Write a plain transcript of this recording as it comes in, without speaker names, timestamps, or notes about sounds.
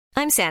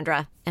I'm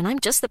Sandra, and I'm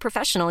just the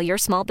professional your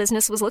small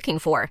business was looking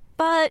for.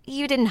 But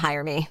you didn't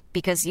hire me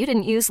because you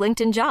didn't use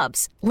LinkedIn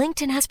Jobs.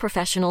 LinkedIn has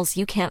professionals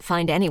you can't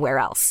find anywhere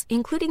else,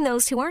 including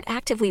those who aren't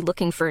actively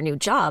looking for a new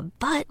job,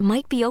 but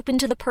might be open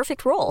to the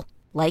perfect role,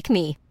 like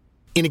me.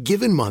 In a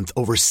given month,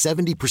 over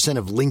 70%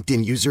 of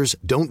LinkedIn users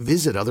don't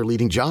visit other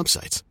leading job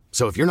sites.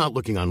 So if you're not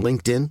looking on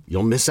LinkedIn,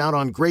 you'll miss out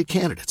on great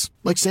candidates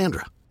like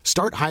Sandra.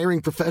 Start hiring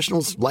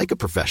professionals like a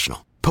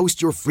professional.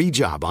 Post your free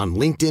job on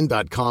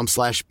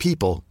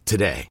linkedin.com/people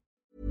today.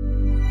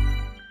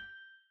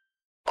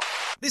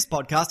 This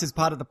podcast is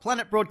part of the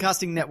Planet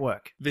Broadcasting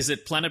Network.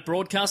 Visit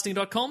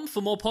planetbroadcasting.com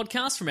for more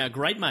podcasts from our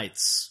great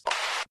mates.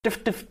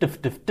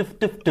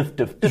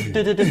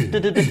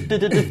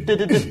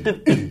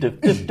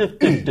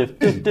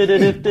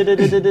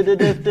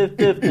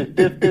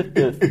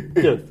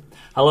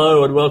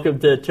 Hello and welcome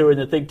to Two in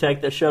the Think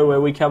Tank, the show where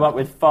we come up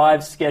with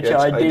 5 sketch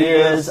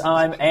ideas.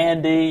 I'm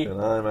Andy.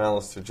 And I'm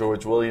Alistair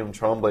George William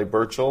Tremblay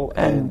Birchall.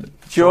 And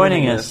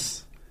joining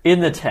us in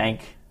the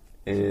tank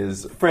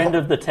is friend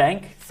of the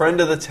tank,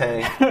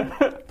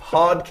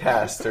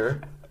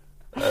 podcaster,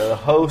 the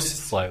host,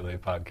 slightly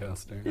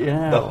podcaster.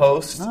 Yeah, the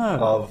host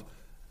of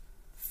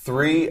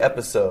 3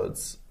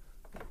 episodes,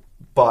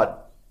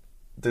 but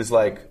there's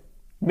like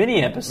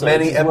many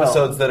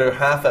episodes that are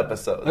half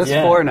episodes.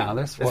 There's 4 now.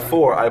 There's 4. There's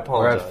 4. I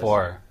apologize. We're at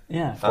 4.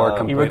 Yeah, 4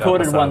 complete you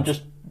recorded episodes. one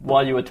just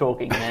while you were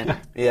talking, man.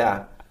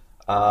 Yeah,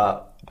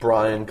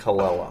 Brian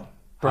Colella.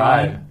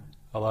 Brian, Hi.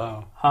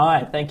 Hello.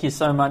 hi. Thank you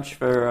so much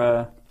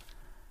for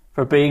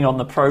being on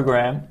the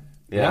program.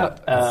 Yeah,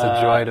 It's a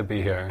joy to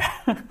be here.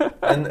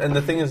 and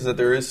the thing is that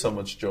there is so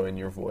much joy in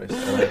your voice,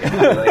 and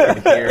I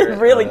can hear It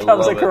really and I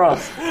comes love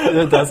across.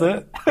 Does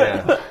it?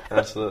 Yeah,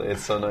 absolutely.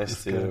 It's so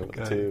nice to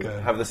good.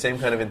 have the same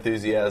kind of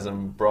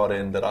enthusiasm brought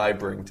in that I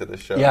bring to the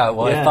show. Yeah,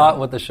 well, Yeah. I thought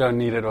what the show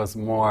needed was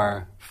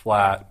more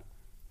flat,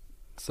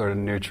 sort of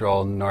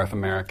neutral North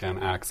American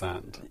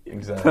accent.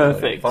 Exactly.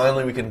 Perfect.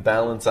 Finally, we can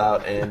balance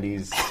out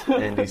Andy's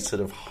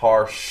sort of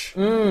harsh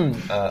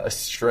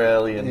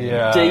Australian.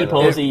 Yeah. Deep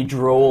Aussie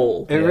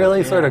drawl. It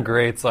really sort of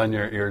grates on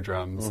your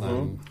eardrums.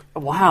 And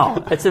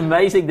Wow, it's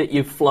amazing that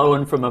you've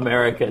flown from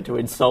America to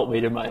insult me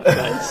to my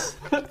face.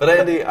 But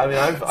Andy, I mean,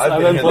 I've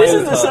been been here This the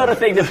is whole the sort time. of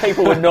thing that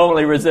people would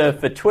normally reserve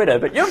for Twitter,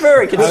 but you're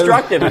very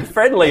constructive and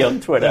friendly on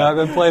Twitter. yeah, I've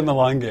been playing the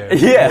long game.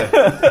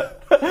 Yeah.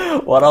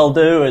 What I'll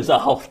do is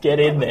I'll get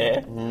in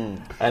there,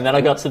 and then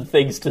I got some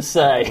things to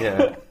say.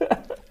 Yeah,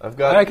 I've I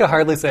got. could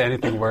hardly say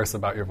anything worse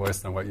about your voice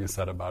than what you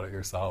said about it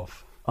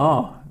yourself.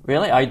 Oh,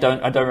 really? I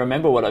don't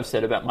remember what I've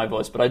said about my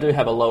voice, but I do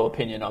have a low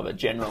opinion of it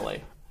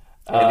generally.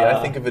 Andy, I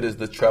think of it as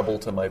the treble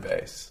to my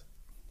bass.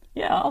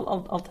 Yeah,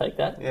 I'll take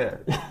that. Yeah,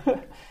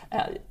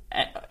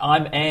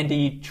 I'm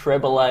Andy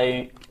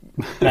Tremblay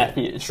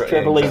Matthews.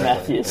 Exactly.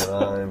 Matthews. And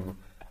I'm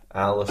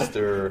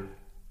Alistair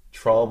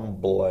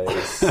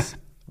Tromblay's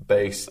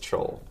bass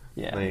troll.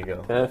 Yeah, There you go.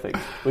 Perfect.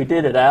 We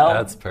did it, Al.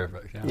 That's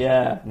perfect. Yeah.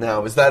 Yeah.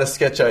 Now, is that a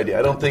sketch idea?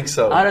 I don't think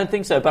so. I don't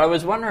think so, but I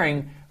was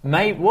wondering,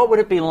 what would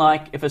it be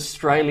like if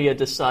Australia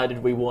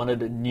decided we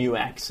wanted a new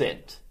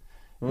accent?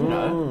 You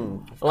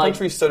know,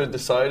 Countries started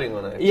deciding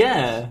on it.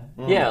 yeah,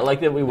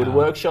 like that we would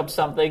workshop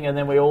something and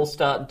then we all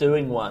start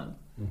doing one.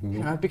 Mm-hmm.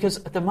 You know, because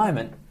at the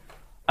moment,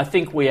 I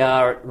think we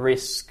are at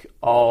risk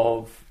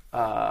of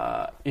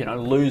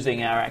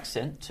losing our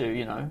accent to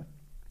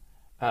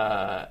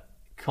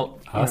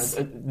Us?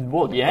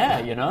 well, yeah,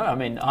 I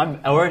mean, I'm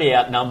already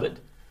outnumbered.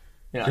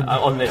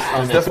 On this.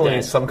 There's definitely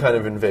dance. some kind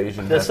of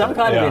invasion. There's some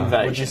happening. kind of Yeah.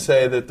 invasion. Would you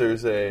say that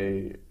there's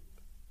a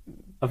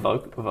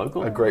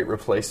vocal? great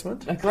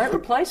replacement? A great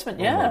replacement,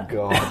 yeah.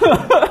 Oh my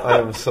God, I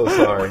am so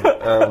sorry.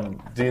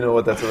 Do you know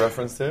what that's a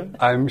reference to?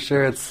 I'm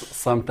sure it's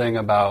something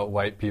about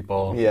white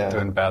people Yeah.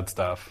 doing bad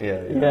stuff.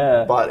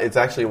 Yeah. But it's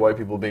actually white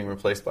people being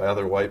replaced by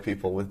other white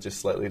people with just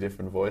slightly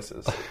different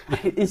voices.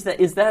 Is that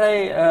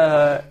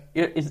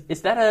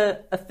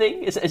a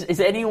thing? Is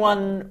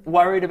anyone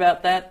worried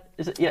about that?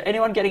 Is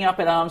anyone getting up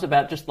in arms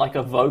about just like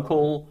a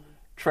vocal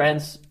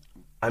transplant?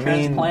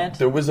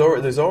 there's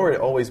already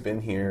always been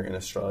here in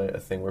Australia a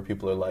thing where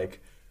people are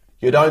like,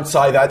 "You don't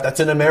say that. That's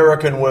an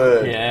American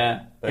word."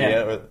 Yeah.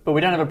 But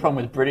we don't have a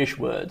problem with British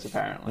words,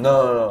 apparently.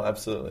 No,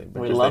 absolutely.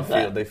 Because We love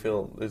that. They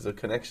feel there's a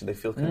connection. They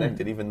feel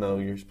connected, even though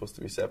you're supposed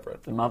to be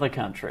separate. The mother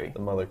country.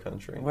 The mother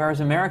country. Whereas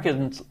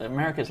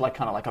America's like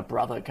kind of like a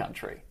brother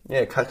country,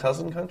 Yeah,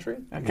 cousin country.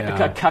 a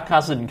Yeah.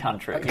 cousin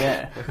country.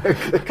 Yeah.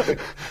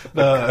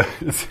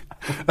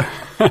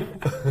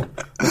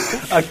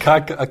 A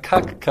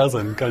cuck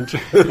cousin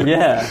country.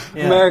 Yeah.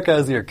 America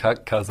is your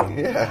cuck cousin.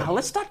 Yeah,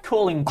 Let's start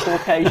calling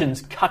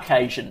Caucasians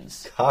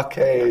Caucasians.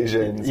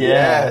 Caucasians. Yeah,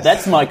 yes.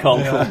 that's my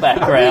cultural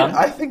background.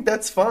 I think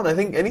that's fun. I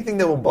think anything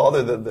that will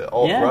bother the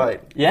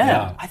alt-right.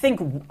 Yeah. I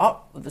think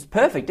that's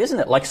perfect, isn't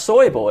it? Like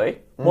soy boy,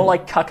 more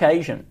like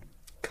Caucasian.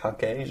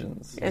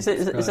 Caucasians. Is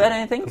that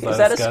anything? Is Is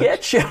that that a a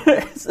sketch?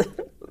 Is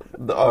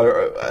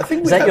I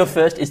think that your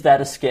first? Is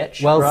that a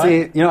sketch? Well,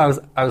 right? see,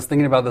 I was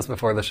thinking about this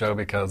before the show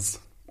because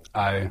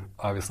I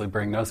obviously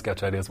bring no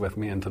sketch ideas with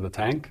me into the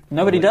tank.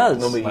 Nobody does.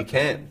 No, but you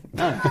can't.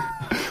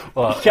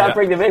 Well, You can't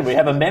bring them in. We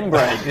have a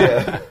membrane.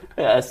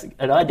 Yes,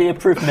 an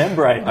idea-proof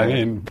membrane. I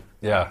mean,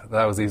 yeah,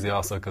 that was easy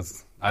also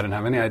because I didn't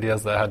have any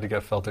ideas that had to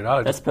get filtered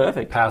out. That's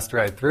perfect. Passed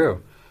right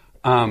through.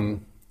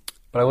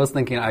 But I was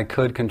thinking I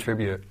could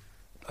contribute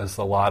just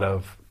a lot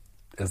of.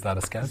 Is that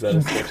a sketch? Is that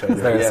a sketch idea?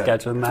 Is there a Yeah.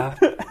 sketch in that?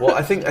 Well,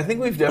 I think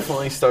we've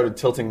definitely started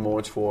tilting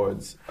more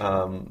towards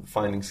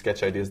finding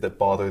sketch ideas that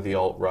bother the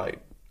alt-right.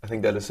 I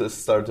think that has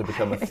started to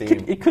become a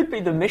theme. It could be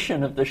the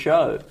mission of the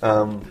show.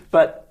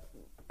 But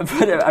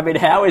I mean,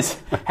 how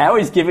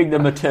is giving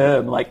them a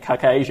term like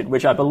Caucasian,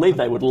 which I believe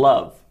they would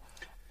love?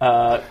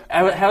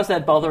 How's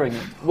that bothering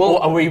them? Well,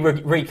 or are we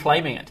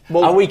reclaiming it?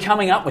 Are we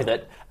coming up with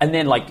it and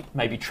then like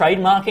maybe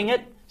trademarking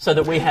it so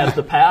that we have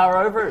the power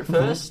over it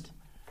first?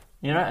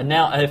 You know, and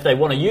now if they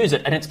want to use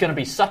it, and it's going to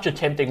be such a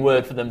tempting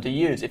word for them to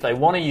use, if they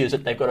want to use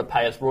it, they've got to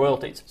pay us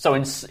royalties. So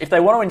if they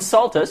want to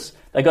insult us,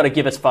 they've got to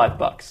give us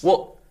 $5.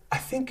 Well, I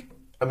think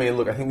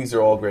these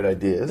are all great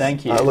ideas.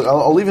 Thank you. Look,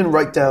 I'll even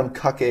write down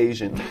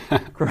Caucasian.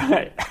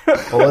 Great.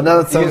 Well, now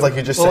it sounds like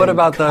you're just saying what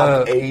about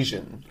the-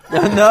 Caucasian.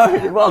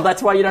 No, well,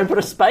 that's why you don't put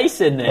a space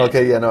in there.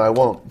 Okay, yeah, no, I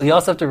won't. You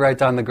also have to write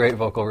down the great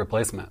vocal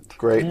replacement.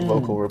 Great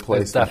vocal There's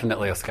replacement.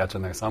 definitely a sketch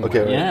in there somewhere.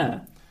 Okay, right. Yeah.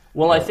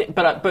 Well, I think,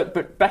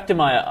 but back to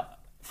my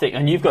thing,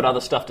 and you've got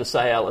other stuff to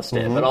say,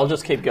 Alistair, but I'll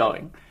just keep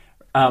going.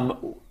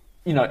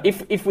 You know,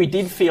 if we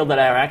did feel that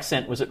our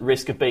accent was at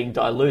risk of being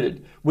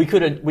diluted, we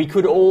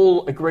could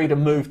all agree to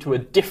move to a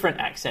different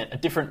accent, a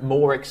different,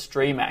 more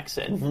extreme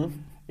accent.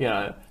 You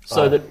know,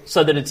 so that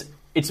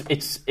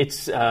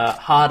it's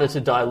harder to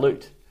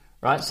dilute,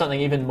 right?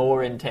 Something even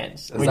more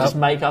intense. We just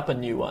make up a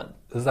new one.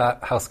 Is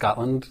that how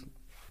Scotland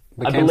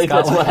became I believe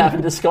Scotland? that's what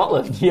happened to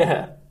Scotland.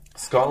 Yeah.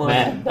 Scotland.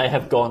 Man, they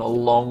have gone a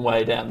long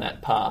way down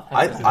that path.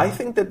 I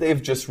think that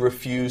they've just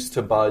refused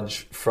to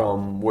budge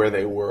from where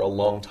they were a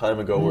long time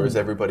ago, whereas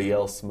everybody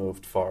else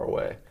moved far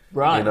away.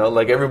 Right. You know,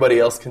 like everybody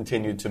else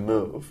continued to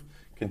move,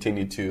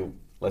 continued to,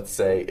 let's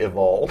say,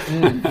 evolve.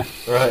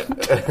 Right.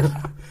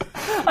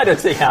 I don't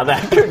see how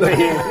that could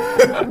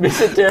be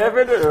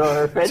misinterpreted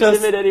or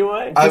offensive in any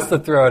way. Just to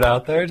throw it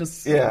out there,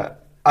 just Yeah.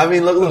 I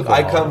mean, look,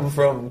 I come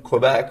from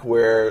Quebec,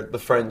 where the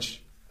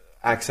French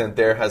accent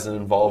there hasn't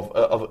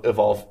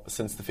evolved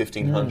since the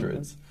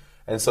 1500s.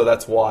 And so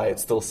that's why it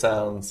still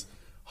sounds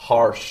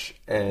harsh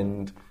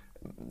and,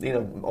 you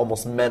know,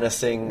 almost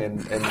menacing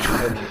and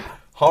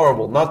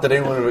horrible. Not that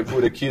anyone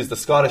would accuse the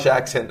Scottish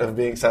accent of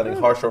sounding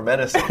harsh or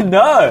menacing.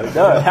 No.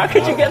 How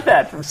could you get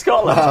that from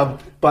Scotland?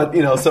 But,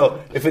 you know,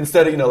 so if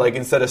instead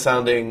of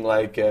sounding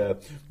like, mais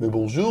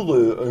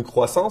bonjour, un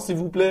croissant s'il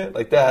vous plaît,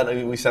 like that, I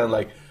mean, we sound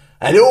like,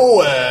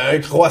 allô,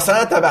 un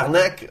croissant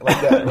tabarnak, like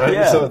that, right?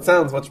 Yeah. So it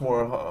sounds much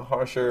more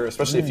harsher,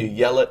 especially if you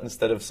yell it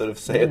instead of sort of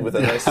say it with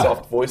a nice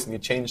soft voice and you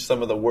change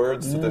some of the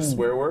words to the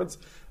swear words,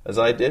 as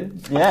I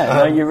did. Yeah,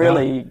 no, you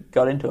really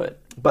got into it.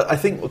 But I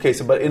think, okay,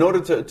 so but in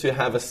order to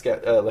have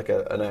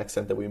an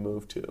accent that we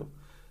move to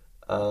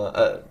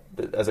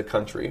as a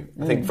country,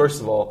 I think first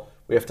of all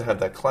we have to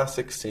have that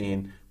classic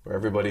scene where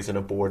everybody's in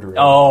a boardroom.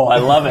 Oh, I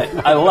love it.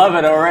 I love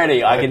it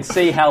already. I can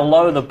see how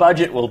low the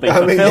budget will be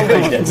for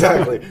filming it.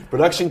 Exactly.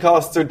 Production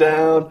costs are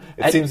down.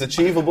 It seems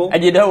achievable.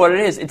 And you know what it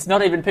is? It's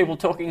not even people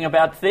talking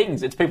about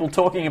things. It's people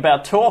talking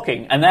about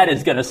talking. And that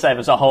is going to save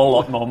us a whole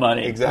lot more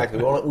money. Exactly.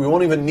 We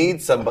won't even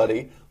need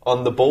somebody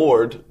on the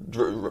board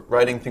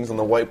writing things on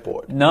the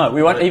whiteboard. No,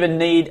 we won't even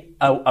need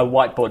a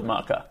whiteboard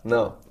marker.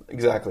 No,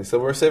 exactly. So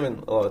we're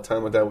saving a lot of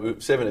time with that. We're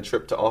saving a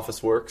trip to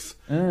Officeworks,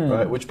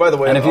 right? Which, by the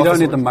way, and if you don't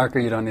need the marker,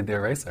 you don't need the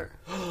eraser.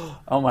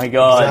 Oh my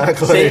God.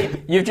 Exactly.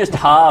 See, you've just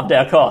halved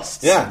our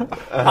costs. Yeah.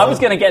 I was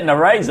going to get an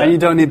eraser. And you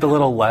don't need the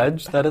little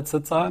ledge that it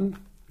sits on.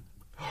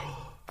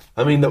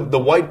 I mean, the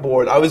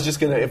whiteboard, I was just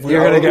going to... If we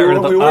You're were gonna get rid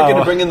of the- we weren't going oh.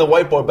 to bring in the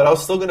whiteboard, but I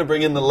was still going to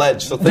bring in the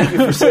ledge. So thank you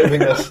for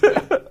saving us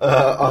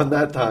on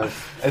that time.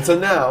 And so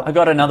now... I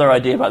got another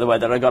idea, by the way,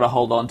 that I got to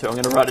hold on to. I'm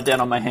going to write it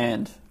down on my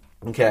hand.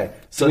 Okay.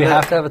 So Do we now,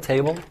 have to have a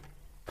table?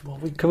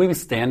 Could we be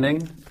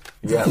standing?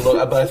 Yeah,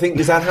 look, but I think,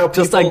 is that how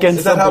people... Just against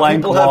is that a how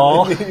blank people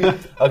wall?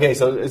 Okay,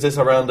 so is this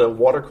around a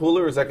water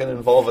cooler, or is that going to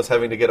involve us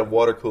having to get a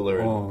water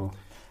cooler? Oh.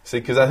 See,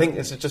 because I think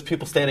it's just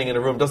people standing in a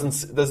room. It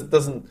doesn't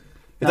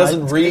No,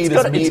 read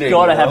as meeting. It's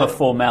got to you have know? a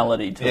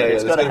formality to Yeah, it. yeah,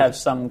 It's there's got to gotta have be-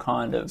 some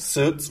kind of...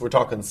 Suits, we're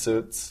talking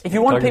suits. If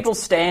you want Talking- people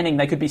standing,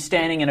 they could be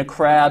standing in a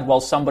crowd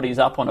while somebody's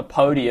up on a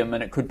podium,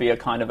 and it could be a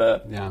kind of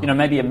a, Yeah. you know,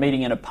 maybe a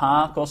meeting in a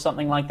park or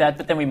something like that.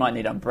 But then we might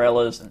need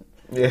umbrellas. And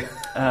Yeah.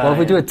 Well, if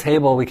we do a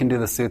table, we can do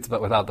the suits,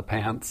 but without the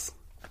pants.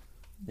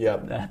 Yeah.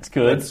 that's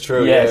good. That's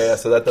true. Yes. Yeah.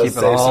 So that does Keep it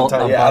save some all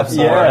time. Yeah, above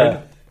absolutely.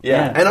 board. Yeah.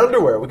 Yeah. And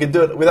underwear. We could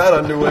do it without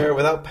underwear,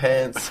 without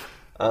pants,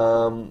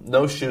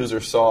 no shoes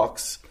or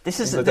socks. This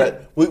is things like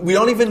that. We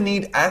don't even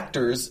need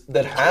actors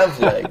that have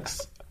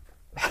legs.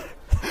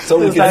 So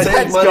we can That's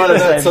save money gotta on that.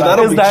 save So money.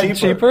 that'll Is be that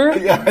cheaper?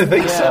 Yeah, I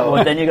think Yeah, so.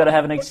 well, then you've got to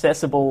have an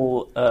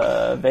accessible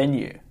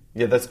venue.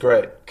 Yeah, that's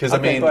great. Because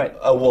Okay, I mean, great.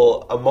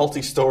 a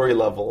multi-story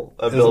level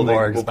building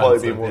more will probably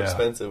be expensive, more yeah.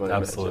 expensive. I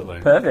imagine. Absolutely.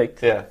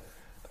 Perfect. Yeah.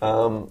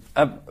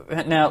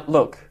 Now,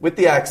 look. With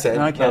the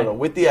accent, Okay. no,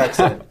 with the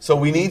accent. So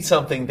we need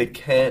something that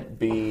can't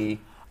be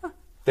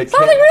Something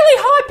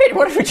really high pitched.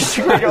 What if we just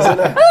really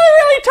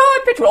high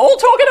pitched? We're all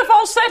talking a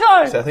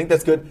falsetto. So I think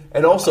that's good,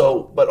 and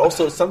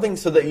also something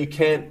so that you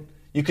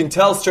can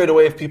tell straight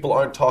away if people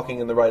aren't talking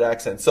in the right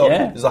accent. So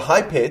there's a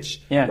high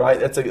pitch, right?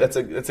 That's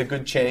a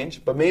good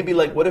change. But maybe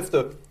like, what if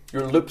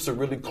your lips are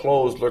really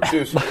closed like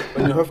this,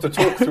 and you have to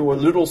talk through a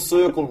little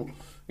circle.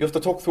 You have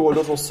to talk through a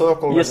little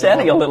circle. You're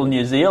sounding a little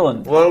New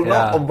Zealand. Well,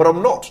 but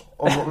I'm not.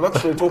 I'm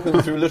actually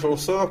talking through a little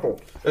circle.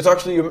 It's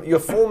actually you're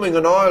forming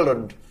an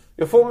island.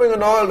 You're forming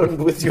an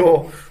island with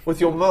your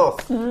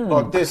mouth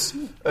like this,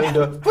 and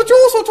but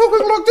you're also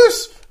talking like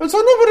this, and so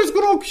nobody's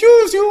going to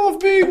accuse you of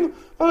being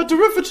a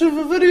derivative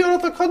of any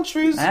other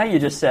countries. Now you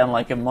just sound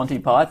like a Monty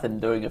Python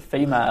doing a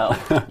female.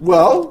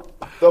 Well,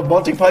 the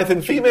Monty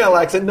Python female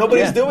accent.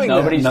 Nobody's doing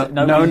that.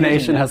 No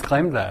nation has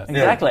claimed that.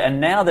 Exactly,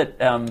 and now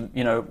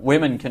that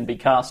women can be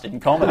cast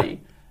in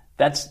comedy,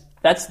 that's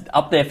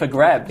up there for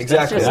grabs.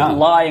 Exactly, that's just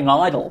lying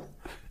idle.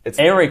 It's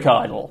Eric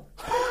Idle.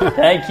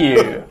 Thank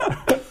you.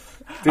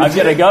 I'm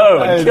going to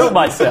go and kill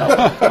myself.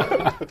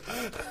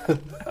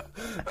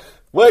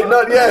 Wait,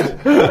 not yet.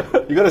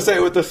 You got to say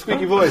it with the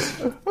squeaky voice.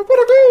 I'm going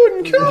to go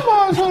and kill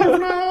myself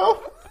now.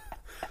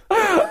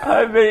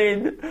 I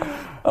mean,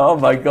 oh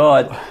my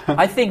God.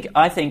 I think,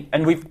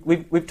 and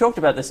we've talked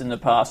about this in the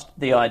past,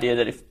 the idea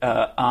that if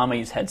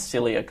armies had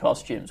sillier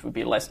costumes, we'd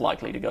be less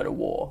likely to go to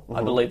war.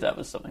 I believe that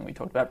was something we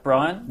talked about.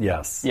 Brian?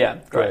 Yes.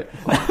 Yeah, great.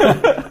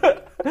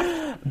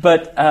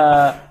 But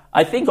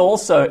I think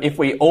also if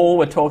we all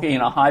were talking in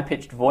a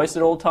high-pitched voice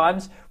at all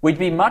times, we'd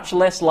be much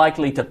less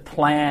likely to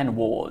plan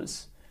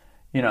wars.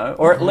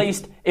 Or at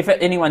least if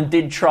anyone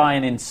did try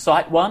and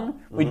incite one,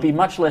 we'd be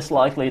much less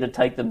likely to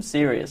take them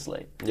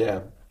seriously. Yeah.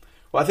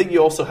 Well, I think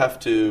you also have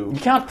to... You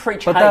can't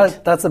preach hate.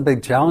 But that's a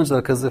big challenge,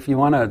 though, because if you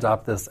want to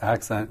adopt this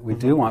accent, we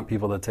do want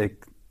people to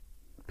take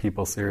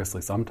people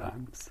seriously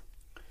sometimes.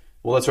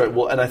 Well, that's right.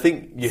 Well, and I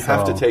think you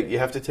have to take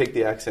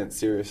the accent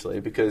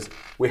seriously, because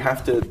we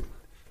have to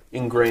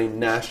ingrain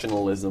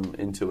nationalism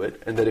into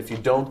it, and that if you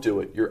don't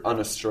do it, you're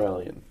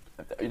un-Australian.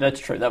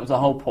 That's true. That was the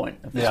whole point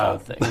of this whole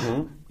thing.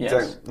 Mm-hmm. Yes.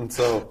 Exactly. And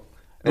so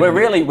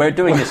we're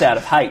doing this out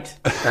of hate.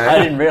 I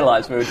didn't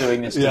realise we were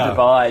doing this to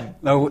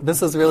divide. No,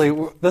 this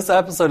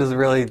episode is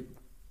really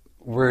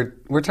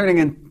we're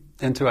turning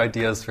into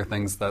ideas for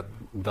things that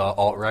the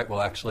alt-right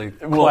will actually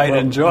quite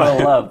enjoy.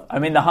 Will love. I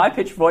mean, the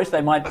high-pitched voice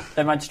they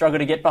might struggle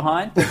to get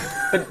behind,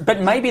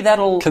 but maybe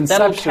that'll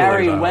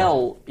carry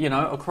well,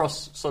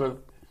 across sort of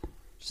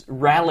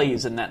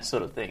rallies and that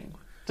sort of thing.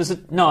 Does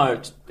it?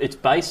 No, it's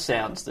bass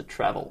sounds that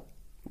travel.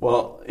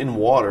 Well, in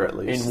water at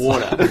least. In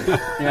water.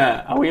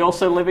 Yeah. Are we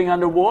also living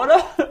underwater?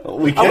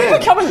 We can. Are we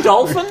becoming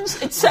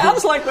dolphins? It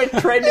sounds like we're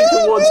trending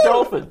towards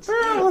dolphins.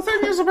 The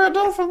thing is about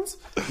dolphins.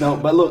 No,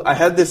 but look, I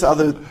had this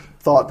other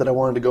thought that I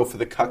wanted to go for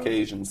the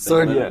Caucasians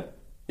thing. So,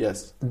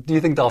 yes. Do you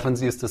think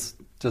dolphins used to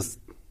just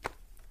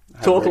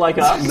talk like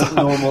us?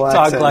 Normal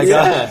accent. Talk like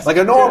us. Like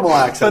a normal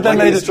accent.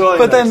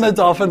 But then the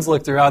dolphins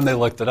looked around, they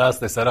looked at us,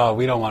 they said,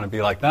 we don't want to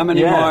be like them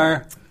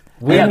anymore.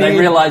 Yeah. They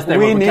realized they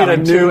were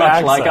becoming too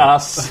much like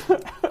us.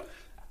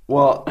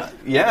 Well,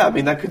 yeah, I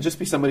mean, that could just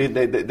be somebody,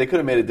 they could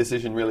have made a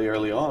decision really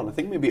early on. I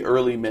think maybe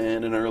early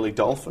man and early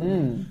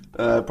dolphin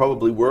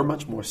probably were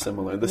much more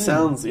similar. The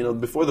sounds,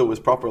 before there was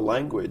proper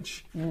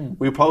language,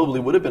 we probably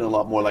would have been a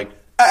lot more like,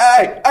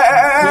 hey,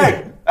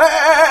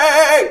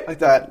 like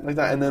that.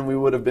 And then we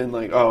would have been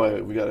like,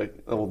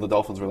 the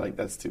dolphins were like,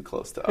 that's too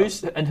close to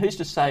us. Who's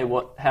to say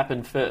what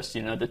happened first,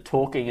 the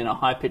talking in a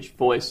high-pitched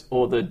voice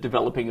or the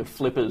developing of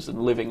flippers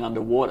and living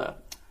underwater?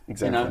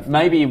 Exactly.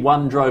 Maybe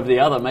one drove the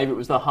other. Maybe it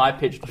was the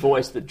high-pitched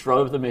voice that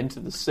drove them into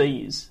the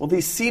seas. Well,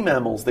 these sea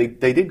mammals, they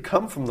did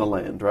come from the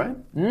land, right?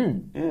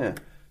 Yeah.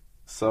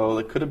 So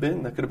that could have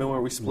been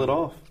where we split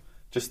off,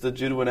 just due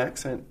to an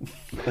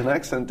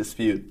accent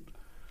dispute.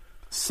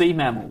 Sea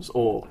mammals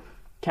or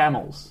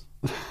camels.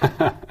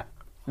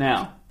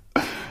 Now,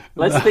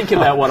 let's think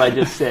about what I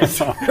just said.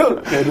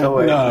 Okay, no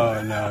way.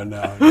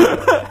 No.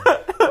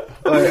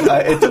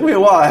 It took me a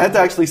while. I had to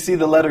actually see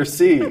the letter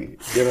C,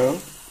 God.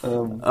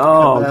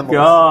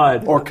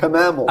 Or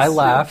camamels. I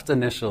laughed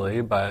initially,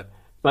 but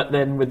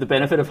then with the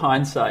benefit of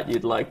hindsight,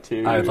 you'd like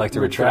to... I would like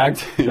to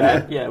retract.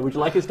 Yeah, would you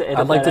like us to edit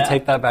I'd like to out?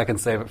 take that back and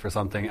save it for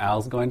something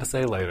Al's going to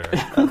say later.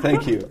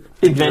 Thank you.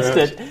 Invest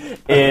it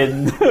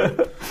in...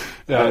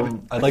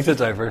 I'd like to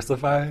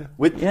diversify.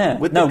 We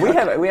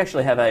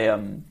actually have a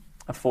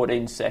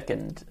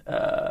 14-second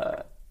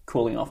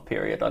cooling off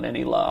period on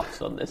any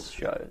laughs on this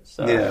show.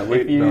 So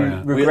if you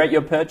regret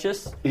your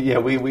purchase, we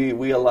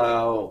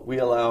allow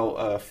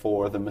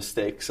for the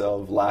mistakes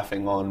of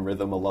laughing on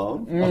rhythm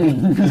alone.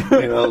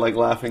 Like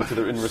laughing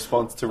in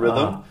response to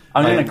rhythm.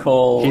 I'm going to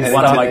call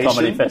one of my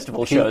comedy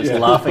festival shows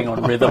 "Laughing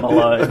on Rhythm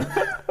Alone."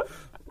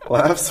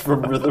 Laughs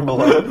from rhythm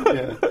alone.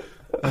 Yeah.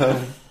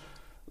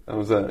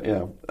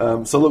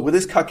 So look, with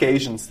this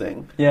Caucasians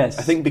thing, yes,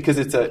 I think because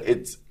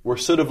we're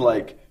sort of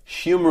like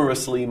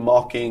humorously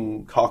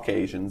mocking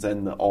Caucasians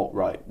and the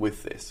alt-right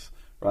with this,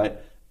 right?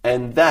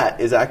 And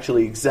that is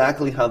actually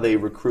exactly how they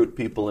recruit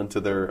people into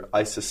their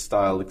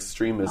ISIS-style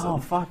extremism. Oh,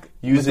 fuck.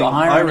 Using With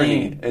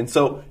irony. And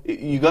so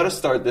you got to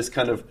start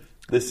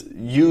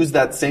use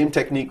that same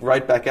technique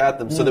right back at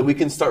them so that we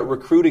can start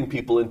recruiting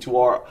people into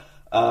our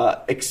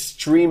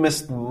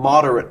extremist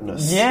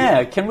moderateness.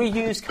 Yeah, can we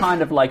use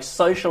kind of like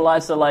social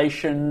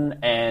isolation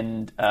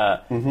and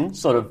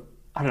sort of,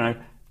 I don't know,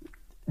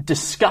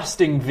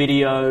 disgusting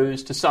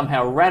videos to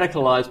somehow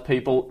radicalize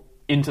people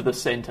into the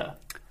center?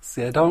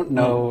 See, I don't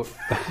know.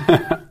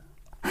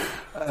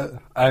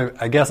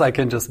 I guess I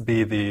can just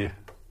be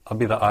I'll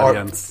be the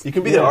audience. You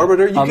can be the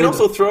arbiter. You can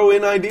also throw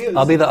in ideas.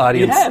 I'll be the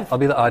audience. I'll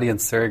be the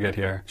audience surrogate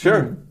here.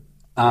 Sure.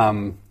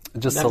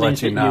 Just that to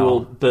let you know, you will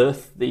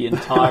birth the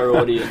entire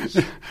audience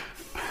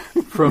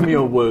from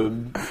your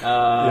womb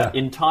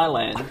in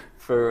Thailand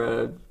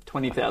for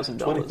 $20,000.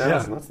 $20,000.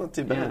 That's not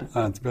too bad.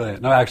 Oh, it's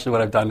brilliant. No, actually,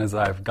 what I've done is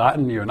I've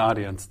gotten you an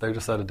audience. They're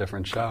just at a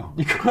different show.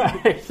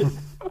 Great.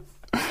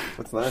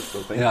 That's nice,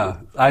 though. Thank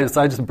you.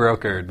 So I just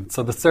brokered.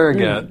 So the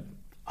surrogate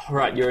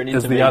Right, you're an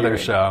is the other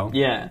show.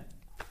 Yeah.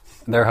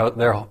 They're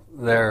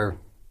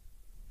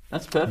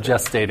That's perfect.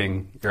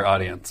 gestating your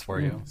audience for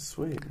you.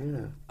 Sweet,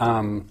 yeah.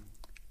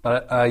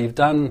 But you've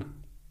done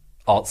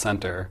Alt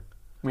Center.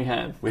 We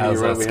have.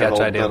 As a sketch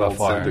idea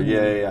before.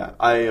 Yeah.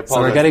 I apologize. So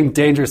we're getting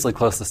dangerously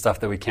close to stuff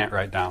that we can't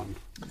write down.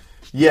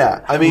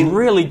 Yeah, I mean...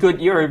 Really good.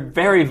 You're a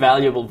very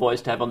valuable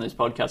voice to have on this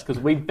podcast because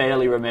we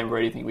barely remember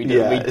anything we do.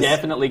 Yeah, we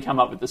definitely come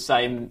up with the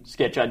same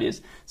sketch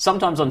ideas,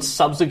 sometimes on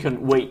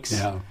subsequent weeks.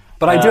 Yeah.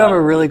 But I do have a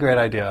really great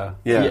idea.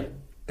 Yeah.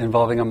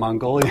 Involving a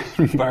Mongolian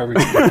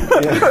barbecue.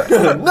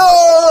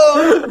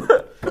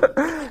 No!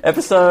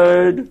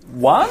 Episode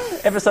 1?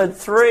 Episode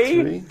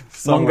 3?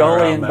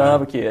 Mongolian around there.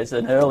 barbecue. It's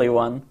an early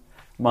one.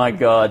 My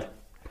God.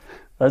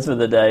 Those were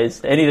the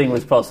days. Anything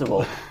was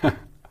possible.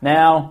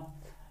 Now,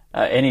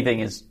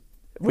 anything is...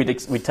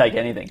 We'd take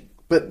anything.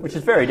 But which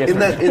is very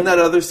different. In that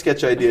other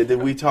sketch idea,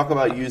 did we talk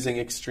about using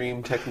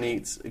extreme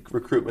techniques,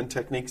 recruitment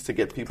techniques, to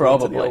get people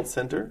into the Alt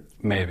Center?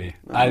 Maybe.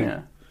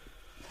 Yeah.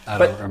 I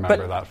don't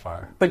remember that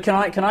far. But can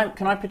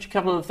I pitch a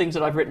couple of the things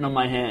that I've written on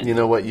my hand? You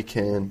know what? You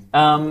can.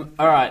 All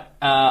right.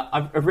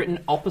 I've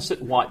written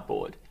opposite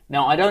whiteboard.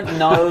 Now, I don't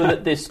know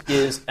that this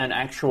is an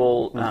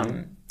actual...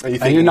 Are you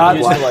thinking not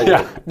of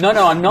blackboard?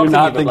 No, I'm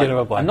not, thinking of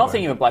a blackboard. I'm not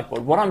thinking of a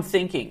blackboard. What I'm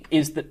thinking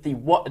is that the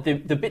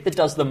bit that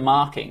does the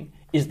marking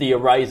is the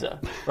eraser,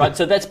 right?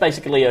 So that's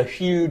basically a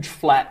huge,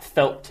 flat,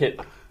 felt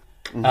tip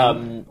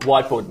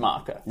whiteboard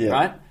marker,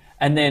 right?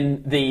 And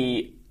then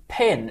the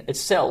pen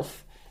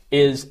itself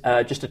is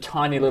just a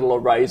tiny little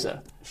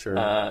eraser,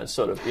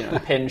 sort of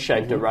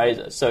pen-shaped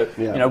eraser. So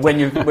when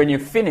you're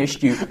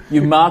finished,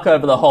 you mark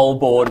over the whole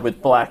board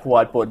with black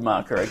whiteboard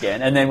marker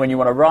again, and then when you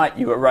want to write,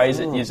 you erase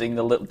it using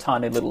the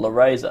tiny little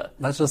eraser.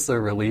 That's just a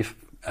relief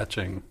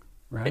etching,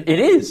 right? It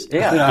is,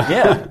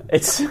 yeah.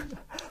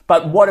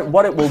 But what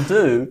it will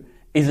do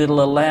is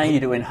it'll allow you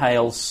to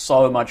inhale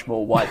so much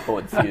more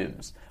whiteboard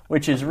fumes.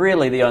 Which is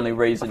really the only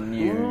reason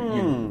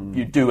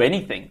you do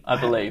anything, I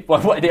believe.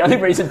 The only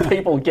reason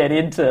people get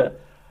into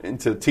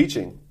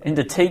teaching,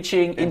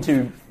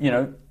 into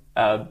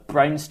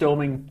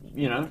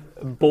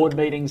brainstorming, board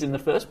meetings in the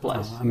first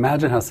place.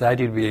 Imagine how sad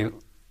you'd be.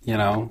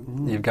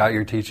 You've got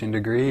your teaching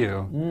degree,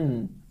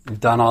 you've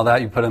done all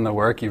that, you put in the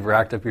work, you've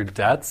racked up your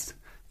debts.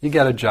 You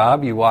get a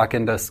job, you walk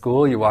into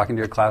school, you walk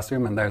into your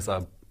classroom, and there's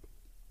a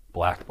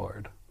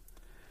blackboard.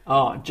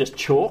 Oh, just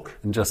chalk?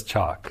 And just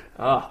chalk.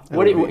 Oh,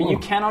 you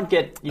cannot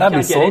get any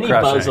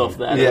buzz off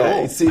that at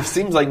all. It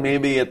seems like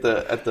maybe at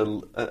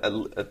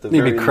the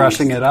maybe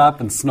crushing it up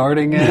and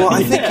snorting it. Well,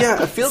 I think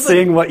it feels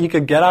seeing what you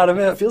could get out of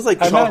it. It feels like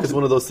chalk is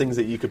one of those things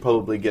that you could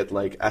probably get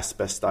like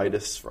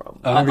asbestitis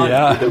from.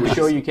 I'm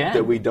sure you can.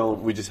 That we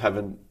don't. We just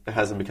haven't. It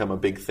hasn't become a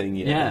big thing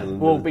yet. Yeah.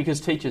 Well, because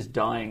teachers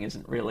dying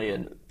isn't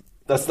really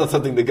That's not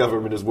something the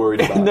government is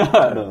worried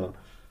about.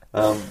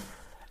 No.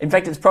 In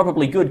fact, it's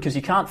probably good because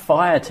you can't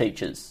fire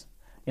teachers.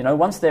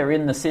 Once they're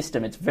in the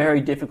system, it's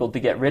very difficult to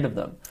get rid of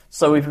them.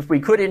 So if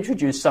we could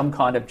introduce some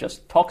kind of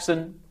just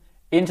toxin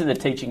into the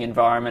teaching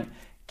environment,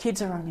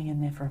 kids are only in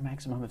there for a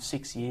maximum of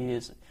 6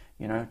 years,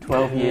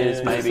 12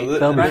 years maybe. So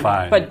they'll be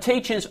fine. But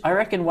teachers, I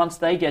reckon once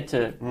they get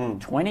to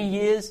 20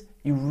 years,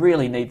 you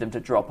really need them to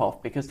drop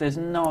off because there's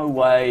no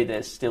way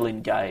they're still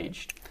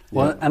engaged.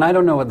 Well, and I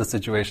don't know what the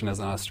situation is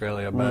in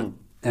Australia, but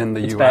in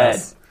the it's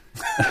U.S.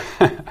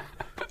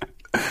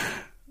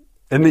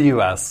 In the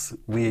U.S.,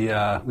 we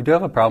do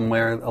have a problem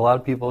where a lot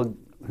of people,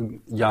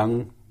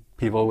 young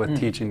people with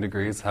teaching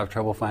degrees, have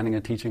trouble finding a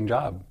teaching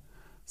job.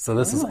 So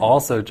this is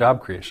also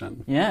job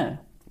creation. Yeah.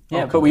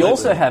 But we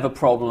also have a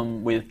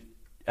problem with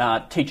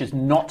teachers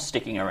not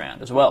sticking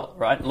around as well,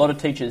 right? A lot of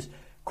teachers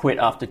quit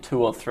after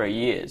 2 or 3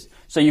 years.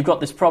 So you've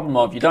got this problem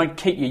of you don't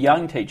keep your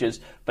young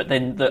teachers, but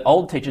then the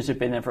old teachers who've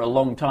been there for a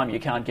long time, you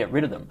can't get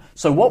rid of them.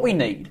 So what we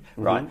need,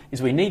 right,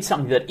 is we need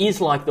something that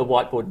is like the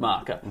whiteboard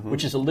marker,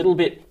 which is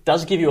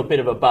does give you a bit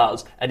of a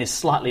buzz and is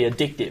slightly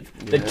addictive,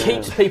 that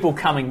keeps people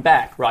coming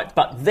back, right,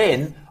 but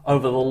then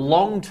over the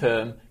long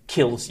term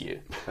kills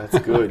you. That's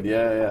good,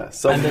 yeah.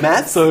 So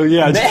meth? So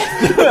yeah.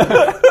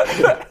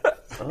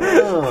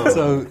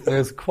 So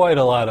there's quite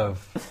a lot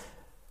of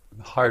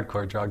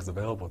hardcore drugs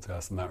available to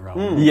us in that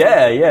realm.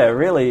 Yeah,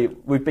 really.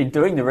 We've been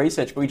doing the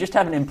research, but we just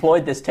haven't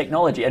employed this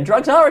technology. And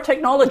drugs are a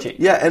technology.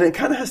 Yeah, and it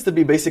kind of has to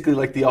be basically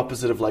like the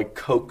opposite of like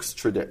Coke's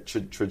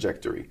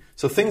trajectory.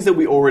 So things that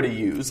we already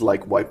use,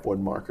 like whiteboard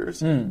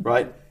markers,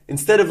 right?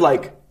 Instead of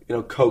like,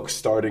 Coke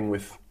starting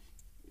with,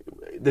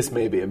 this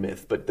may be a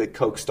myth, but that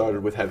Coke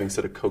started with having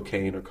sort of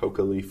cocaine or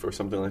coca leaf or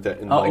something like that.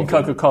 In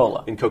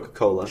Coca-Cola. In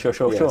Coca-Cola. Sure.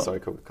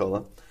 Sorry,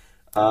 Coca-Cola.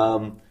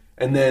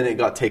 And then it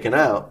got taken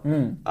out.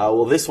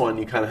 Well, this one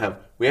you kind of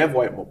we have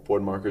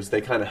whiteboard markers. They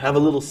kind of have a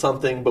little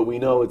something, but we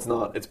know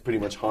it's pretty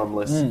much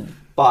harmless.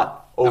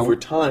 But over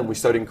time, we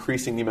start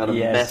increasing the amount of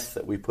meth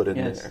that we put in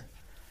there.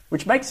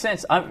 Which makes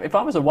sense. If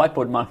I was a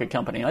whiteboard marker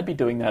company, I'd be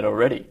doing that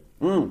already.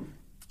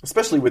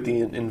 Especially with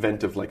the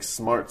invent of like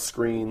smart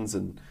screens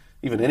and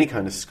even any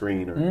kind of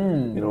screen,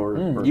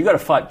 or you got to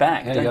fight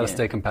back. Yeah, you got to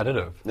stay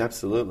competitive.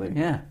 Absolutely.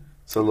 Yeah.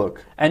 So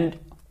look, and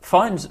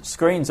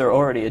screens are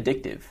already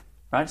addictive,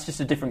 right? It's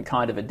just a different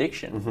kind of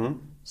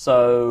addiction.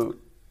 So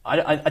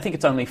I think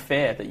it's only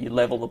fair that you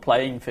level the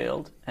playing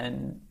field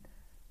and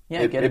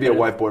get maybe a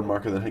whiteboard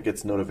marker that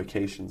gets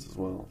notifications as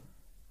well.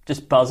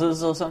 Just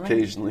buzzes or something.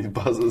 Occasionally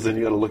buzzes, and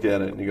you got to look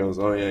at it, and he goes,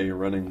 "Oh yeah, you're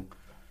running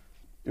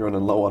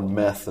low on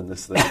meth in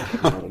this thing."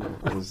 I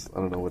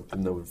don't know what the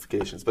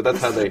notifications, but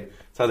that's how they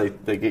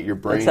get your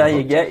brain. That's how you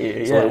hooked. get you.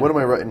 Yeah. So what am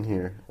I writing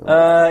here?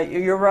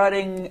 You're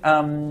writing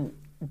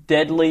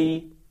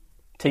deadly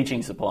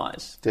teaching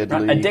supplies.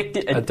 Deadly, right?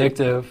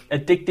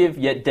 addictive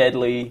yet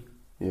deadly.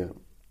 Yeah.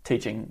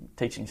 Teaching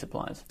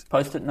supplies,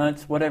 Post-it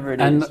notes, whatever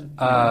it is.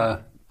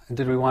 And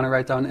did we want to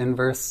write down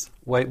inverse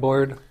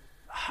whiteboard?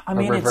 I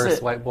mean, reverse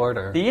whiteboard,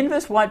 or the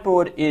inverse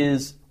whiteboard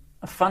is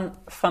a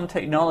fun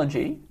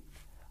technology.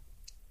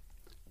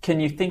 Can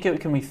we think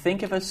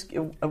of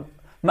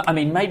I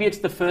mean, maybe it's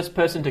the first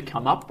person to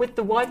come up with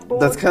the whiteboard.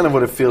 That's kind of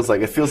what it feels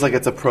like. It feels like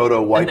it's a proto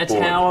whiteboard. And that's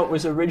how it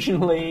was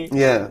originally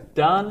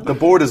done. The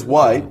board is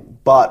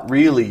white, but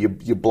really you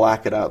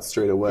black it out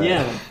straight away.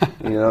 Yeah.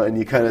 And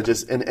you kind of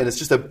just and it's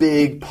just a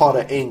big pot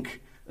of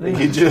ink that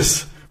you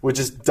just would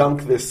just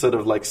dunk this sort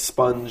of like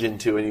sponge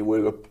into, and you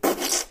would go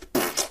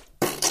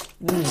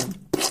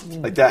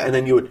like that, and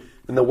then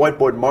and the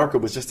whiteboard marker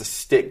was just a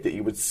stick that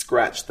you would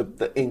scratch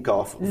the ink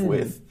off of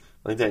with.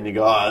 Like that, and you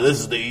go, this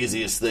is the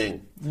easiest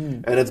thing.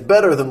 And it's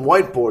better than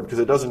whiteboard because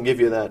it doesn't give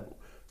you that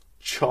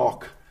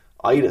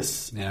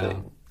chalk-itis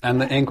thing.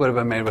 And the ink would have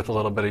been made with a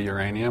little bit of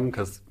uranium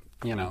because,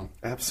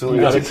 Absolutely.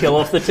 You got to kill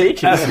off the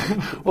teachers.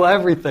 Well,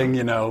 everything,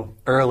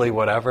 early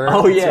whatever.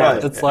 Oh, yeah.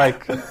 It's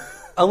like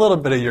a little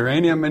bit of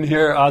uranium in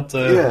here ought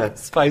to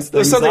spice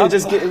things There's something up.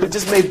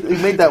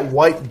 it made that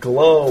white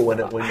glow when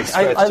you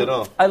scratched it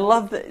off. I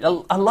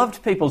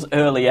loved people's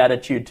early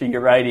attitude to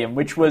uranium,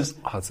 which was,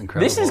 it's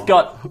incredible. This has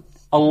got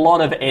a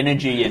lot of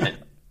energy in it.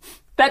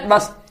 That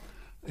must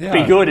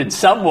be good in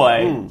some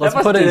way. Let's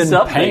must put it do in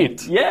something.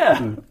 paint.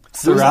 Yeah.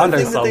 Surround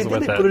Was that ourselves the thing that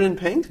with they it. Put it in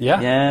paint?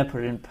 Yeah.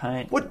 Put it in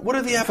paint. What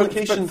are the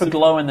applications for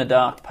glow in the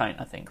dark paint?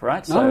 I think,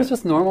 right? No, it was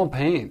just normal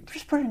paint.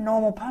 Just put it in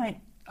normal paint.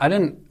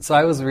 So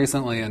I was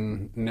recently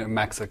in New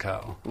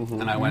Mexico,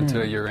 and I went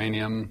to a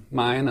uranium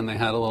mine, and they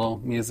had a little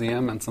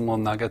museum and some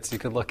little nuggets you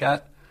could look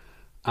at.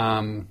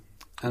 And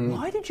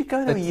why did you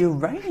go to a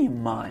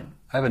uranium mine?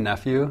 I have a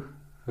nephew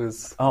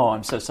who's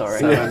I'm so sorry.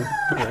 7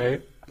 or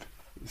 8.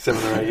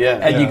 7 or 8, yeah.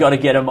 And you got to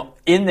get him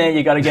in there.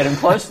 You got to get him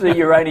close to the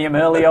uranium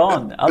early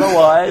on.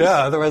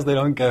 Otherwise they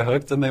don't get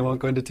hooked and they won't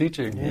go into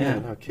teaching. Yeah,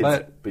 no,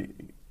 kids.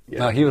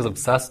 No, he was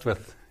obsessed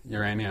with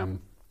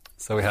uranium,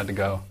 so we had to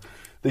go.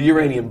 The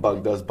uranium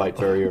bug does bite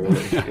very early.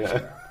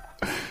 Yeah.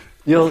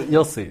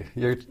 You'll see.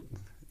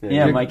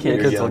 My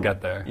kids will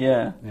get there.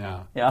 Yeah.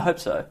 I hope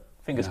so.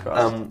 Fingers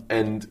crossed.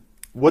 And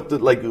what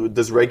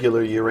does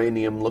regular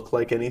uranium look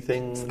like?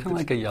 Anything? It's kind of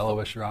like a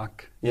yellowish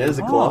rock. Yeah, is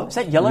it glow? Is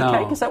that yellow No.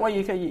 cake? Is that why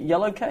you call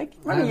yellow cake?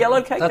 Remember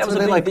yellow cake? That's That was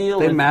what a big deal.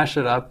 They mash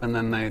it up and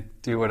then they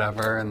do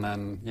whatever, and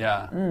then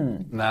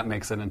and that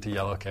makes it into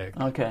yellow cake.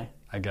 Okay.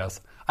 I guess.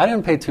 I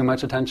didn't pay too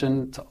much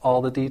attention to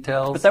all the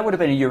details. But that would have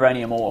been a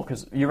uranium ore,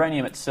 because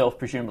uranium itself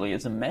presumably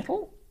is a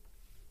metal?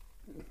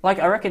 Like,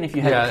 I reckon if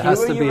you had it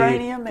has pure to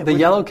uranium... be. The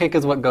yellow cake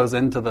is what goes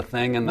into the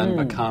thing and then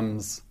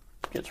becomes...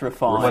 Gets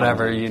refined.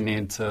 Whatever you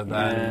need to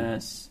then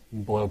Yes.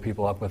 blow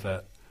people up with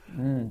it.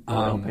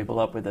 Blow people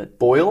up with it.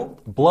 Boil?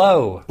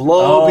 Blow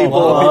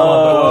People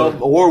up.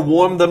 Or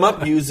warm them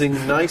up using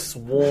nice,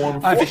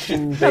 warm,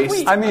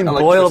 fission-based I mean,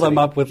 boil them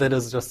up with it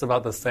is just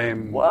about the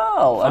same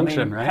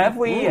function, right? Have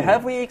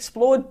we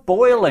explored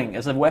boiling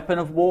as a weapon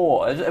of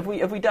war? Have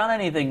we done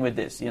anything with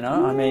this?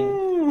 I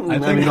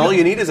mean, all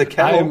you need is a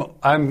kettle.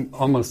 I'm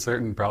almost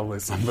certain probably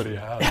somebody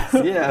has.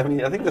 Yeah,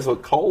 I think that's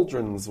what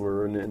cauldrons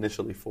were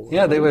initially for.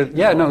 Yeah, they would.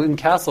 Yeah, no, in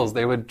castles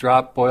they would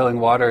drop boiling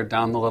water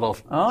down the little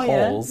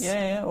holes.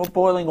 Yeah, or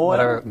boiling oil.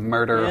 Whatever,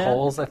 murder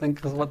holes, I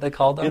think is what they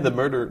called them. Yeah, the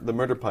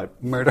murder pipe.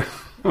 Murder.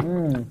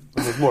 It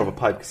was more of a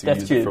pipe because you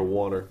used it for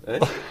water. Eh?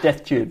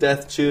 Death tube.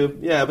 Death tube.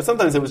 Yeah, but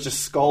sometimes it was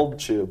just scald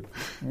tube.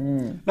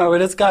 No,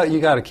 but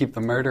you got to keep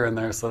the murder in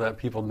there so that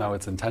people know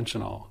it's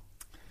intentional.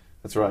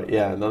 That's right.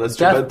 Yeah, no, that's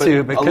true. Death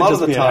tube, it a could lot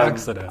just of the be an time,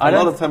 accident. a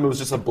lot of the time, it was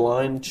just a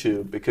blind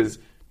tube because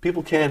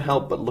people can't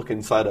help but look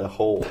inside a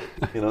hole.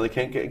 They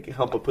can't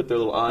help but put their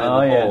little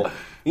eye in the hole.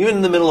 Even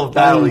in the middle of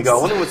battle, you go,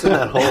 I wonder what's in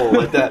that hole,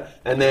 like that.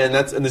 And then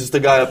there's just a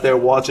guy up there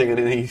watching, and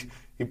then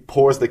he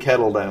pours the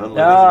kettle down, like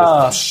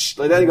that.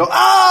 Like that, and you go, my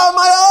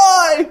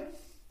eye,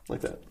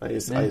 like that. I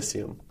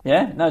assume.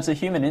 Yeah, no, it's a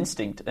human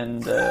instinct,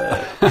 and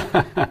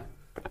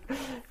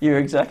you're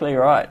exactly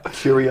right.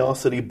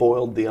 Curiosity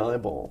boiled the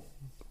eyeball.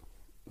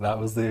 That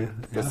was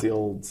That's the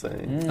old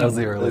saying. That was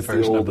the early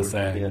version of the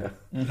saying. Yeah,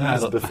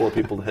 this is before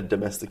people had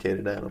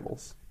domesticated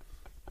animals.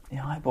 The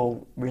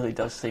eyeball really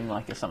does seem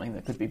like it's something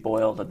that could be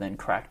boiled and then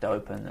cracked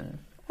open, and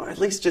or at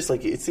least just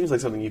like it seems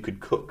like something you could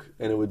cook,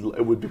 and it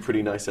would be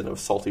pretty nice in a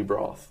salty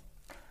broth.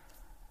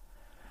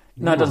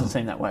 No, it doesn't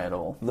seem that way at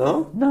all.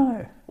 No?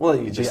 No. Well,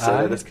 you just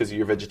say that's because of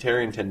your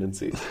vegetarian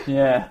tendencies.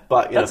 Yeah,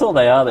 but that's all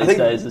they are these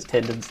days, is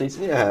tendencies.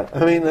 Yeah,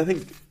 I mean, I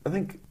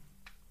think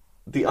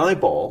the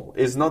eyeball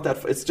is not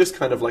that. It's just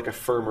kind of like a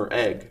firmer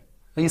egg.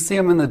 You see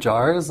them in the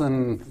jars,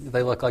 and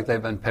they look like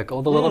they've been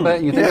pickled a little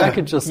bit. You think I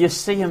could just... You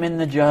see them in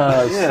the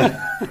jars.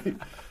 Yeah.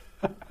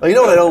 Well, you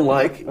know what I don't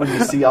like when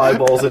you see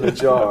eyeballs in a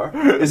jar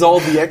is all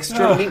the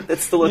extra meat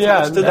that's still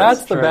attached to them. Yeah,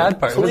 that's the bad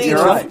part.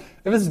 You're right.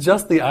 If it's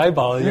just the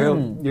eyeball,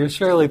 you're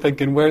surely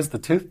thinking, "Where's the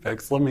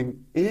toothpicks? Let me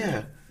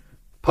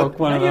poke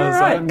one of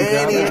those in."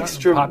 Any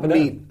extra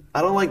meat.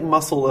 I don't like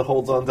muscle that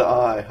holds onto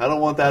eye. I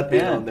don't want that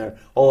being on there.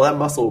 Oh, that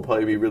muscle will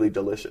probably be really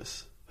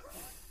delicious.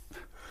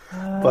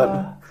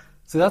 But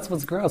see, that's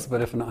what's gross.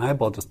 But if an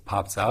eyeball just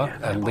pops out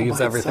and leaves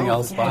everything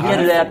else behind, get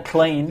it out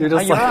clean. You're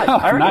just you're right.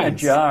 I reckon a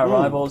nice. jar of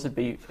eyeballs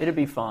it'd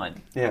be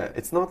fine. Yeah,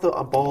 it's not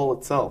a ball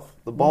itself.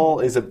 The ball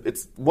it's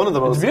one of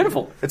the most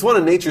beautiful. It's one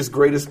of nature's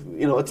greatest.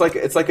 It's like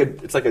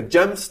a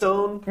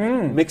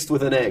gemstone mixed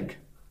with an egg.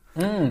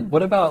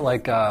 What about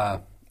like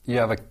you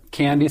have a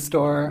candy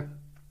store,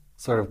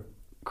 sort of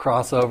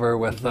crossover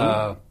with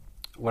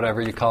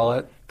whatever you call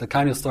it, the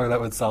kind of store that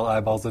would sell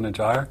eyeballs in a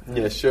jar.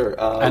 Yeah, sure.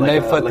 And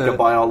they put a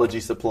biology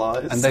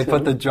supplies. And they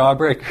put the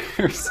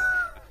jawbreakers.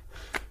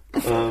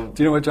 Do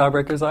you know what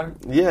jawbreakers are?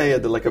 Yeah.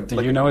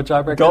 Do you know what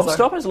jawbreakers are?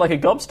 Gobstoppers? Like a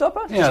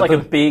gobstopper? Yeah, just like a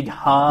big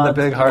hard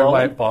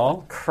white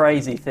ball.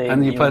 Crazy thing.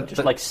 And you put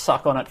just like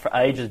suck on it for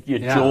ages. Your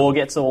jaw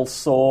gets all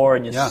sore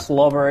and you're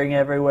slobbering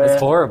everywhere.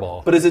 It's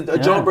horrible. But is it a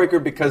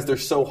jawbreaker because they're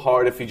so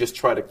hard if you just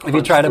try to crunch If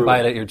you try to through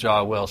bite it, your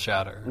jaw will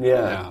shatter.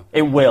 Yeah.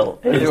 It will.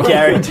 It's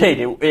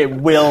guaranteed.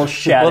 It will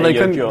shatter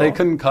your jaw. They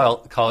couldn't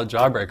call it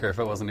jawbreaker if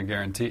it wasn't a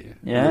guarantee.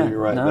 Yeah, you're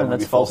right. No,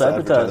 that's false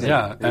advertising.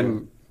 Yeah,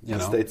 and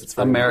States, it's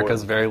very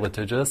America's important. very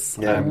litigious.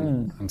 Yeah.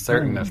 I'm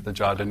certain if the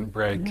jaw didn't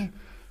break,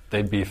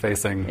 they'd be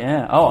facing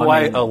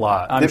quite a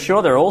lot. I'm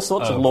sure there are all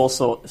sorts of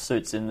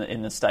lawsuits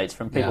in the States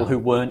from people who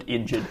weren't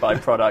injured by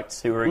products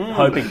who were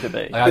hoping to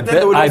be. I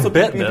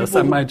bit this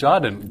and my jaw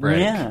didn't break.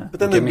 Yeah. But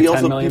then there'd be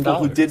also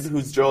people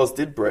whose jaws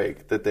did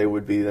break that they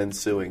would be then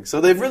suing. So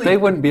they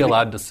wouldn't be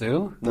allowed to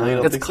sue. No, you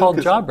don't it's think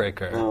called so?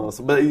 jawbreaker. Oh,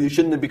 but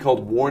shouldn't it be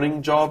called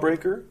warning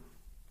jawbreaker?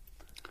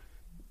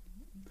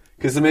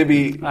 Because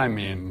maybe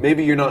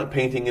you're not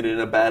painting it in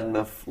a bad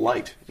enough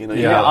light.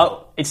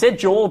 It said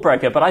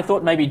jawbreaker, but I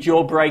thought maybe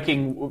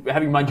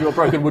having my jaw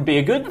broken would be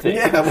a good thing.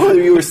 Yeah, well,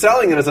 you were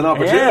selling it as an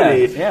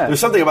opportunity. Yeah.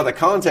 There's something about the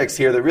context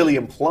here that really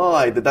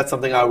implied that that's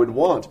something I would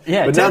want.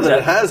 Yeah, but now that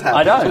it has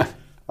happened, I don't.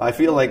 I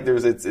feel like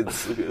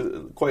it's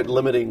quite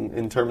limiting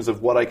in terms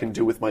of what I can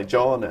do with my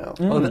jaw now.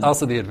 Well,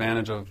 also the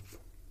advantage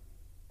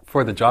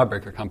for the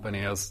jawbreaker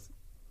company is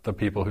the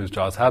people whose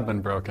jaws have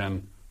been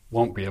broken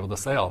won't be able to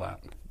say all that.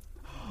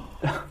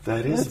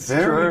 That is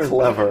very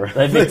clever.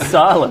 They've been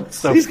silent.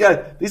 So these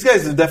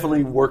guys have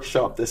definitely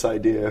workshopped this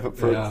idea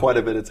for quite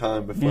a bit of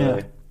time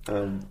before.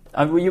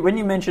 When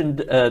you mentioned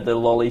the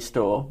lolly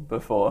store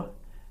before,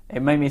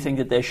 it made me think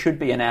that there should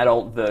be an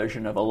adult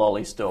version of a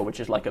lolly store, which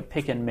is like a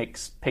pick and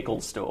mix pickle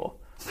store.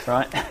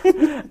 Right,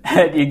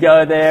 and you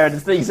go there, and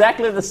it's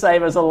exactly the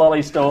same as a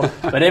lolly store,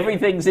 but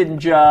everything's in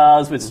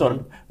jars with sort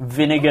of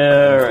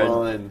vinegar,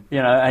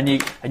 and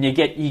you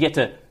get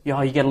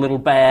a little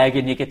bag,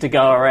 and you get to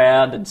go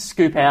around and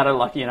scoop out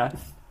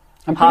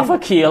half a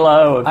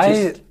kilo of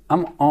just.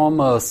 I'm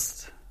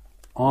almost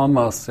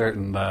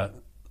certain that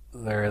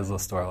there is a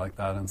store like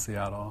that in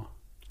Seattle.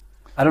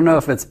 I don't know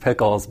if it's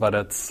pickles, but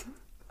it's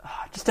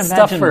just imagine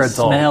stuff for the adults,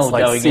 smell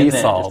like going sea in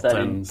there, salt just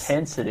that and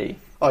intensity.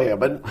 Oh yeah,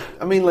 but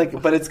I mean,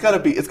 but it's gotta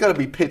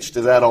be pitched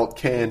as adult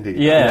candy.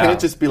 Yeah, it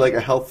can't just be like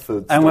a health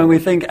food store. And when we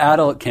think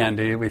adult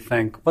candy, we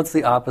think, what's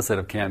the opposite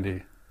of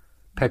candy?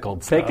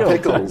 Pickled stuff.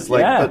 Pickles,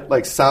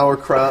 like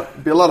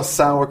sauerkraut. Be a lot of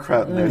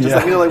sauerkraut in there. Just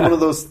like one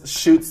of those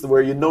shoots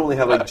where you normally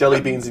have like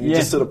jelly beans and you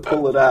just sort of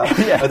pull it out,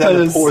 and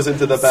then it pours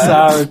into the bag.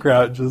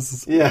 Sauerkraut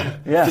just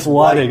just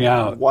flooding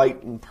out,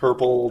 white and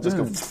purple. Just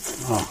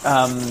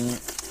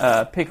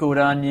pickled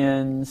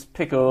onions,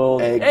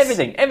 pickled eggs.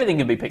 Everything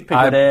can be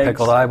pickled eggs,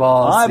 pickled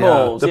eyeballs.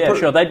 Eyeballs,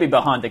 sure. They'd be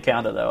behind the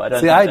counter though. I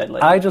don't think they'd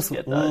let you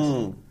get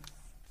those.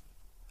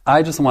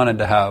 I just wanted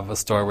to have a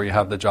store where you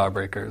have the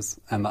jawbreakers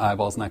and the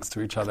eyeballs next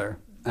to each other,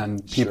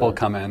 and people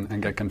come in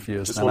and get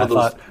confused. And I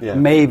thought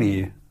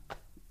maybe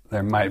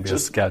there might be a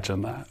sketch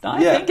in that.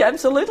 I think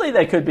absolutely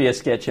there could be a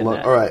sketch in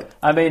that. All right.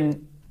 I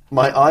mean,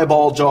 my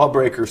eyeball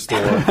jawbreaker store.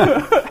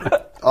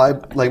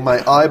 Like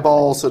my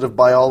eyeball sort of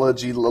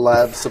biology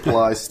lab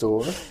supply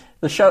store.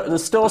 the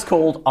store's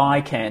called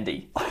Eye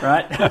Candy,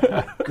 right?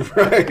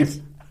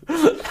 Great.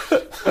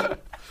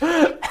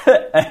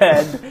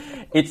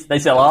 And they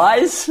sell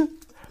eyes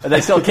and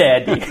they sell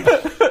candy.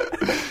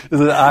 Is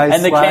it eyes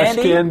And the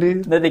candy?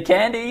 The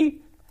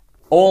candy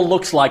all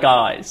looks like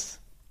eyes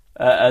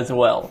as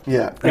well.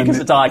 Yeah. Because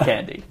it's eye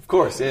candy. Of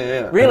course,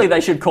 yeah. Really,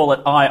 they should call it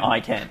eye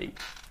candy.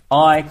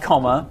 Eye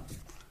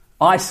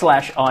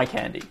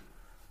candy.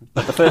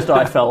 But the first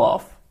eye fell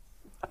off.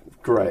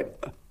 Great.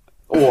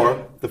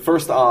 Or the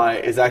first eye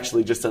is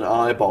actually just an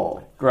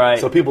eyeball. Great.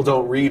 So people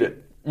don't read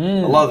it. A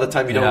lot of the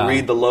time you don't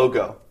read the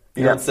logo.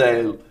 You don't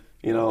say,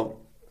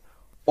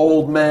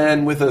 old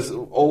man with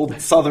an old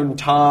southern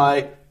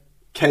tie,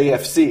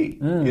 KFC.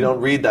 You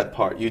don't read that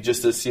part. You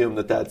just assume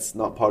that that's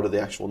not part of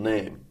the actual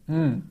name.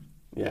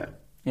 Yeah.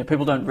 Yeah,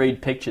 people don't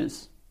read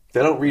pictures.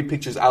 They don't read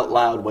pictures out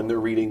loud when they're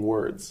reading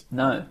words.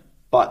 No.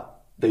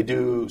 But they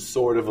do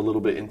sort of a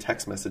little bit in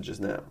text messages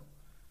now.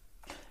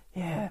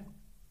 Yeah.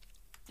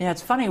 Yeah,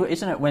 it's funny,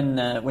 isn't it,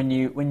 when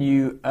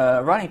you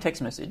writing a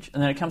text message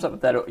and then it comes up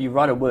with that, you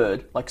write a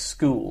word like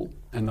school.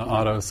 And the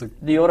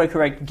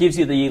autocorrect gives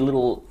you the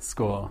little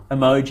school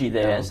emoji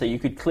there, so you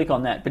could click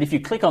on that. But if you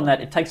click on that,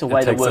 it takes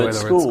away the word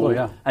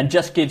school and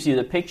just gives you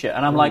the picture.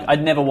 And I'm like,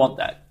 I'd never want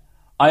that.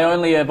 I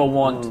only ever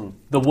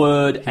want the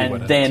word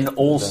and then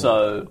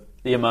also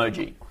the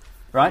emoji,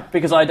 right?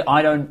 Because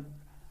I don't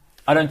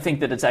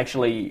think that it's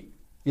actually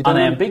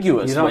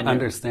unambiguous. You don't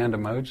understand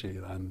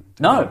emoji then.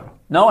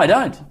 No, I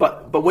don't.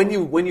 But when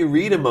you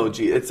read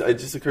emoji, it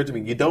just occurred to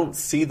me, you don't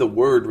see the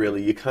word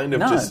really. You kind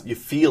of just you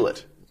feel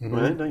it,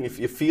 right?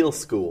 You feel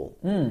school.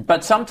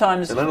 But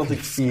sometimes, and I don't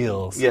think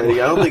feels. Yeah,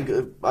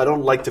 I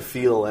don't like to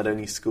feel at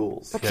any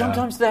schools. But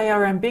sometimes they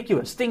are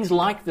ambiguous. Things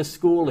like the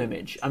school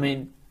image. I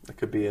mean, it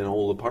could be an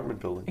old apartment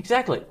building.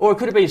 Exactly. Or it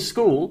could be a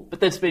school, but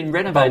that's been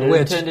renovated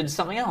and turned into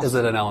something else. Is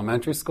it an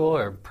elementary school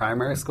or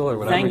primary school or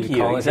whatever you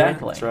call it?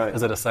 Exactly. That's right.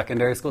 Is it a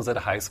secondary school? Is it a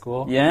high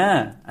school?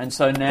 Yeah. And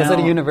so now... Is it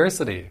a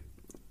university?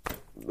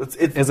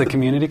 Is it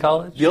community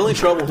college? The only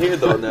trouble here,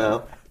 though,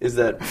 now, is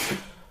that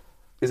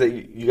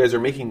you guys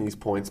are making these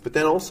points, but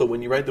then also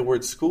when you write the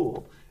word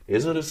school...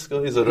 Is it a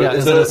school? Is it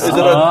a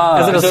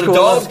school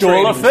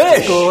of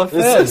fish? School of fish.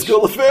 Is it a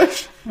school of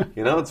fish?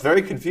 It's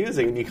very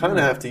confusing, and you kind of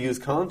have to use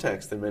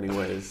context in many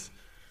ways.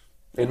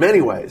 You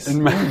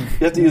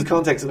have to use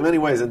context in many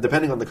ways, and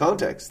depending on the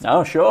context.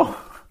 Oh, sure.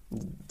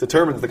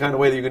 Determines the kind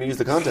of way that you're going to use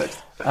the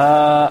context.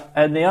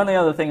 And the only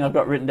other thing I've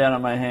got written down on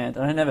my hand,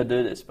 and I never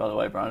do this, by the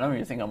way, Brian. I don't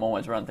really think I'm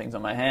always running things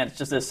on my hand. It's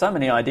just there's so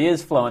many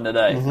ideas flowing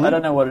today. I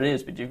don't know what it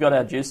is, but you've got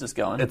our juices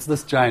going. It's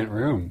this giant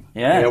room.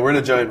 Yeah, we're in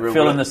a giant room.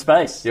 Filling the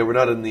space. Yeah, we're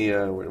not in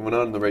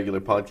the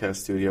regular podcast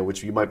studio,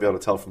 which you might be able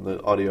to tell from the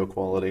audio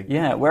quality.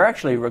 Yeah, we're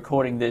actually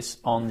recording this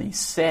on the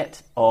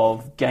set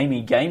of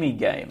Gamey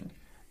Game.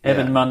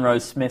 Evan Munro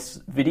Smith's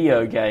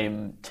video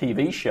game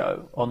TV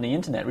show on the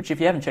internet, which if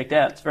you haven't checked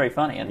out, it's very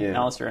funny. And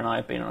Alistair and I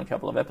have been on a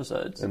couple of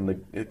episodes.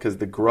 And because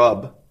the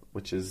Grub,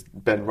 which is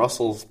Ben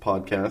Russell's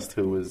podcast,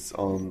 who was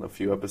on a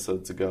few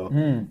episodes ago,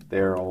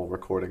 they're all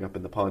recording up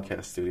in the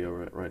podcast studio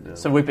right now.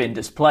 So we've been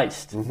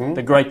displaced.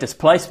 The Great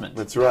Displacement.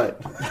 That's right.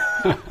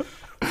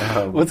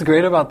 What's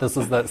great about this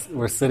is that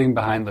we're sitting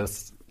behind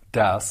this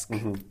desk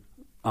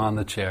on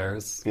the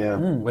chairs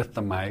with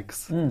the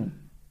mics.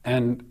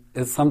 And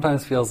it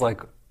sometimes feels like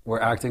we're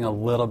acting a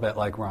little bit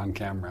like we're on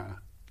camera.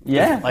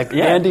 Yeah.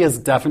 Andy is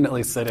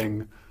definitely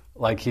sitting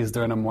like he's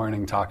doing a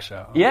morning talk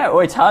show. Yeah, well,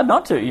 it's hard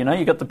not to.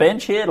 You got the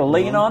bench here to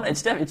lean on.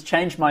 It's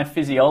changed my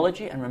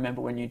physiology. And remember,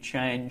 when you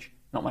change,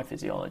 not my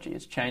physiology,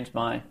 it's changed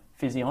my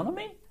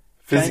physiognomy?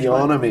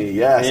 Physiognomy,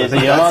 yes. I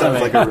think that sounds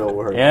like a real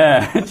word.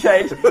 Yeah, it's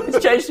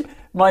changed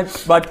my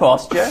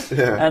posture.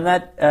 Yeah. And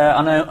that,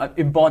 I've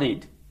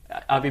embodied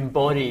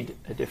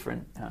a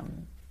different...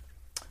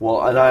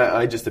 Well, and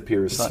I just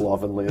appear as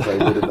slovenly as I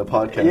did in the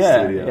podcast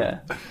studio. Yeah,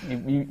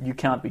 you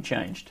can't be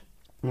changed.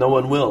 No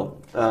one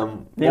will. The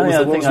only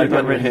other thing I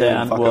got written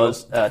down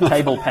was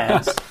table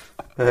pants.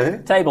 Hey?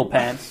 Table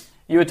pants.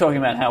 You were talking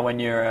about how when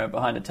you're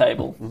behind a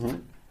table,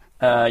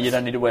 you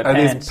don't need to wear Are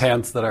pants. Are these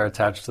pants that are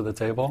attached to the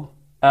table?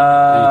 You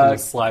can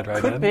just slide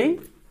right in? Could be.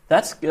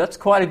 That's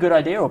quite a good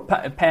idea. Or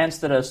pants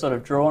that are sort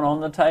of drawn on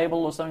the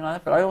table or something like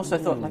that. But I also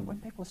thought, when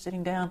people are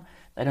sitting down,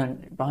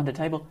 behind a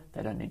table,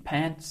 they don't need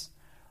pants.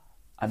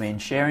 I mean,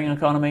 sharing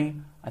economy.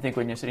 I think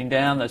when you're sitting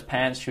down, those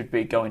pants should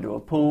be going to a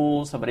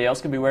pool. Somebody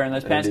else can be wearing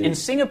those pants. In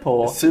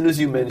Singapore... As soon as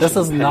you mentioned this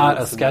is not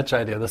a sketch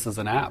idea. This is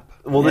an app.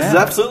 Well, this is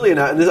absolutely an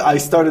app. And I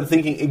started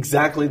thinking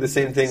exactly the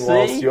same thing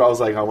whilst I was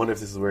like, I wonder if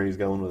this is where he's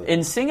going with it.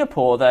 In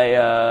Singapore, they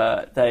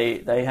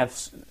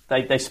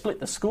split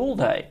the school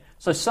day.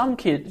 So some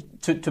kids,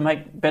 to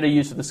make better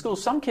use of the school,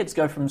 some kids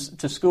go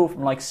to school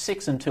from like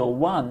 6 until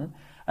 1,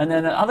 and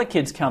then other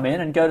kids come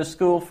in and go to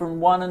school from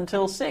 1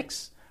 until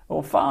 6.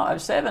 Or 5,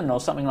 7,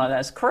 or something like that.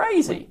 It's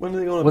crazy. When are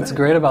they going to What's bed?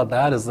 great about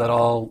that is that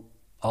all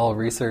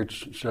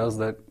research shows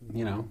that,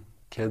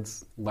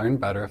 kids learn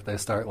better if they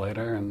start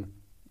later and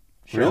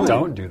Really?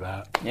 don't do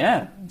that.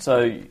 Yeah. So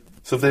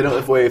if they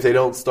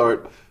don't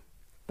start,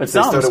 but if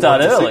they some at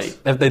start 1 to early. 6,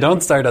 If they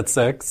don't start at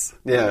 6.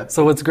 yeah.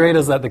 So what's great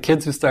is that the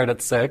kids who start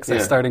at 6 are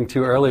Yeah. starting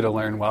too early to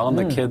learn well, and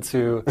the kids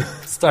who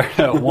start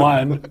at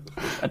 1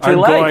 are too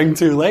late. going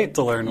too late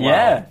to learn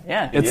well.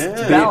 Yeah. It's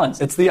Yeah.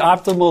 balanced. It's the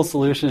optimal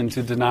solution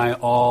to deny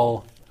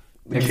all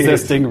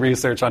existing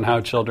research on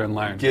how children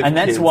learn. Give And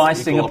that's kids why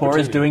equal Singapore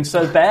is opportunity. doing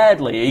so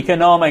badly,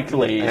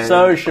 economically, And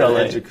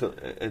socially.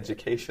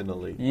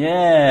 educationally.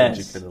 Yes.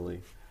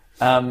 Educationally.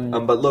 Um,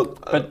 But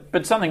look,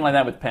 but something like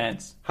that with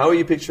pants. how are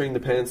you picturing the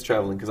pants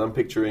traveling? Because I'm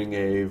picturing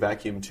a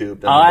vacuum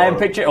tube. Down I'm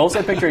the bottom.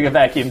 also picturing a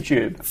vacuum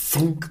tube.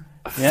 Thunk,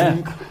 Yeah.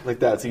 thunk, like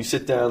that. So you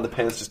sit down, the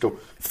pants just go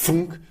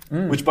thunk.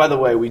 Which, by the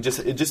way, it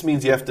just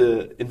means you have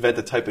to invent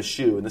a type of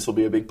shoe, and this will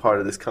be a big part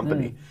of this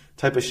company.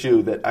 Type of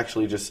shoe that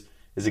actually just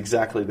is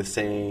exactly the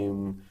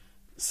same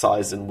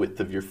size and width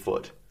of your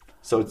foot.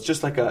 So it's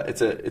just like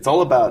it's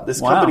all about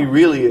this Wow. company.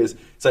 Really is.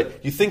 It's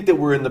like you think that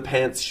we're in the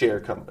pants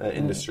share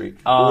industry,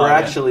 but we're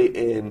actually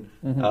in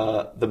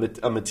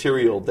a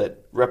material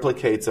that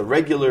replicates a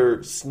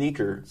regular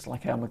sneaker. It's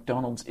like how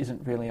McDonald's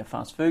isn't really a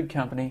fast food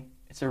company;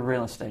 it's a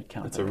real estate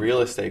company. It's a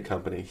real estate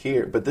company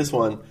here, but this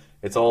one,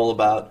 it's all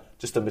about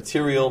just a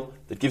material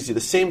that gives you the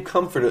same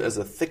comfort as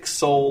a thick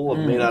sole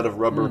made out of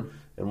rubber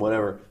and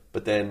whatever.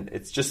 But then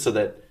it's just so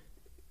that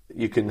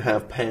you can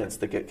have pants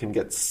that can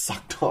get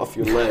sucked off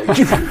your leg.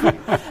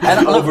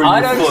 And look, over I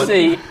your don't foot.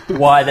 see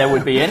why there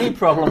would be any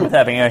problem with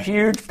having a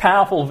huge,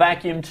 powerful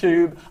vacuum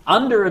tube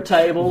under a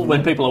table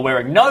when people are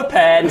wearing no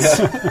pants.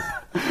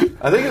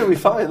 I think it'll be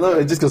fine. Look,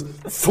 it just goes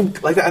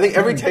thunk like that. I think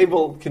every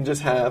table can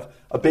just have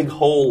a big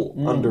hole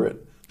under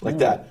it. Like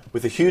that,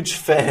 with a huge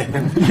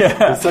fan.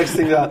 Yeah. It sucks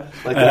things out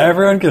like And that.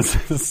 everyone can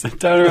sit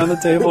down around the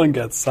table and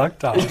get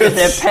sucked off. Get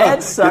their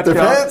pants sucked Get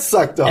their off. pants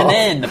sucked off. And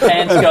then the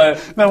pants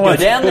go once-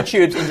 down the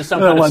tubes into some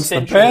And kind of once the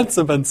central... pants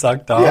have been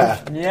sucked off,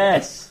 Yeah.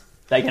 Yes.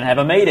 They can have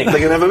a meeting. They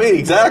can have a meeting,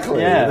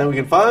 exactly. Yeah. And then we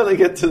can finally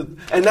get to...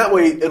 And that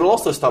way, it'll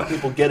also stop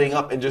people getting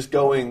up and just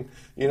going,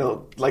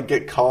 like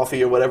get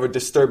coffee or whatever,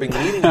 disturbing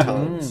meeting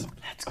times.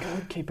 That's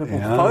good. Keep people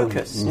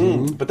focused.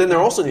 But then there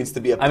also needs to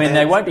be a I mean,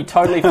 they pants- won't be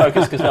totally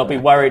focused because they'll be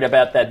worried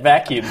about that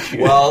vacuum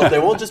tube. Well, they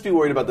won't just be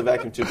worried about the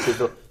vacuum tube,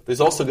 because there's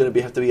also going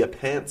to have to be a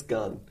pants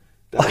gun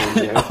down in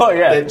there. Oh,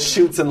 yeah. That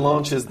shoots and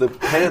launches the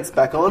pants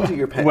back onto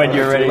your pants. When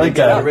you're ready to like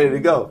go. that, you're ready to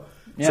go.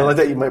 Yeah. So like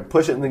that, you might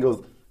push it and then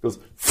goes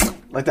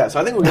like that. So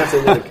I think we're going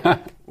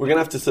to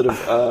have to sort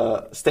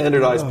of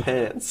standardize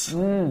pants.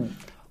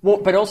 Well,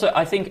 but also,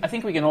 I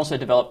think we can also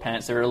develop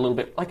pants that are a little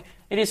bit like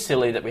it is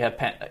silly that we have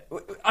pants.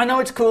 I know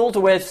it's cool to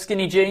wear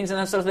skinny jeans and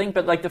that sort of thing,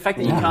 but like the fact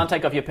that you can't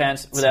take off your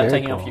pants without very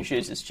taking off cool. your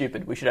shoes is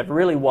stupid. We should have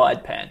really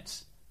wide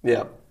pants,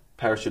 Yeah,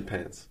 parachute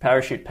pants.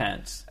 parachute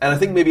pants. And I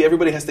think maybe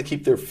everybody has to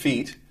keep their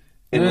feet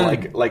in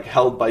like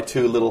held by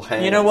two little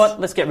hands. You know what?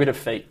 Let's get rid of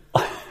feet.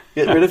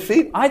 Get rid of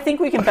feet. I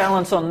think we can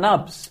balance on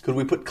nubs. Could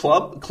we put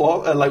claw?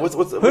 Like what's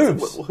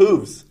Hooves.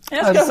 hooves?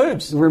 Yeah, let's go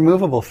hooves.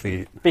 removable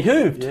feet.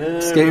 Behooved.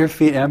 Just get your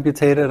feet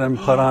amputated and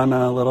put on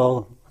a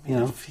little,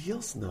 It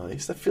feels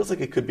nice. That feels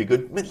like it could be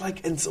good. I mean,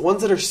 like, and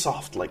ones that are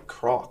soft, like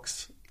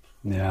Crocs.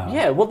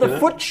 Yeah, well, the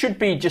foot should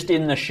be just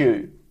in the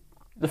shoe.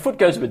 The foot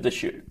goes with the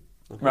shoe,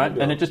 right?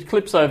 And it just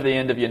clips over the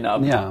end of your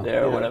nub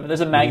there or whatever.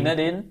 There's a magnet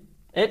in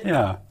it.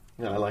 Yeah,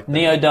 Yeah, I like that.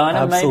 Neodyna,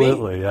 maybe?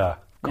 absolutely, yeah.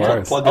 Of Yeah.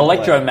 course. Plug and play.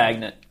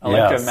 Electromagnet.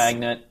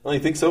 Oh, you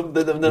think so?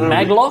 Then are we-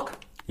 Maglock?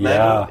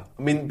 Yeah.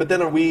 I mean, but then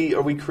are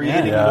we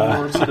creating Yeah.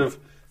 more sort of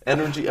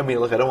energy? I mean,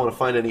 look, I don't want to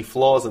find any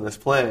flaws in this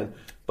plan,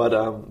 but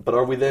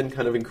are we then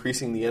kind of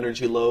increasing the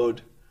energy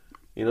load?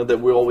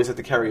 That we always have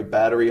to carry a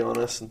battery on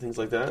us and things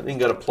like that. And you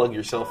got to plug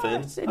yourself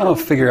in. I'll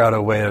figure out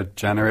a way to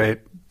generate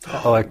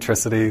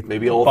electricity.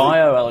 Maybe all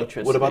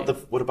Bioelectricity.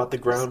 What about the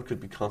ground? Could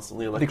be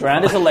constantly The electrified.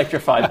 ground is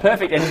electrified.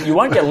 Perfect. And you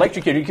won't get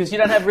electrocuted because you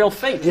don't have real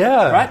feet.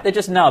 Yeah. Right? They're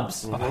just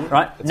nubs.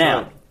 Right?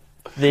 Now,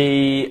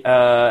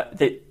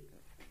 right.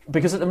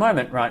 because at the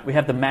moment, right, we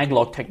have the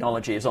Maglock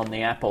technology is on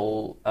the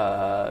Apple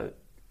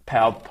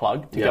power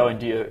plug to go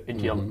into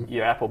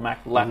your Apple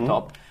Mac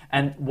laptop.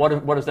 And what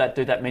does that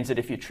do? That means that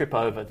if you trip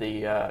over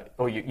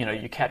or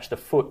you catch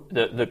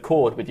the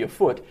cord with your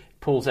foot, it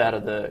pulls out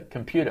of the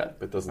computer.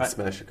 It doesn't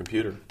smash your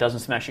computer.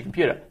 Doesn't smash your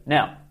computer.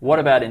 Now, what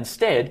about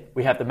instead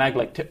we have the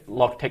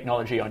Maglock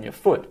technology on your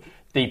foot?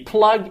 The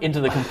plug into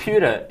the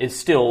computer is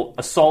still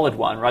a solid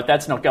one, right?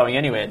 That's not going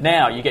anywhere.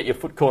 Now you get your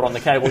foot caught on the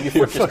cable, your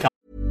foot just comes.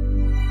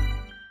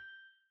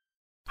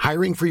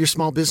 Hiring for your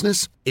small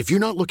business? If you're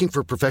not looking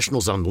for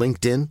professionals on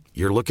LinkedIn,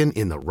 you're looking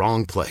in the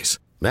wrong place.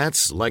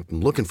 That's like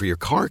looking for your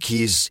car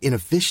keys in a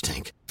fish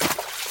tank.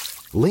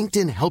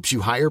 LinkedIn helps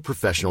you hire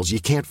professionals you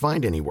can't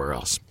find anywhere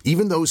else,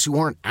 even those who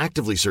aren't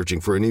actively searching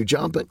for a new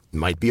job but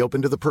might be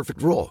open to the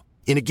perfect role.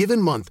 In a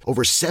given month,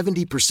 over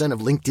 70% of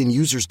LinkedIn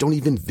users don't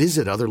even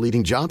visit other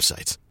leading job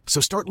sites. So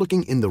start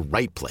looking in the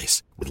right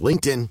place. With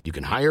LinkedIn, you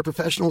can hire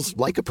professionals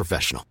like a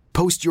professional.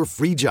 Post your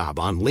free job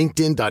on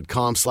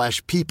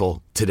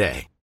linkedin.com/people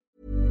today.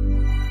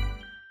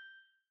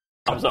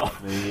 comes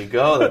off. There you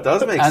go. That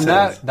does make And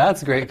sense.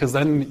 that's great because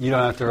then you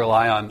don't have to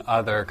rely on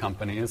other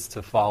companies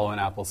to follow in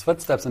Apple's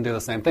footsteps and do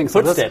the same thing.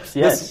 So Footsteps,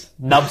 yes.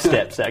 Nub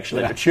steps,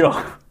 actually, but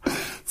sure.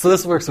 So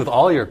this works with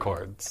all your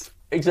cords,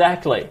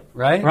 Exactly.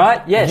 right?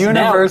 Right, yes.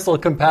 Universal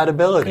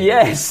compatibility.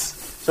 Yes.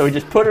 So we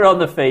just put it on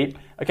the feet.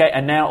 Okay,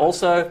 and now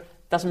also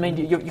doesn't mean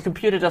your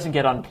computer doesn't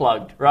get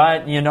unplugged,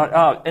 right? You're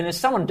not. And if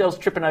someone else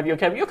tripping over your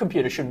cable, your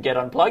computer shouldn't get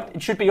unplugged.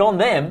 It should be on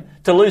them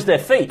to lose their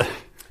feet.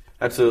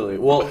 Absolutely.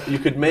 Well, you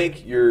could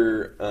make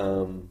your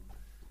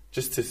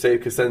just to say,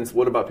 because then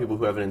what about people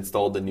who haven't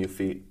installed the new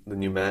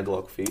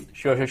Maglock feet?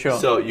 Sure.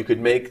 So you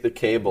could make the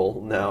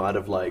cable now out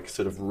of like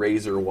sort of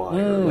razor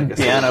wire, like a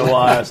Piano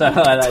wire or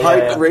something like that.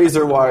 tight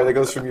razor wire that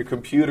goes from your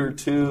computer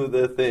to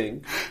the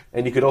thing,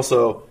 and you could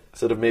also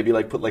sort of maybe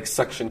like put like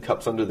suction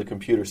cups under the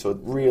computer, so it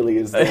really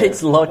is there,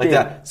 It's locked like in.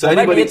 that. So Or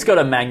anybody, maybe it's got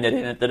a magnet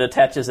in it that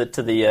attaches it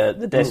to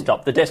the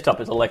desktop. The desktop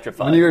is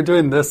electrified. When you were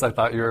doing this, I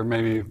thought you were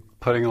maybe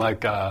putting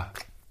like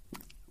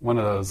one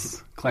of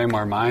those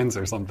Claymore mines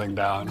or something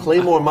down.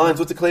 Claymore mines.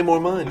 What's a Claymore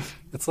mine?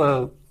 It's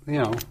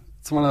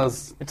it's one of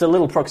those. It's a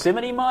little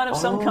proximity mine of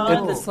some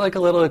kind. It's like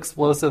a little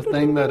explosive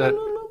thing that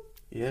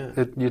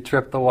you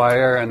trip the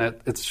wire and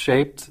it's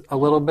shaped a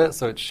little bit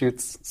so it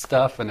shoots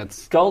stuff and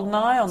it's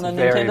GoldenEye on the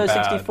very Nintendo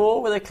bad.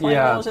 64 with a claymores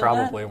Yeah, in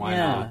probably, that? why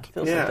not?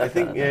 Feels Yeah, like that I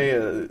think kind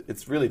of thing.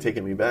 it's really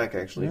taken me back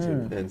actually to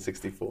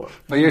N64.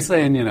 But you're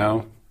saying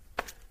Yeah,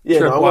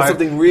 trip no, I want wire.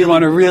 something really You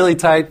want a really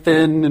tight,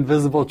 thin,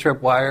 invisible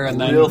trip wire,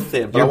 and then real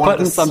thin. But you're I want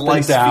putting the something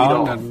slice feet down.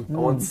 off. And, I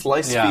want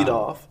slice Yeah. feet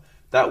off.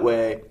 That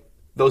way,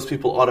 those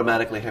people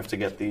automatically have to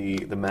get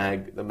the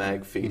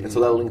mag feet, and so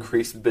that'll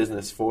increase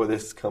business for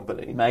this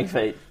company. Mag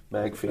feet.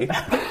 Mag feet,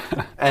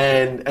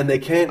 and they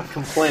can't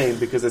complain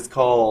because it's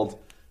called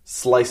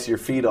slice your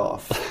feet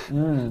off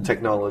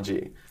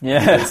technology.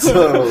 Yeah.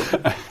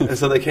 And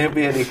so there can't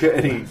be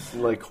any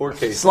like court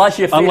cases. Slice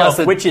your feet off,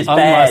 which is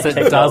bad it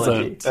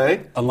technology. doesn't.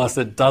 Eh? Unless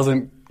it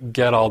doesn't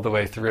get all the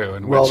way through,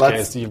 in Well, which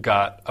that's- case you've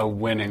got a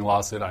winning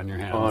lawsuit on your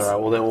hands. All right.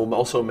 Well, then we'll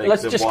also make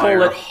Let's the just wire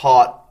call it-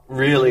 hot,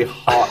 really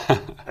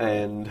hot,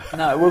 and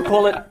No, we'll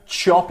call it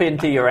chop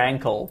into your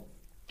ankle.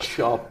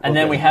 chop. And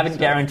then okay. we haven't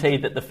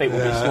guaranteed that the feet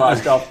will be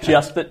sliced off,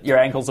 just that your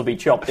ankles will be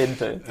chopped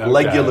into.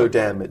 Legular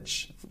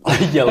damage.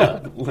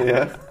 Yellow.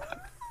 Yeah.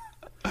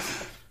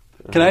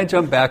 Can I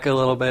jump back a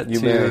little bit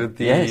to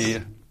may. Yes.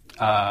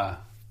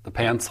 the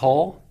pants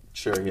hole?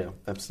 Sure. Yeah.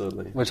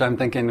 Absolutely. Which I'm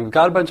thinking, we've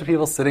got a bunch of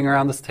people sitting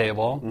around this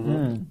table,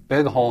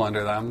 big hole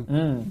under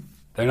them.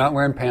 They're not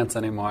wearing pants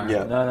anymore.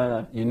 Yeah.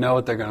 No. You know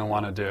what they're going to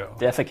want to do.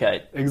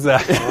 Defecate.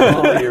 Exactly.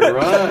 Oh, you're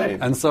right.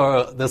 And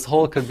so this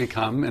hole could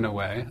become, in a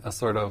way, a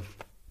sort of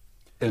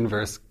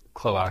inverse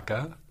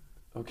cloaca,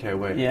 Okay.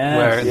 Wait. Yeah.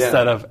 where Yeah.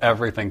 instead of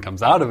everything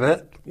comes out of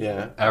it,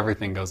 Yeah.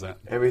 everything goes in.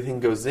 Everything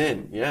goes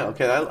in. Yeah.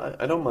 Okay.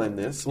 I don't mind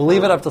this. We'll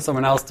leave it up to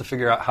someone else to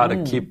figure out how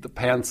to keep the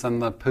pants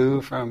and the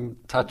poo from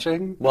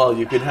touching. Well,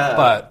 you could have.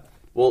 But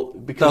well, The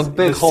because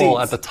big hole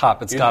seats, at the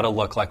top, it's got to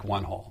look like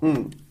one hole.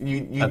 You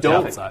at the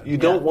don't outside.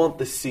 don't want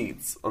the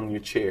seats on your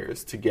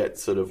chairs to get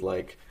sort of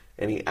like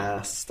any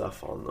ass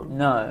stuff on them.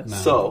 No.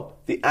 So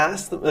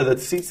the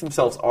seats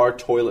themselves are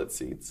toilet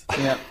seats.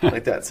 Yeah.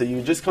 Like that. So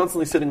you're just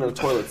constantly sitting on a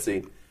toilet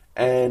seat.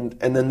 And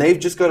then they've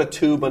just got a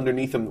tube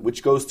underneath them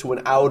which goes to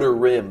an outer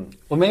rim.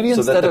 Well, maybe so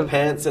instead that the of-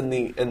 pants and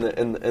the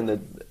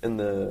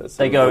sort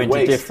They of go the into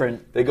waist,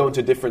 different- They go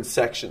into different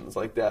sections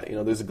like that.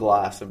 There's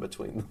glass in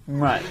between them.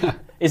 Right.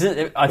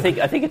 I think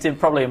it's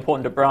probably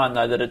important to Brian,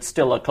 though, that it's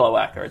still a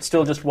cloaca. It's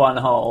still just one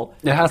hole.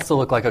 It has to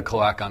look like a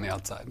cloaca on the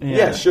outside.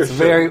 Yeah, sure. It's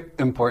very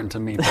important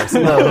to me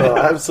personally. No,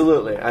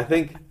 absolutely. I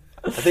think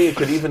it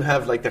could even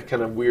have like that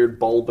kind of weird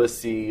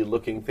bulbousy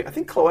looking thing. I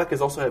think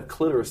cloacas also have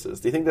clitorises.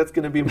 Do you think that's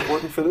going to be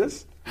important for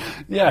this?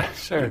 Yeah,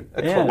 sure.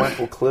 A Yeah.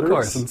 cloacal Of clitoris?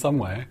 course, in some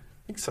way. I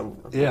think some.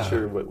 I'm Yeah. not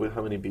sure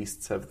how many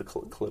beasts have the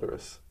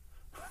clitoris.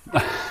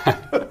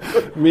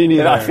 Me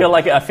neither. I feel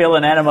an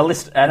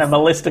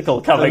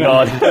animalistical coming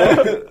on.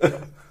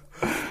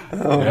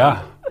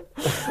 Yeah.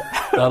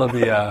 That'll be.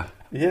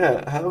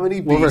 Yeah, how many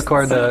beasts?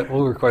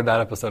 We'll record that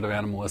episode of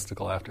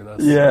Animalistical after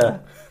this. Yeah.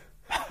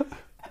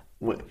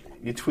 Wait,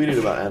 you tweeted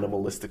about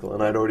animalistical,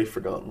 and I'd already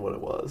forgotten what it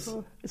was.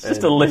 It's just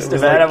And a list it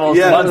was of animals,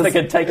 ones that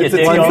can take your it's a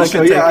dick TV off.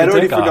 show. Take Yeah, your I'd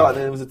already dick off.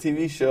 forgotten. It was a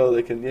TV show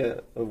that can,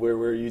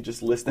 where you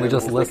just list We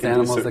animals. just list that can do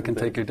animals that certain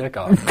can take your things. dick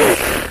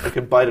off. They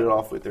can bite it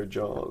off with their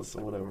jaws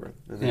or whatever.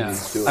 And then Yeah. you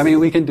just do it. I mean,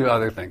 we can do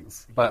other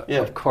things. But, Yeah.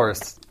 of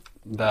course,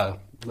 the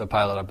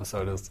pilot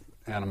episode is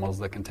animals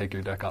that can take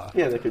your dick off.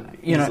 Yeah, they could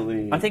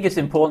easily. I think it's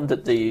important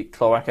that the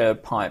cloaca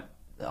pipe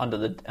under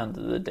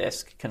the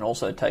desk can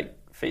also take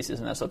feces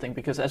and that sort of thing,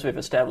 because as we've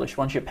established,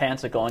 once your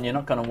pants are gone, you're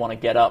not going to want to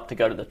get up to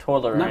go to the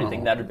toilet or No.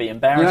 anything. That would be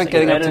embarrassing. You're not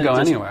getting up to Better go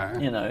just,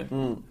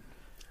 anywhere.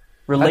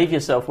 Relieve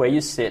yourself where you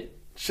sit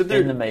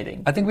there- in the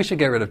meeting. I think we should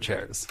get rid of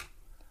chairs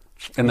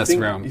in this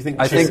think- room. you think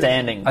I chairs-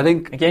 Standing. I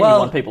think Again, well, you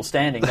want people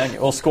standing, don't you?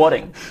 Or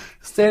squatting.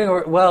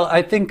 standing.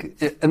 I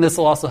think, and this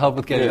will also help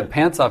with getting Yeah. the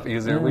pants off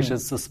easier. We should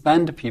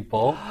suspend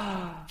people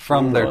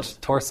from their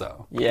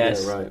torso.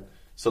 Yes. Yeah, right.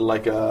 So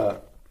like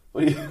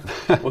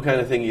what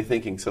kind of thing are you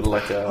thinking? Sort of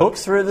like a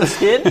Hooks through the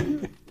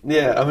skin?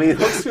 Yeah, I mean,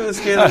 hooks through the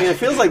skin. I mean, it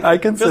feels like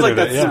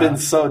that's been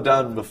so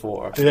done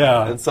before.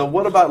 Yeah. And so,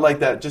 what about like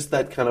that? Just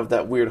that kind of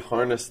that weird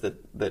harness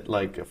that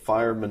like a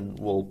fireman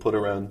will put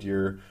around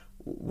your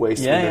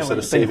waist when they're sort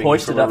of saving you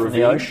from a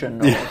ravine. The ocean.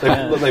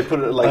 They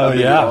put it like under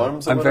your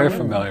arms. I'm very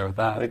familiar with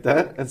that. Like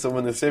that. And so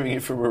when they're saving you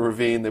from a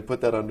ravine, they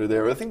put that under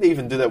there. I think they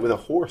even do that with a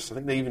horse. I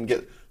think they even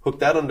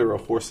hook that under a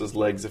horse's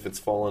legs if it's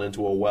fallen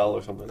into a well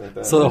or something like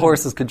that. So the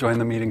horses could join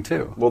the meeting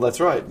too. Well, that's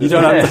right. You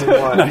don't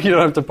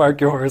have to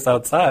park your horse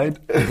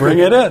outside. Bring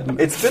it in.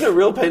 It's been a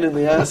real pain in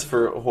the ass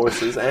for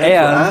horses and for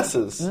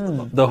asses.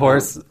 The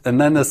horse, and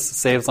then this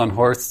saves on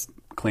horse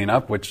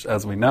cleanup, which,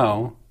 as we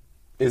know,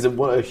 is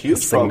a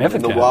huge problem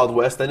in the Wild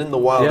West and in the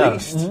Wild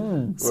East,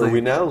 where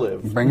we now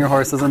live. Bring your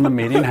horses in the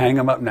meeting, hang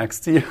them up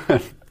next to you.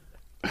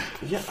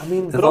 Yeah, I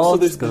mean, but also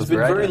there's been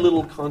very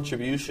little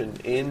contribution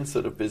in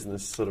sort of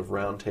business sort of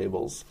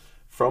roundtables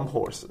from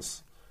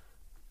horses.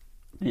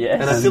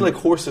 Yes. And I feel like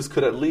horses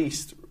could at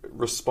least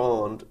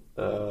respond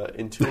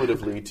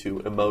intuitively to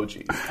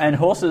emojis. And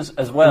horses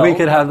as well. We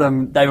could have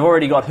them... They've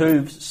already got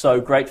hooves,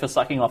 so great for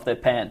sucking off their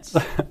pants.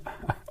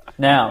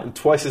 Now,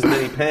 twice as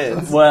many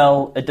pants.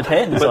 Well, it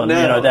depends on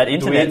that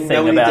internet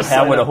thing about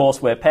how would a horse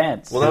wear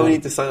pants. Well, now we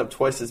need to sign up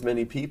twice as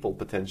many people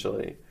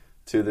potentially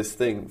to this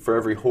thing for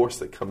every horse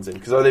that comes in.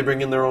 Because are they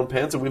bringing their own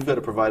pants, or we've got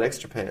to provide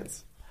extra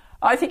pants?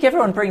 I think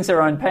everyone brings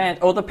their own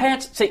pants. Or the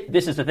pants. See,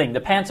 this is the thing. The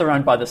pants are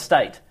owned by the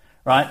state,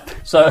 right?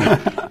 So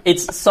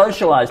it's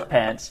socialised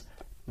pants,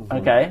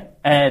 okay,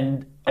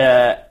 and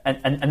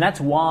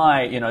that's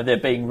why they're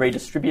being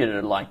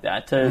redistributed like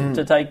that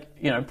to take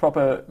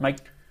make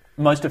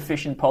most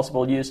efficient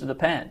possible use of the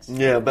pants.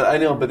 Yeah, but I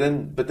know, but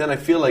then I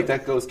feel like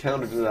that goes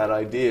counter to that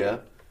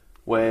idea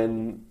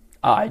when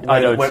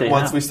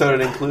once we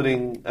started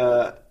including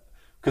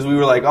because we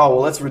were like, oh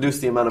well, let's reduce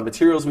the amount of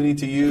materials we need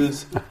to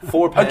use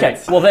for pants.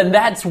 Okay, well then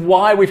that's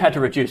why we've had to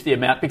reduce the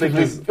amount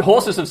because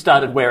horses have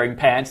started wearing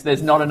pants.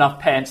 There's not enough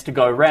pants to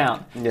go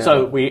around,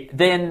 so we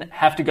then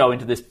have to go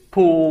into this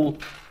pool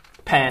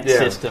pants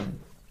system,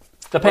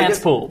 the pants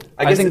pool.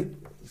 I think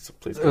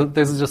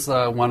there's just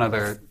one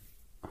other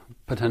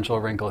potential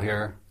wrinkle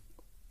here.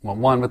 Well,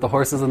 one, with the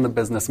horses in the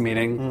business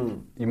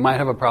meeting, you might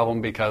have a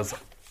problem because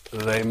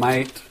they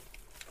might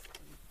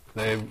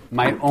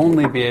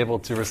only be able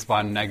to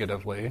respond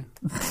negatively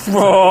to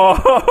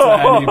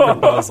any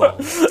proposal.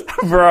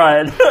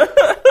 Brian.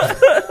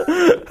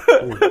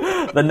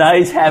 The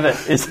nays have it.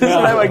 Is this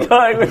where we're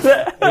going with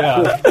that?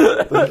 Yeah.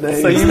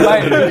 So you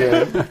might.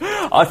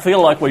 I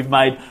feel like we've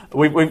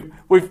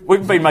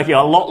been making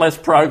a lot less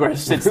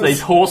progress since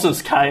these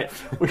horses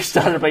we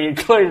started being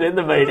included in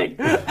the meeting.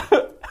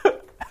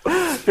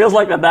 Feels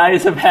like the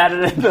nays have had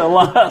it in the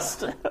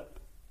last.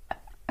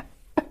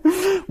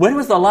 When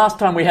was the last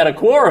time we had a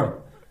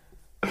quorum?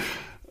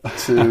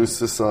 To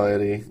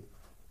society.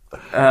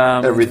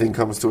 Everything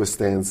comes to a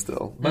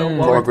standstill.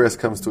 Progress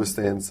comes to a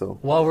standstill.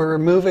 While we're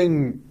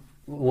removing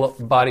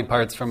body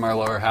parts from our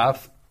lower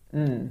half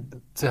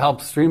to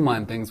help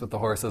streamline things with the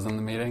horses in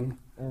the meeting,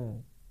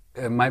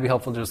 it might be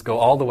helpful to just go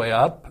all the way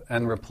up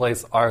and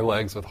replace our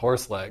legs with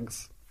horse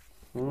legs.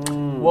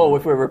 Well,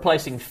 if we're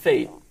replacing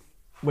feet,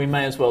 we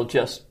may as well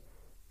just,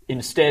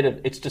 instead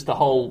of, it's just the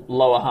whole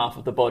lower half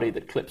of the body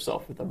that clips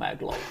off with a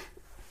maglock.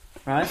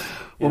 Right?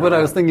 Well, but I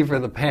was thinking for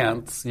the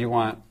pants, you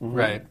want,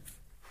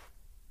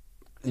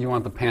 you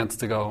want the pants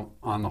to go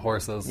on the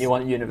horses. You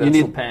want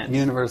universal pants.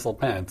 Universal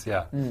pants,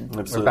 yeah.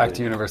 Absolutely. We're back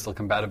to universal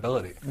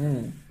compatibility.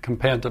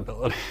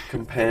 Compatibility.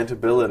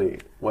 Compatibility.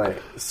 Wait,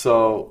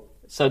 so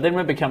then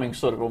we're becoming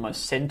sort of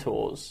almost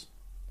centaurs.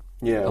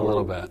 Yeah. A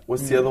little bit.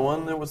 What's the other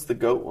one there? What's the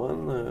goat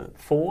one?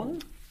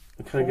 Fawn?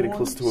 I'm kind of getting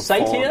close to a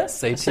satyr?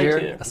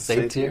 Satyr? A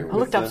satyr? I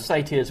looked up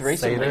satyrs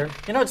recently. Satyr?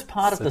 You know, it's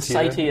part of the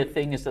satyr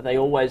thing is that they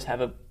always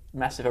have a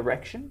massive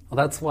erection. Well,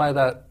 that's why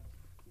that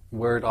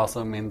word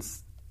also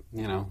means,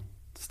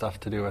 stuff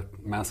to do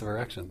with massive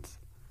erections.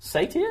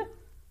 Satyr?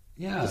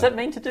 Yeah. Does that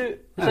mean to do...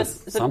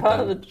 Is it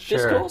part of the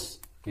discourse?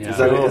 Yeah.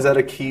 Is that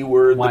a key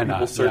word that people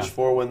not? search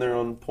for when they're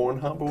on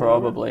Pornhub? Or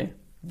Probably.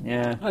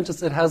 Yeah. No,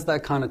 it has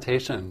that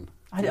connotation.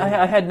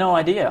 I had no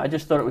idea. I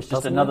just thought it was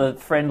just another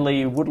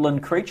friendly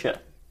woodland creature.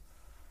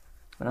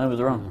 But I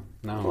was wrong.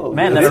 No. Well,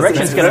 Man, that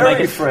erection's going to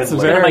make it hard to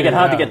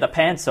yeah. get the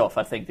pants off,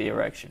 I think, the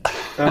erection.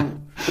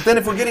 But then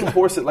if we're getting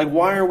horses, like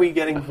why are we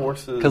getting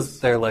horses? Because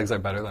their legs are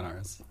better than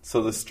ours.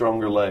 So the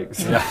stronger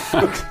legs. Yeah.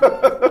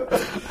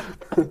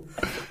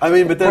 I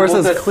mean, but then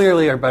horses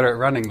clearly are better at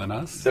running than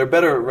us. They're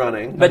better at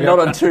running. But not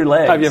on two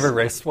legs. Have you ever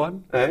raced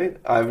one? Hey,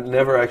 I've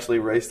never actually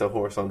raced a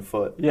horse on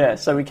foot. Yeah,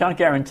 so we can't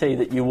guarantee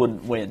that you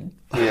wouldn't win.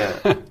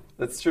 Yeah,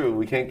 that's true.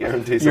 We can't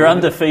guarantee. You're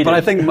undefeated. But I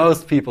think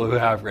most people who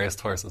have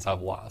raced horses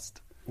have lost.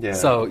 Yeah.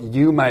 So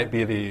you might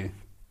be the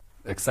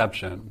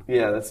exception.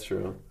 Yeah, that's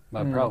true.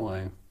 But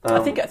probably. I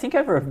think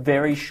over a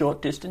very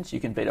short distance you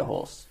can beat a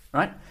horse,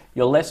 right?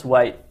 You're less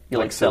weight,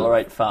 you'll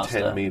accelerate faster.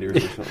 10 meters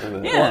or something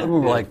like that. Yeah.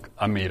 Like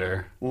a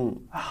meter.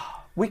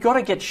 We got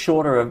to get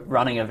shorter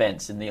running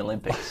events in the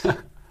Olympics.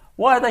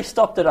 Why are they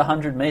stopped at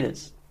 100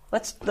 meters?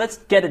 Let's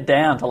get it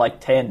down to like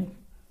 10.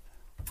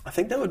 I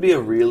think that would be a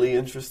really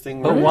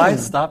interesting. But why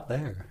stop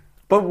there?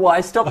 But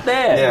why stop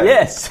there? Yeah.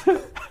 Yes.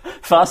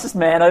 Fastest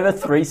man over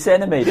 3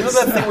 centimeters. You know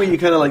that thing where you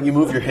kind of like you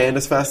move your hand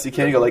as fast as you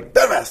can, you go like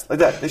that fast, like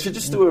that. They should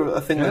just do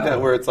a thing like that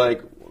where it's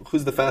like,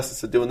 who's the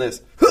fastest at doing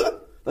this?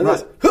 Like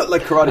this,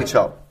 like karate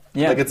chop.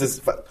 Yeah. Like it's this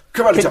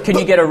karate chop. Can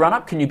you get a run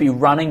up? Can you be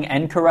running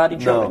and karate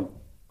chopping? No.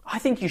 I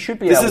think you should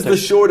be This able is to. the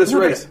shortest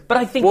race. But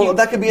I think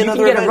that could be you another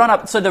can get event. a run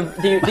up. So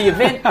the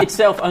event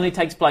itself only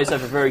takes place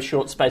over a very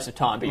short space of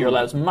time, but you're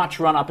allowed as much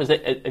run up as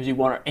you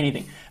want or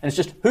anything. And it's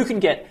just who can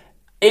get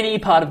any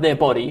part of their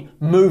body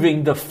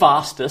moving the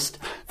fastest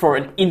for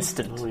an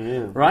instant,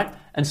 right?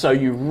 And so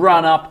you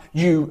run up,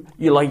 you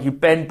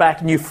bend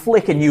back and you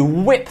flick and you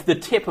whip the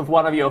tip of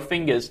one of your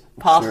fingers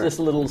past this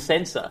little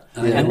sensor.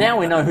 And now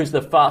we know who's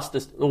the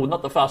fastest, or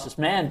not the fastest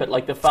man, but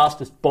like the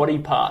fastest body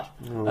part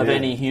of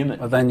any human.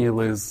 Well, then you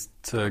lose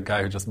to a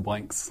guy who just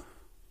blinks.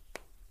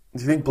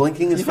 Do you think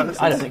blinking is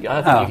fast? I don't think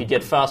you could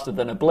get faster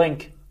than a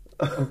blink.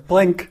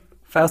 Blink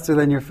faster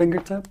than your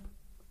fingertip?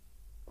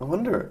 I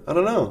wonder. I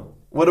don't know.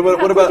 What about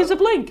quick is a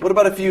blink? What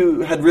about if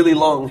you had really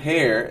long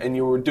hair and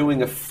you were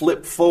doing a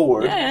flip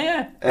forward?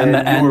 Yeah. And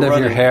the end of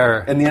your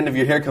hair and the end of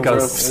your hair comes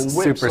goes around.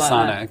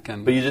 supersonic.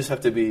 But you just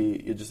have to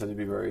be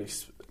very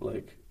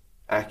like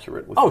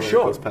accurate with Oh, where it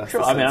sure. goes past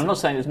Sure. the I mean, I'm sensor. not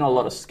saying there's not a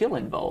lot of skill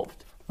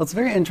involved. Well, it's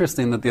very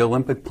interesting that the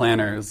Olympic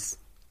planners,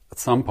 at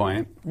some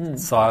point,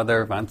 saw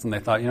their events and they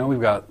thought, we've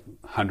got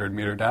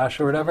 100-meter dash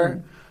or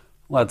whatever.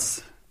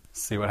 Let's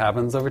see what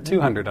happens over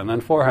 200 and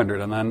then 400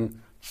 and then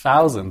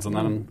thousands and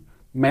then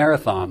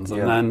marathons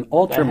and then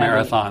ultra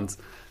marathons.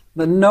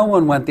 Then no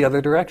one went the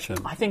other direction.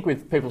 I think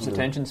with people's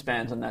attention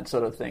spans and that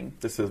sort of thing,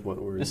 This is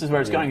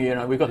where it's going.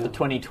 We've got the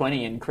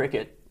 2020 in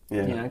cricket.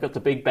 Yeah. Got the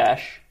Big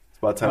Bash. It's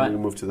about time we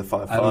move to the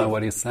 5-5. I don't know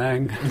what he's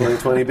saying.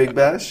 2020 Big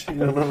Bash. You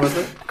don't know about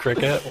that?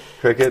 Cricket.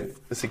 Cricket.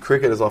 See,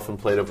 cricket is often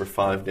played over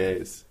 5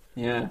 days.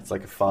 Yeah. It's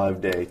like a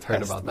 5-day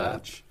test about that.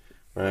 match,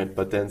 right?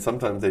 But then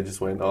sometimes they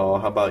just went, how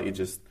about you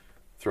just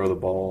throw the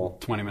ball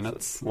 20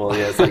 minutes. Well,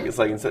 yeah, it's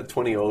like instead of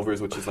 20 overs,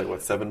 which is like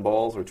 7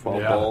 balls or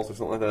 12 balls or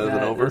something like that, as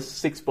an over. There's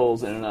 6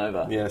 balls in an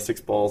over. Yeah,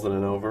 6 balls and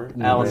an over.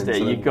 Alistair,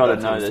 And then- you got to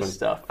that's know what this it's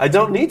stuff. I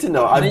don't need to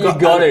know. You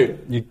got to.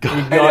 You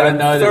got You got to I'm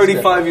know this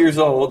 35 years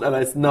old, and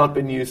it's not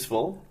been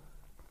useful.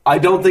 I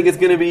don't think it's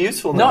going to be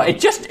useful now. No,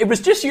 it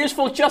was just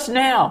useful just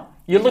now.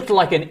 You looked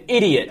like an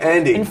idiot,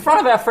 Andy. in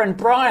front of our friend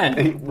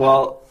Brian.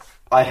 Well,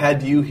 I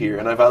had you here,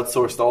 and I've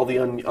outsourced all the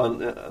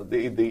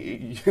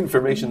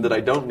information that I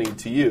don't need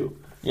to you.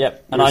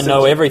 Yep, and You're I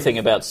know such- everything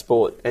about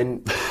sport.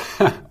 And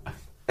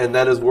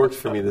that has worked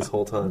for me this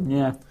whole time.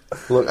 Yeah.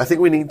 Look, I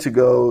think we need to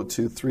go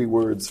to 3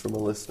 words from a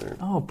listener.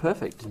 Oh,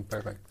 perfect.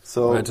 Perfect.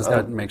 So, I just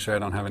got to make sure I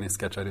don't have any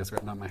sketch ideas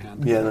written on my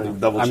hand. Yeah, no,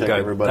 double I'm check good.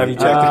 everybody. Have you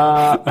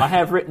checked? I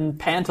have written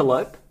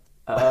pantelope,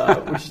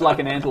 which is like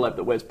an antelope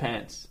that wears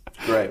pants.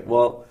 Great.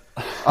 Well,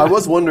 I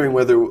was wondering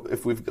whether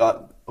if we've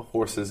got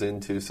horses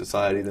into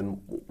society,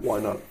 then why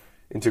not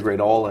integrate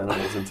all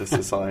animals into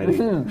society?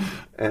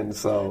 And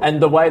so... And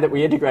the way that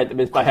we integrate them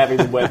is by having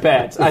them wear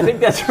pants. I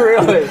think that's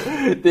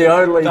really the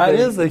only That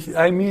thing. is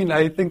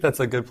I think that's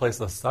a good place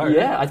to start.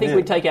 Yeah, I think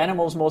we'd take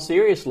animals more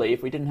seriously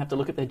if we didn't have to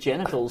look at their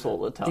genitals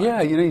all the time.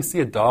 Yeah, you see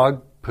a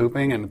dog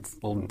pooping and its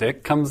little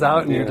dick comes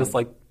out and you're just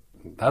like,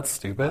 that's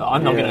stupid.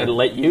 I'm not going to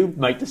let you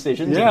make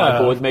decisions in my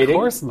board meeting. Of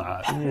course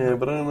not. Yeah,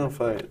 but I don't know if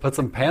I... Put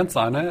some pants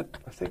on it,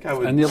 I think I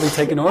would... and you'll be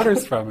taking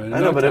orders from it. I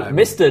know, but if-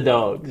 Mr.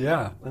 Dog.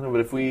 yeah, I don't know, but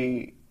if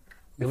we...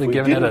 If Really we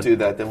giving it didn't a do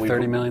that, then we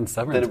 30 million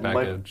severance then it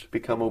package. might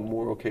become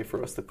more okay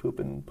for us to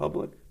poop in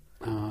public.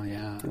 oh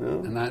yeah,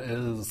 and that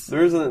is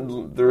There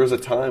is a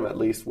time at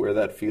least where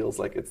that feels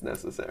like it's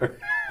necessary.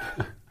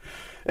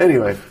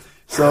 Anyway,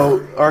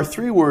 so our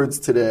 3 words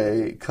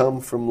today come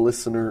from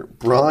listener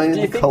Brian Do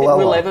you think Colella. that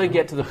we'll ever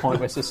get to the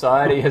point where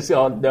society has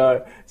gone,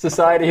 no,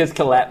 society has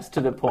collapsed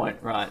to the point,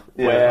 right,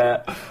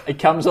 where it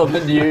comes on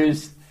the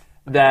news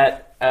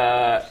that,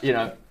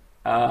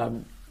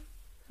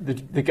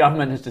 the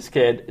government has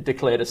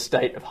declared a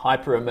state of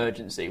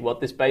hyper-emergency. What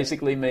this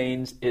basically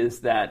means is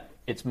that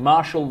it's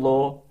martial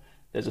law,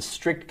 there's a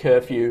strict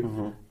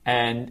curfew,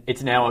 and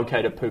it's now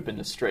okay to poop in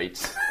the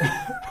streets.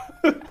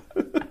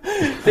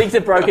 Things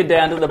have broken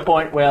down to the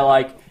point where,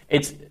 like,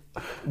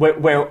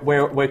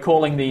 we're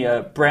calling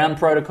the Brown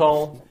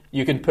Protocol.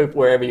 You can poop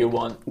wherever you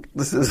want.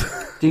 This is...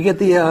 Do you get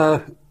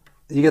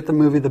the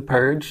movie The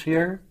Purge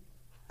here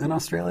in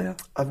Australia?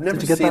 I've never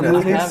Did you get seen that it.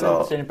 movie? I I think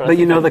haven't so. seen it, But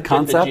you know the get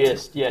concept?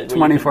 gist. Yeah, where you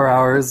 24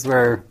 hours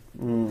where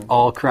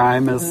all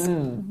crime is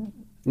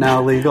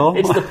now legal.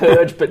 It's the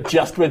purge, but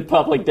just with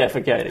public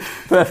defecating.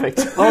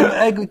 Perfect.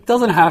 Well, it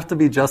doesn't have to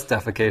be just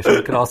defecation.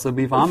 It could also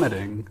be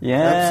vomiting.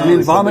 Yeah. I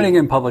mean, vomiting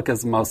in public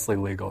is mostly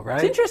legal, right?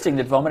 It's interesting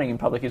that vomiting in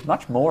public is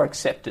much more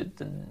accepted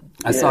than...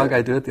 I saw a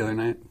guy do it the other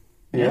night.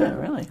 Yeah,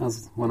 really. That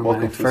was one of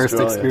Welcome my to first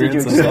Australia. Did you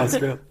experiences in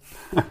accept it?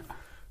 Australia.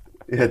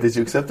 Yeah, did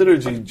you accept it, or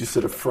did you just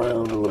sort of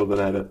frown a little bit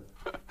at it?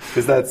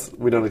 Because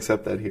we don't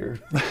accept that here.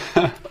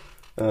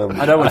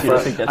 I don't want you to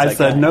think that's I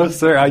said, no,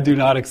 sir, I do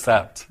not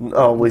accept.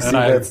 Oh, we see And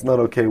I that's not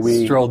okay.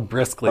 We strolled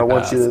briskly I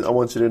want past. you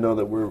to know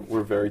that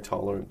we're very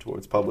tolerant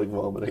towards public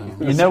vomiting.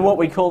 You know what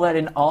we call that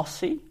in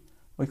Aussie?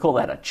 We call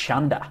that a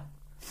chunder.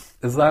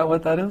 Is that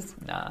what that is?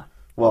 Nah.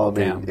 Well, I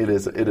mean, Damn. it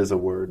is a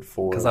word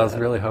for. Because I was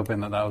really hoping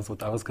that was what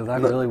that was, because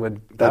that really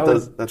would that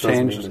would does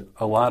change mean it.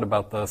 a lot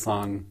about the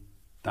song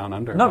Down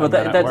Under. No, but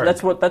When I'm at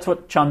work. that's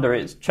what chunder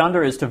is.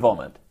 Chunder is to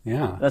vomit.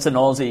 Yeah. That's an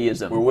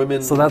Aussieism. Where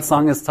women. So that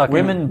song is talking...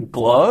 Women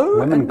glow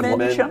Women and glow.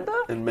 men chunder?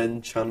 and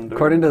men chunder.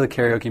 According to the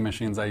karaoke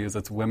machines I use,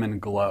 it's Women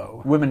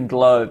Glow Women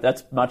glow.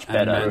 That's much and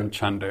better. Men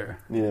Chunder.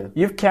 Yeah.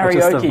 You've Or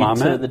just a karaoke to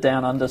vomit? the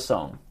Down Under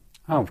song.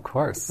 Oh, of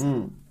course.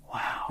 Mm.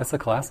 Wow. It's a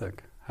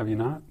classic. Have you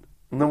not?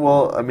 No,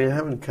 well, I mean, I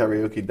haven't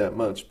karaoke'd that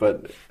much,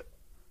 but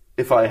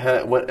if I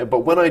had,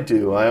 when I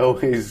do, I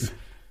always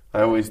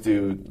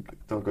do.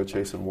 Don't go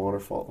chasing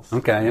waterfalls.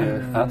 Okay,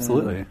 yeah,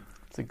 absolutely.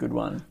 It's a good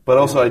one. But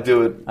also, I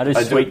do it. I do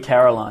Sweet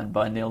Caroline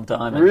by Neil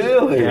Diamond.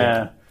 Really?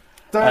 Yeah.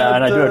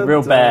 And I do it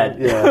real bad.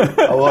 Yeah.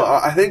 Well,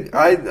 I think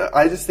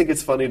I just think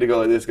it's funny to go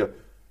like this. Go,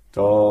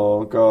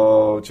 don't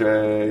go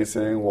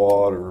chasing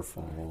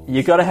waterfalls.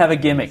 You got to have a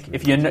gimmick.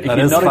 If you're not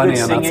is a funny, good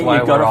and singer, that's why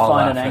you've got to we're all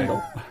find an laughing.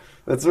 angle.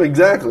 That's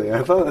exactly.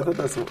 I thought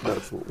that's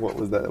what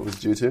was that was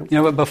due to. You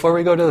know, but before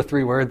we go to the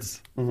 3 words,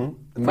 it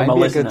might a be a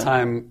listener. good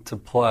time to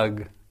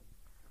plug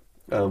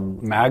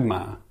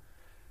Magma,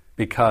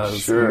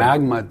 because Sure.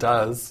 Magma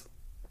does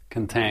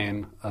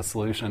contain a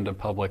solution to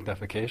public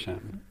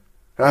defecation.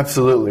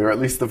 Absolutely, or at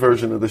least the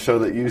version of the show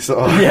that you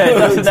saw.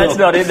 Yeah, that's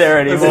not in there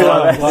anymore.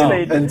 Yeah, That's wow.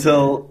 been-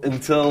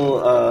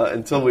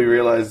 Until we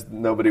realized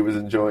nobody was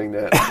enjoying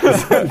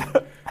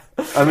that.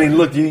 I mean,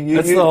 look, you.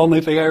 That's the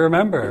only thing I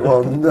remember.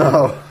 Well,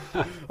 no.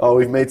 Oh,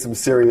 we've made some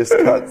serious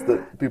cuts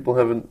that people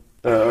haven't.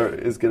 Or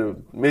is gonna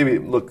maybe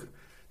look.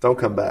 Don't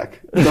come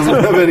back. It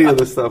doesn't have any of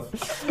the stuff.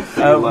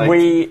 that you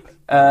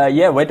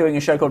liked. We're doing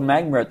a show called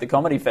Magma at the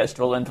Comedy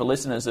Festival, and for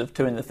listeners of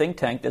Two in the Think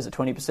Tank, there's a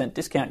 20%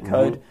 discount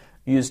code.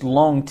 Use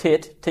long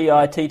tit,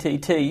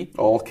 TITTT,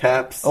 all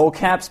caps. all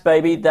caps,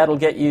 baby. That'll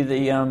get you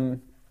the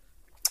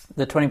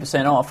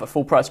 20% off, a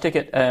full price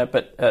ticket.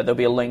 But there'll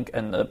be a link,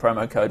 and the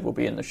promo code will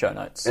be in the show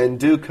notes. And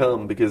do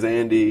come, because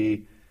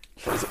Andy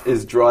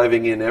is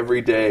driving in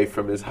every day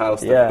from his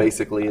house Yeah. that's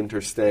basically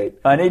interstate.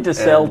 I need to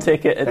sell and 2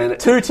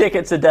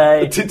 tickets a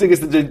day. 2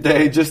 tickets a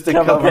day just to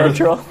Cover cover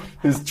petrol.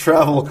 his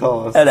travel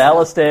costs. And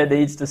Alistair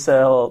needs to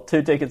sell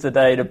 2 tickets a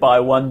day to buy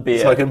 1 beer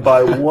So I can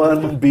buy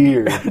 1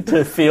 beer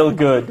to feel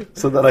good.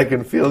 so that I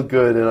can feel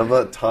good and I'm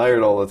not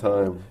tired all the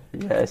time.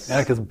 Yes. Yeah,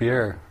 because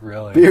beer,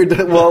 really.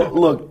 Well,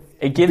 look.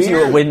 It gives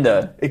you a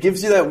window. It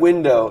gives you that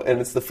window, and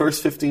it's the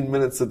first 15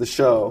 minutes of the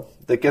show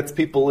that gets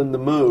people in the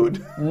mood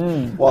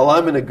while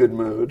I'm in a good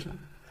mood.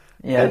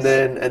 Yes.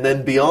 And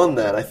then beyond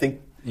that, I think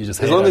You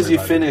just as hate long as you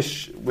everybody.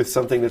 finish with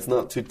something that's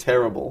not too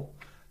terrible,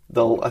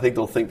 I think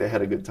they'll think they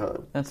had a good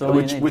time. That's all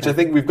you need, Which I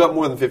think we've got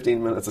more than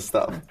 15 minutes of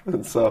stuff.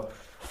 And so,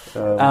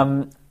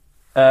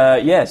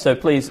 So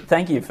please,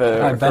 thank you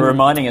for Ben-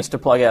 reminding us to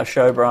plug our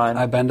show, Brian.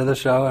 I've been to the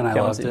show and I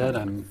Come loved see it, me.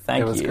 and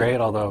Thank it was you.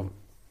 great, although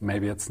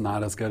maybe it's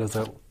not as good as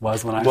it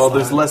was when I well, saw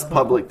there's it. less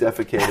public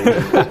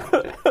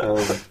defecating.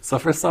 So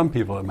for some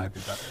people it might be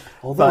better.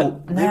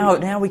 But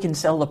now we can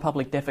sell the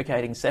public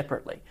defecating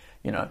separately.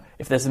 You know,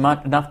 if there's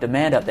enough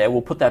demand out there,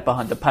 we'll put that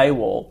behind the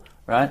paywall,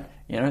 right?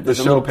 You know, The there's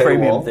a show little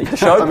premium paywall. thing. The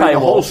show I mean, paywall. the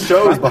whole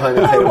show is behind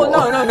a paywall.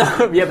 Well,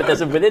 no. Yeah, but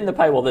within the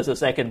paywall, there's a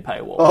second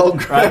paywall. Oh,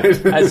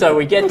 great. Right? And so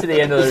we get to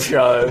the end of the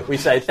show. We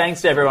say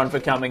thanks to everyone for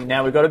coming.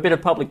 Now we've got a bit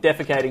of public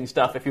defecating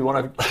stuff. If you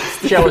want to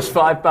show us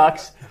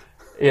 $5,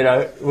 you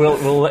know,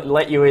 we'll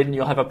let you in.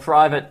 You'll have a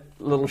private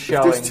little If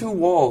showing. there's 2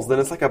 walls, then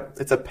it's like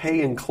it's a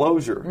pay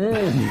enclosure.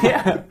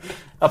 Yeah,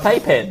 a pay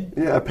pen.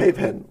 Yeah, a pay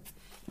pen.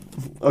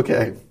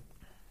 Okay.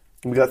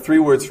 We got 3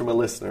 words from a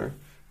listener,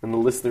 and the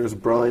listener is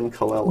Brian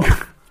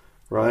Colella.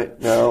 Right?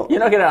 Now, You're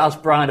not going to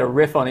ask Brian to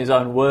riff on his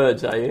own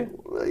words, are you?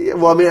 yeah,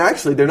 well, I mean,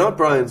 actually, they're not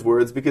Brian's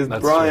words because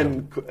That's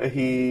Brian,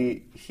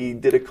 he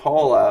did a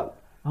call out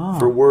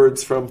for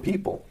words from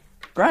people.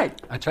 Great.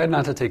 I tried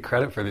not to take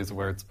credit for these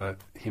words, but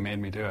he made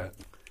me do it.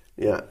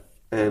 Yeah.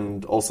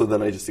 And also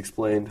then I just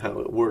explained how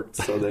it worked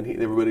so that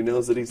everybody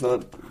knows that he's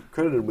not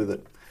credited with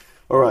it.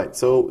 All right,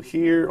 so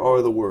here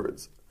are the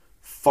words.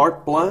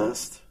 Fart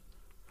blast,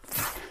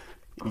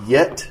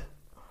 yet,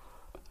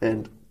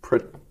 and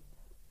protector.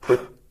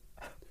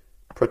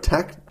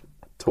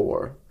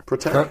 Protractor.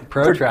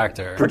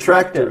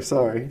 Protractor,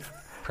 sorry.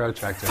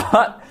 Protractor.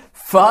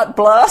 Fart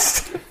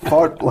blast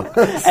Fart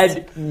blast.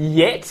 and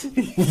yet.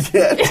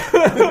 Yet.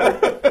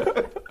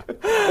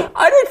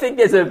 I don't think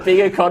there's a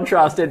bigger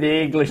contrast in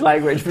the English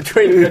language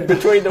between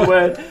the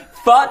word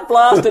fart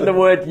blast and the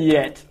word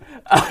yet.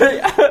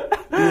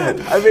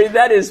 I mean,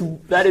 that is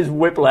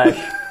whiplash.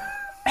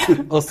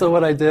 Also,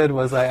 what I did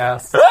was I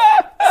asked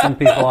some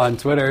people on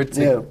Twitter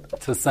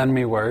to send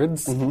me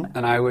words,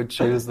 and I would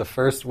choose the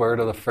first word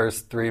of the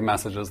first 3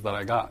 messages that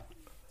I got.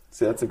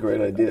 See, that's a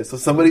great idea. So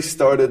somebody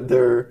started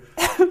their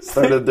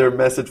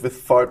message with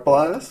fart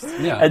blast.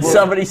 Yeah. And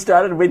somebody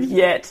started with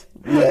yet.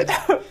 Yet.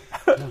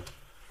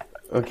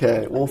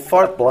 Okay, well,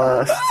 fart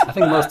blast. I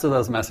think most of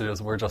those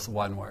messages were just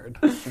one word.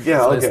 Yeah,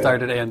 So okay. they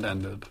started and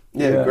ended.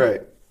 Yeah,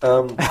 great.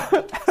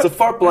 So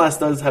fart blast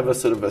does have a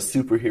sort of a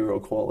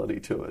superhero quality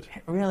to it.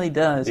 It really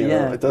does, You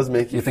know, it does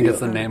make you You think feel- it's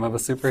the name of a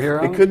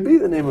superhero? It could be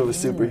the name of a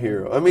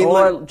superhero. I mean,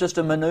 Or like, just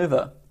a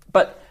maneuver.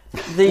 But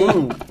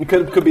the... it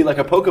could be like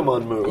a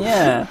Pokemon move.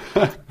 Yeah.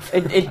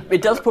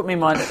 It does put me in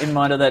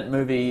mind of that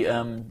movie,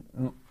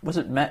 was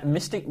it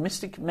Mystery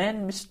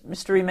Men?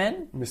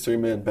 Mystery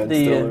Man, Ben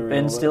The Stiller. and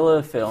Ben all that.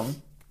 Stiller film.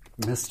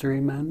 Mystery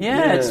Men?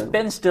 Yeah, it's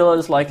Ben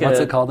Stiller's like What's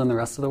it called in the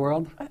rest of the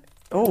world?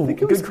 Oh,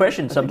 think it was- good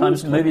question. I think it Sometimes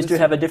was called movies do Mystery-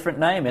 have a different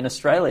name in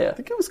Australia. I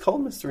think it was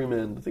called Mystery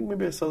Man. I think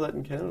maybe I saw that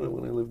in Canada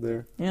when I lived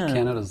there. Yeah.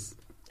 Canada's...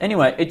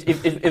 Anyway,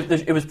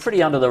 it was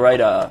pretty under the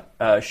radar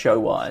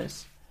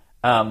show-wise.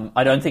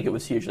 I don't think it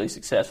was hugely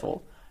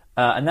successful.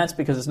 And that's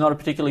because it's not a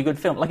particularly good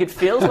film. Like, it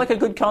feels like a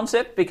good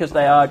concept because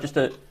they are just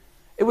a...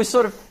 It was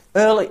sort of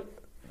early...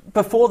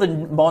 Before the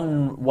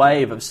modern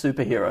wave of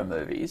superhero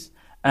movies,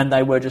 and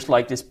they were just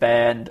like this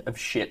band of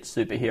shit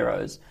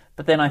superheroes.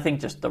 But then I think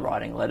just the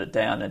writing let it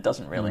down. It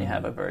doesn't really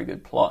have a very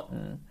good plot.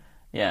 And,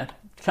 yeah.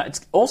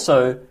 It's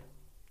also...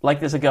 Like,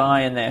 there's a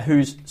guy in there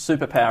whose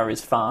superpower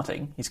is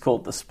farting. He's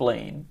called the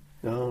Spleen.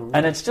 Oh, right.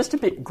 And it's just a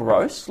bit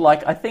gross.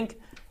 Like, I think...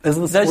 Is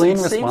the those- spleen it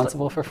seems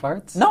responsible for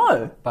farts?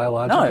 No.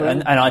 Biologically? No,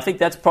 and I think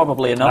that's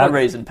probably another That-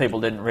 reason people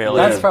didn't really...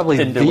 That's probably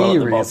didn't the do well at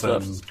the box reason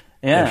office.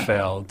 Yeah. it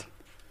failed.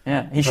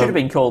 Yeah, he should have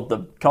been called the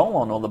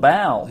colon or the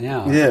bowel.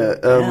 Yeah.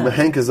 Yeah,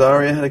 Hank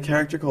Azaria had a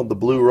character called the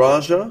Blue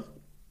Raja.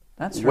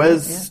 That's right.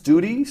 Wes yeah.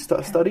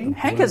 Studi?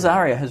 Hank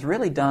Azaria has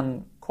really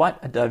done quite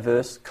a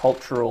diverse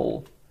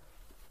cultural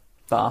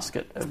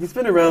basket. He's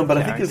been around, but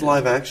I think his characters.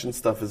 live action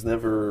stuff has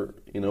never,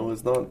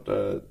 has not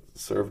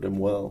served him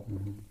well.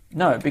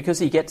 No, because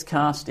he gets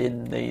cast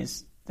in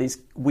these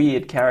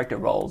weird character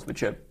roles,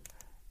 which are,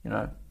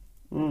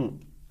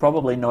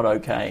 probably not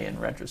okay in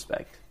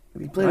retrospect.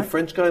 He played a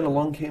French guy in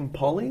Along Came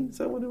Polly. Is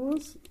that what it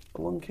was?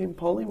 Along Came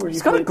Polly, where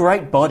He's got a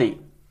great body.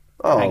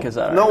 Hank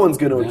Azaria. No one's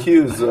going to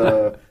accuse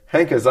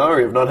Hank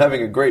Azaria of not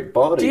having a great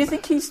body. Do you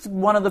think he's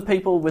one of the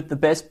people with the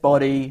best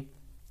body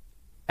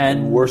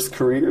and worst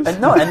careers?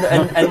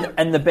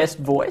 and the best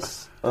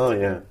voice? Oh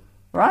yeah.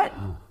 Right?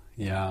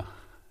 Yeah.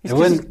 He's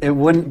It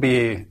wouldn't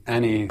be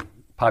any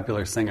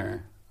popular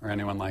singer or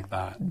anyone like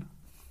that.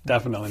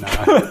 Definitely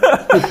not.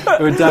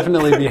 It would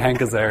definitely be Hank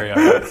Azaria.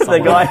 The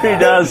guy who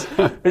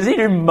does he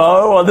do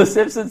Mo on The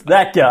Simpsons?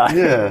 That guy.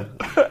 Yeah.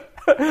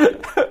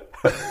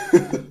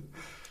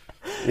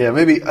 Yeah,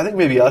 I think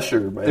maybe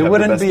Usher might It have the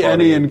wouldn't best be body.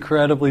 any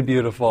incredibly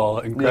beautiful,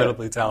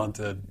 incredibly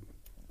talented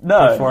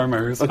No.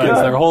 performer who spends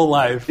their whole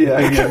life being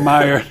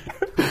admired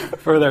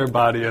for their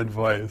body and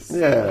voice.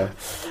 Yeah.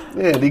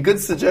 Yeah, the good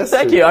suggestion.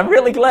 Thank you. I'm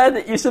really glad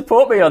that you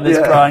support me on this,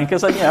 Yeah. Brian,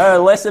 because a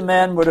lesser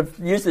man would have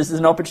used this as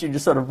an opportunity to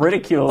sort of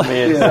ridicule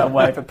me in some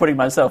way for putting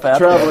myself out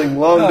Traveling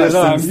long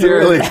distance to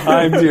really...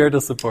 I'm here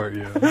to support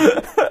you.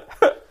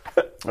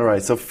 All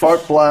right, so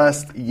fart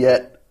blast,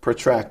 yet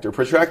protractor.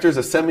 Protractor is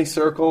a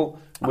semicircle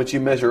in which you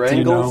measure Do you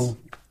angles. know?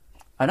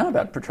 I know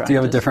about protractors. Do you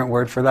have a different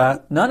word for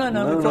that? No,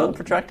 we call it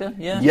protractor,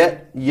 yeah.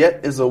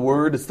 Yet is a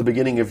word. It's the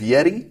beginning of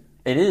Yeti.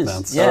 It is,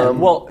 That's-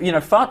 well,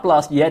 fart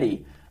blast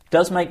Yeti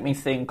does make me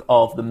think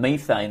of the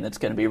methane that's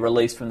going to be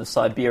released from the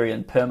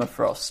Siberian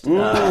permafrost.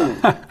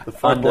 The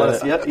fart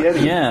blast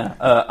Yeti. Yeah,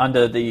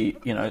 under the,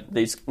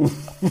 these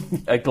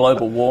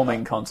global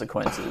warming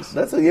consequences.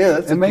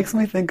 It makes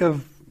me think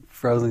of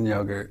frozen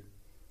yogurt.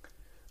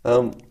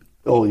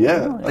 Oh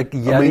yeah, Like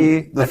Yeti. I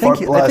mean, the I think-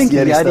 fart blast I think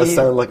Yeti does Yeti-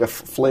 sound like a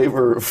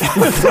flavor of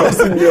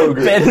frozen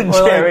yogurt. Ben and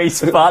Jerry's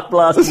fart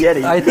blast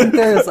Yeti. I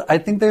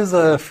think there's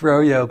a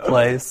froyo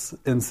place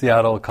in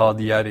Seattle called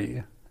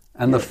Yeti,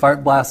 and the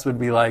fart blast would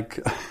be like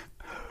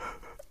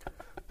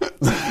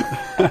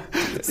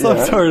some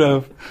sort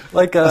of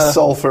like A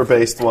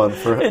sulfur-based one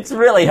for It's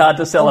really hard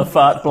to sell a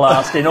fart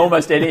blast in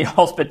almost any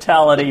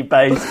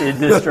hospitality-based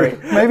industry.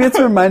 maybe it's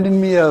reminding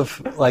me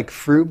of like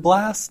Fruit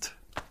Blast,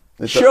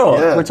 Sure,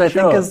 Yeah. which I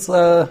think is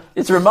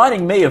It's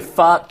reminding me of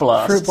fart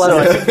blast, Fruit blast. so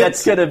I think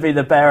that's going to be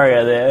the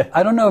barrier there.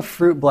 I don't know if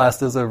Fruit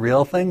Blast is a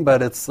real thing,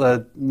 but it's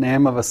a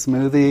name of a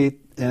smoothie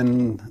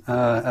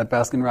at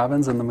Baskin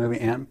Robbins in the movie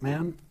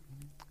Ant-Man.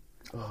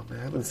 Oh man,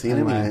 I haven't seen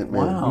Anyway, any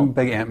Ant-Man. I'm a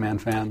big Ant-Man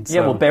fan. So.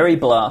 Yeah, well, Berry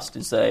Blast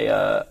is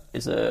a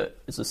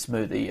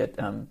smoothie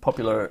at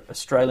popular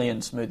Australian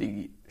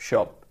smoothie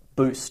shop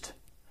Boost.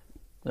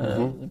 The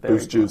Berry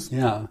Boost juice.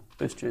 Yeah.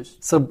 Boost juice.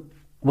 So,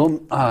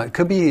 well, it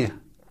could be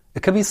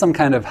some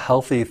kind of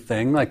healthy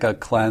thing, like a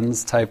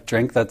cleanse type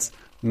drink that's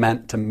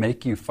meant to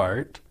make you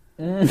fart.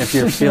 If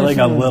you're feeling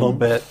a little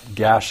bit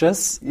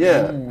gaseous,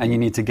 Yeah. and you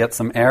need to get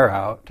some air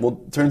out. Well,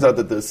 it turns out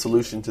that the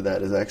solution to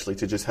that is actually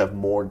to just have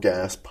more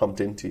gas pumped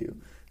into you.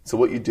 So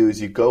what you do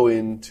is you go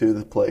into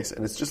the place,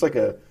 and it's just like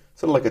a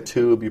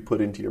tube you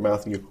put into your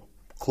mouth, and you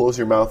close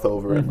your mouth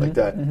over it like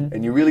that,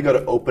 and you really got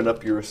to open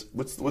up your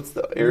what's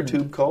the air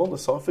tube called?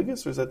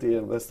 Esophagus, or is that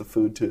that's the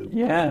food tube?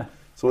 Yeah.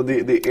 So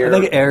the air. I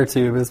think air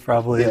tube is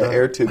probably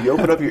air tube. You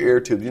open up your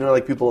air tube.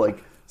 Like people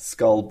like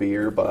scull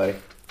beer by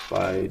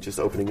just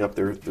opening up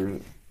their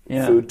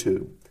food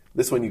tube.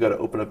 This one you got to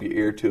open up your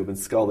ear tube and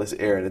scull this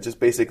air, and it just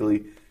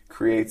basically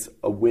creates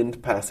a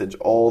wind passage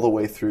all the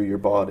way through your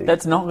body.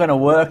 That's not going to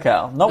work,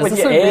 Al. Not with this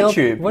your a air real-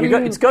 tube. what do you-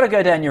 It's got to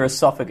go down your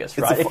esophagus,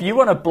 right? If you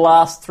want to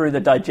blast through the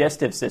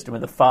digestive system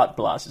with a fart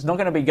blast, it's not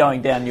going to be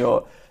going down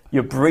your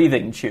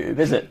breathing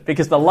tube, is it?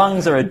 Because the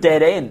lungs are a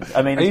dead end.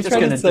 I mean, Are you it's just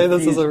trying going to say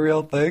this is a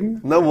real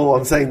thing? No, well,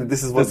 I'm saying that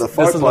this is what the This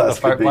fart is what blast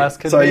the fart could be. blast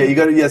could Sorry, be? yeah, you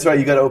got to. That's right.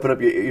 You got to open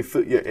up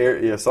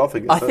your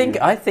esophagus.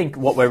 I think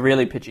what we're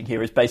really pitching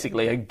here is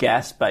basically a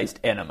gas-based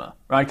enema,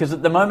 right? Because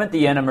at the moment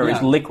the enema is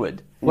Yeah.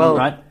 liquid, Well-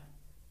 right?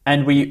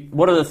 And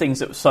what are the things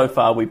that so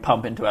far we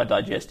pump into our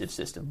digestive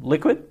system?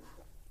 Liquid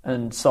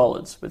and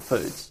solids with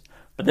foods.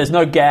 But there's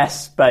no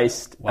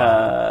gas-based.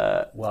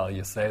 Well,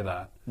 you say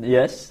that.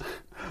 Yes,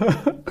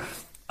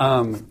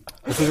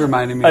 This is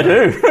reminding me. I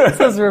do. This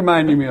is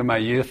reminding me of my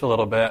youth a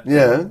little bit.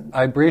 Yeah.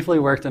 I briefly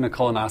worked in a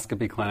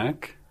colonoscopy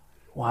clinic.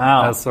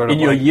 Wow. As sort of in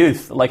your like-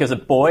 youth, like as a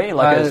boy,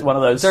 like as one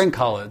of those during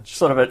college.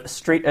 sort of a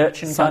street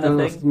urchin kind of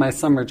It was thing. my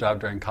summer job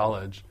during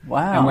college.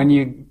 Wow. And when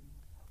you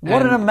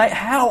What and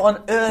how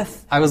on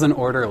earth? I was an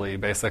orderly,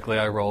 basically.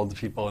 I rolled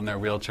people in their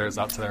wheelchairs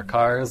up to their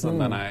cars, and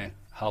then I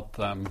helped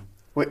them.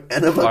 Wait,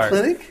 enema fart.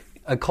 clinic?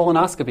 A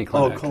colonoscopy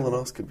Oh, clinic.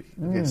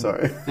 colonoscopy. Okay,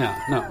 sorry. Yeah,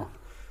 no.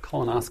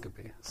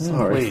 Colonoscopy.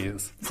 Sorry.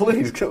 Please.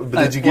 Please, but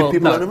did you give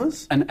people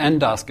enemas? An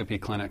endoscopy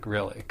clinic,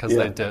 really, because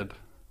Yeah. they did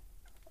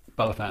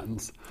both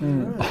ends. I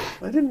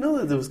didn't know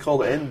that it was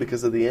called end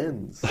because of the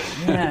ends.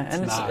 Yeah,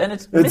 and not.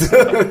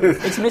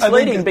 it's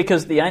misleading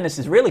because the anus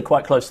is really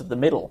quite close to the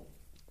middle.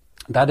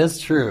 That is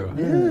true.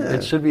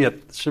 It should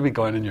be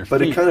going in your But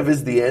feet. it kind of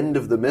is the end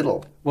of the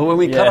middle. Well, when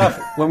we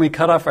Yeah.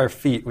 cut off our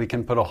feet, we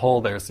can put a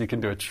hole there, so you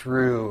can do a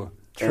true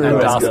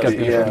Endoscopy,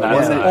 endoscopy yeah. from that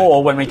Wasn't side.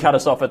 Or when we cut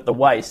us off at the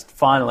waist,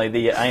 finally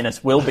the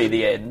anus will be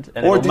the end,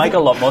 and Or it'll do make you-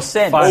 a lot more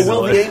sense. Or will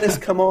Finally. the anus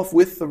come off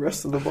with the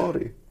rest of the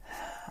body?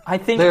 I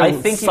think There, you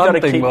got to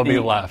something keep will the. be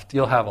left.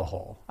 You'll have a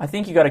hole. I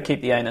think you got to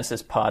keep the anus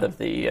as part of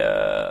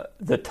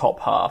the top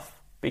half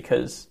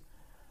because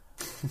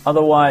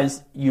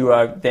otherwise you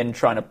are then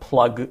trying to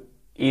plug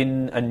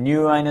in a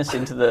new anus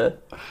into the.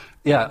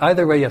 Yeah,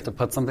 either way, you have to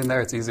put something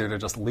there. It's easier to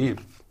just leave.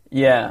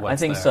 Yeah, I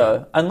What's think there.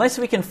 so. Unless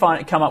we can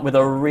come up with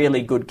a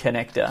really good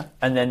connector,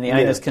 and then the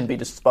anus can be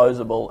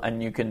disposable,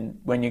 and you can,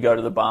 when you go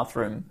to the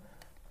bathroom,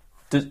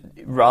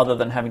 rather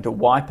than having to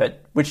wipe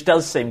it, which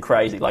does seem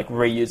crazy, like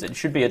reuse it. It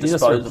should be a You just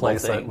disposable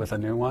replace thing. it with a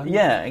new one.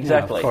 Yeah,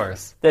 exactly. Yeah, of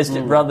course. There's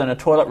rather than a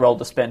toilet roll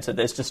dispenser,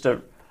 there's just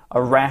a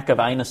rack of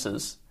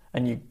anuses,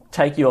 and you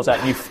take yours out.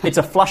 And it's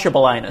a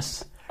flushable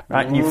anus,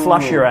 right? And you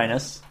flush your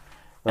anus,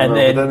 and But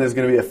then then there's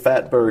going to be a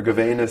fatberg of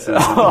anuses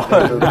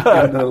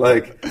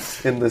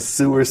in the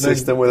sewer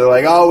system where they're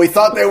like, oh, we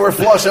thought they were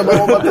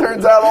flushable, but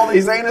turns out all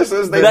these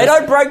anuses, they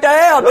don't break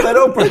down. They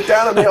don't break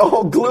down and they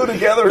all glue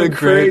together and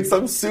create great-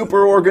 some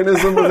super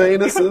organism of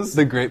anuses.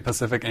 The Great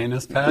Pacific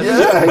Anus Patch.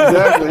 Yeah,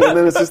 exactly. And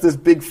then it's just this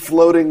big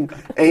floating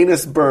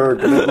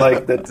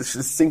anusberg that's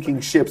just sinking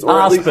ships. Or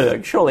at least,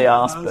 Arsberg, surely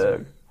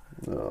Arsberg.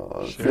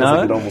 it feels No?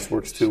 like it almost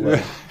works too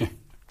well.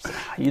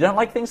 You don't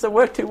like things that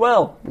work too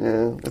well.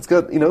 Yeah, it's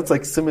got, it's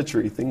like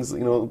symmetry. Things,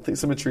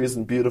 symmetry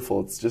isn't beautiful.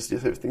 It's just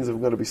things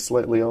have got to be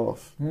slightly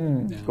off.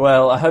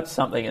 Well, I hope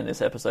something in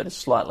this episode is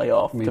slightly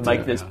off Me to too,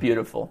 make this yeah.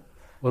 beautiful.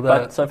 Well,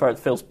 But so far it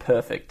feels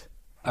perfect.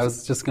 I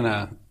was just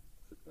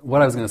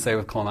what I was gonna say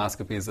with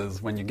colonoscopies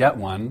is when you get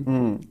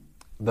one,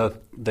 the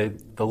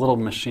little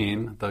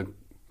machine, the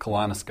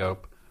colonoscope,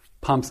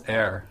 pumps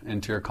air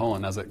into your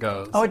colon as it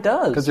goes. Oh, it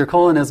does? Because your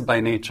colon is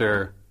by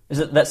nature, Is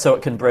it that so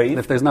it can breathe?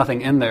 if there's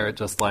nothing in there, it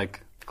just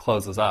like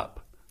closes up,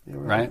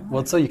 right?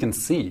 Well, it's so you can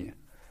see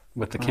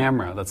with the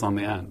camera that's on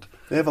the end.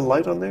 They have a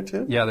light on there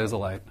too? Yeah, there's a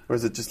light. Or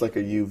is it just like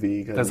a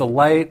UV kind There's of? a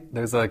light,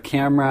 there's a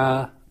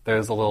camera,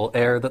 there's a little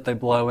air that they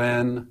blow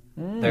in,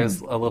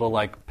 there's a little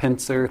like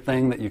pincer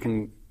thing that you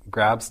can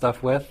grab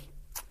stuff with.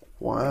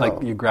 Wow.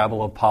 Like you grab a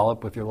little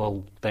polyp with your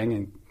little thing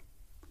and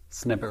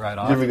snip it right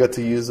off. You ever got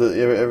to use it?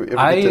 Ever get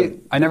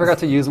I never got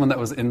to use one that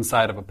was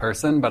inside of a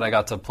person, but I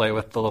got to play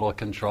with the little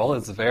control.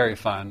 It's very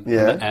fun.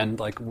 Yeah. And the end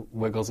like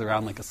wiggles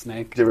around like a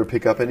snake. Did you ever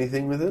pick up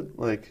anything with it?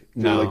 Like,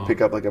 did No. you like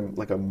pick up like a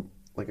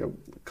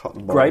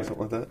cotton ball Grape? or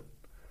something like that?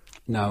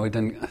 No, we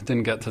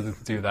didn't get to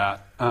do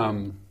that.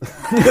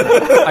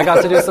 I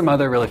got to do some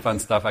other really fun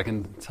stuff I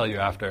can tell you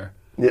after.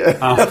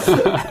 Yeah.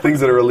 Things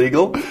that are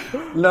illegal,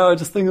 No,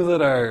 just things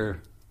that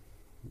are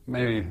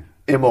maybe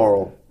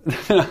immoral.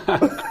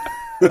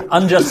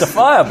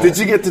 Unjustifiable. Did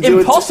you get to do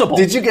Impossible.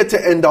 it? Did you get to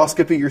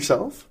endoscopy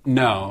yourself?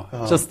 no,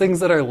 just things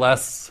that are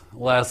less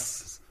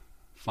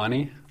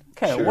funny.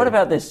 Okay, Sure. what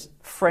about this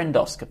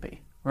friendoscopy,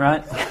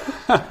 right?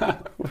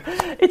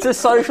 It's a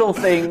social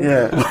thing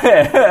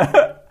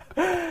Yeah.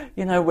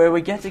 where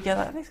we get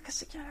together.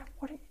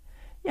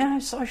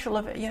 Social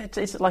event. Yeah,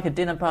 it's like a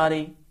dinner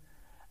party,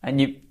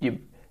 and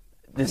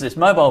there's this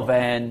mobile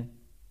van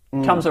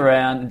comes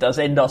around and does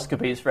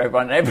endoscopies for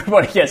everyone, and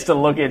everybody gets to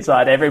look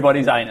inside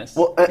everybody's anus.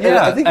 Well,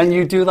 Yeah, I think and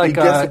you do like you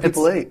guess what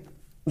people ate.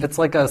 It's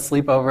like a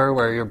sleepover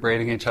where you're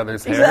braiding each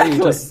other's hair. Exactly.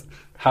 You just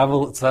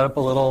set up a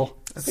little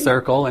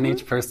circle, and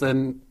each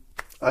person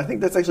I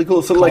think that's actually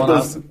cool. Sort of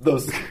like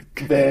those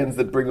vans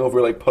that bring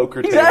over like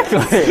poker tables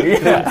Exactly,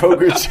 yeah. and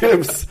poker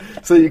chips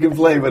so you can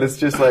play, but it's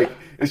just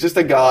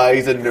a guy,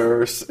 he's a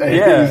nurse,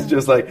 and he's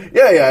just like,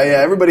 yeah,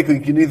 everybody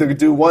can either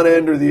do one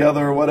end or the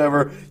other or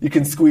whatever. You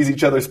can squeeze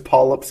each other's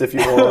polyps if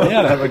you want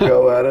and have a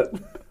go at it.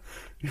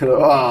 You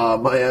know,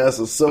 my ass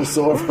is so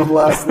sore from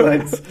last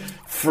night's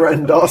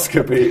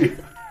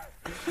friendoscopy.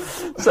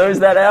 So is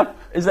that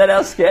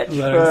our sketch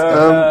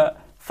for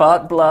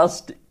Fart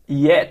Blast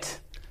yet?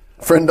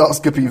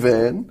 Friendoscopy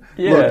van.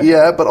 Yeah.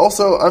 Look, but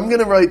also I'm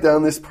going to write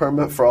down this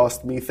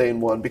permafrost methane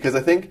one because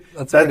I think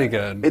that's pretty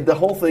good. The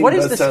whole thing. What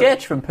is the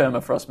sketch from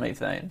permafrost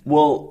methane?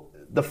 Well,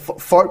 the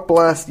Fart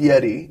Blast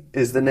Yeti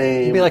is the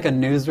name. It'd be like a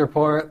news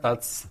report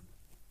that's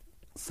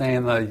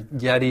saying the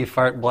Yeti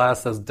fart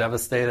blast has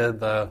devastated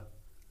the.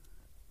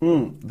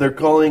 They're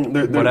calling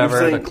whatever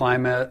saying the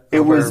climate it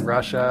over was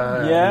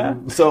Russia. Yeah.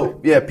 So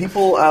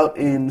people out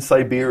in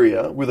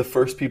Siberia were the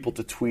first people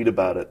to tweet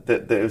about it.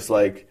 That there's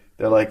like.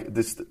 They're like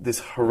this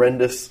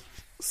horrendous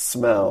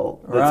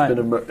smell that's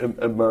been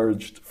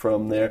emerged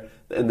from there,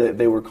 and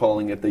they were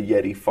calling it the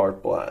Yeti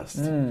fart blast,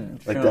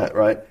 that,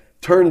 right?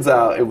 Turns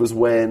out it was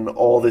when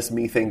all this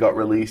methane got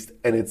released,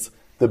 and it's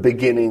the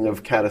beginning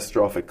of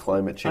catastrophic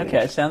climate change.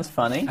 Okay, sounds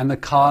funny. And the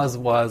cause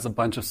was a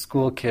bunch of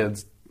school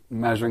kids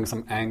measuring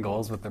some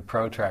angles with their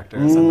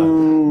protractors,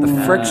 and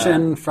the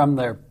friction from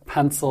their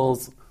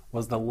pencils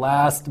was the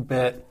last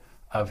bit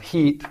of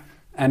heat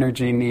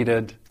energy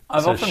needed.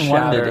 I've often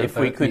wondered if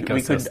we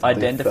could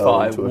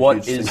identify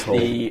what is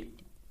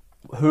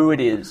who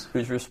it is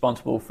who's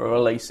responsible for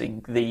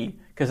releasing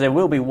because there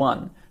will be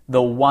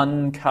the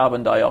one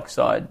carbon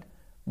dioxide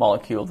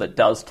molecule that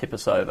does tip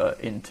us over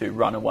into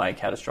runaway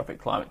catastrophic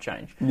climate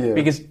change. Yeah.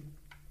 Because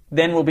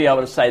then we'll be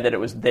able to say that it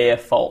was their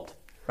fault,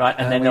 right?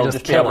 And then they'll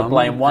just be able to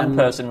blame one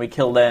person, we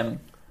kill them,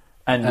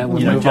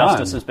 and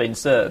justice has been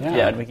served.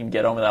 Yeah, and we can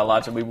get on with our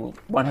lives, and we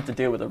won't have to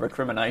deal with the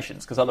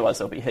recriminations, because otherwise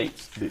there'll be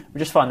heaps. We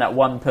just find that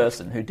one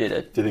person who did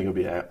it. Do you think it'll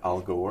be Al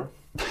Gore?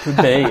 Could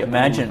be.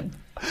 Imagine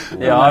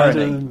the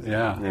irony.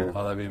 Yeah.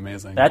 Oh, that'd be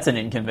amazing. That's an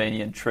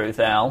inconvenient truth,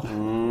 Al.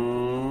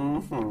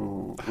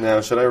 Mm-hmm.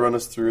 Now, should I run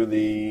us through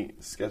the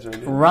sketch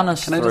idea? Run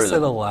us through. Can I just say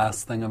the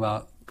last thing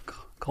about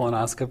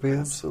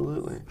colonoscopies?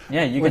 Absolutely.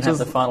 Yeah, you can have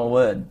the final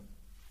word.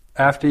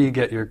 After you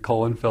get your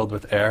colon filled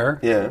with air,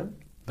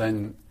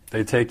 then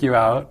they take you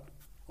out,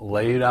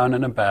 lay you down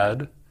in a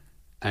bed,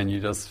 and you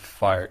just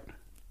fart.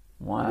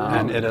 Wow.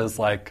 And it is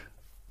like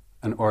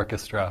an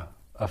orchestra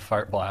of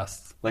fart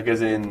blasts. Like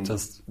as in,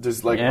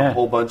 there's like a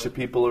whole bunch of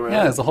people around?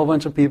 Yeah, there's a whole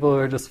bunch of people who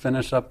are just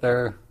finished up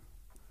their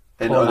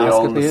And are they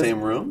all in the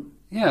same room?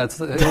 Yeah, it's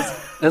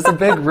a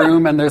big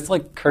room, and there's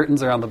like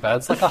curtains around the bed.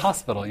 It's like a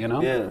hospital, you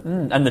know? Yeah.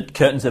 And the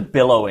curtains are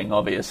billowing,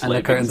 obviously. And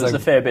the curtains there's a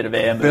fair bit of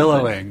air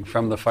billowing movement.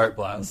 from the fart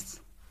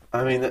blasts.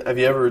 I mean, have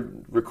you ever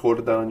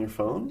recorded that on your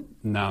phone?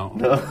 No.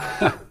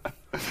 I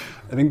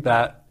think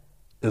that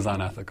is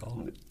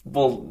unethical.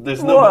 Well,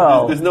 there's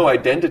no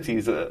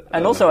identities.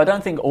 And also, I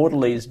don't think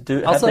orderlies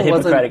have the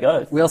Hippocratic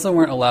Oath. We also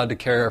weren't allowed to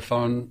carry our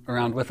phone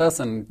around with us,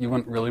 and you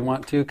wouldn't really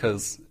want to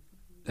because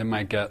it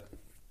might get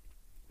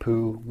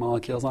poo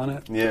molecules on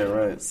it. Yeah,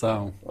 right.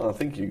 So I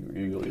think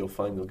you'll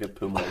find you'll get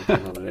poo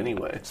molecules on it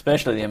anyway.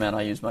 Especially the amount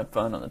I use my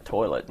phone on the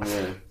toilet.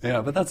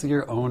 Yeah, but that's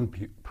your own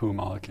poo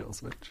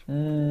molecules, which...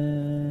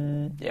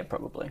 yeah,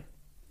 probably.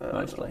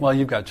 Mostly. Well,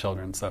 you've got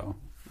children, so...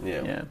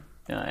 Yeah.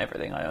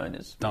 Everything I own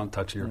is... Don't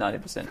touch your...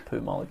 90%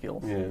 poo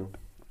molecules. Yeah.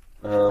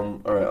 All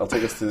right, I'll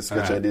take us to the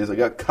sketch ideas. I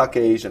got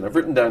Caucasian. I've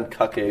written down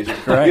Caucasian.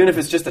 Right. Even if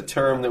it's just a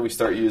term that we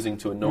start using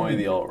to annoy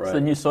the alt-right. It's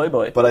the new soy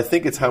boy. But I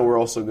think it's how we're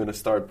also going to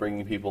start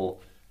bringing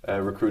people...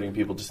 recruiting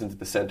people just into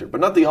the center, but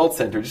not the alt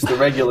center, just the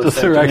regular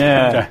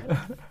center.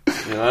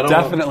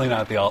 Definitely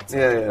not the alt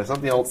center. Yeah, it's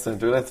not the alt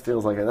center. That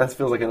feels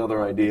like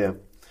another idea.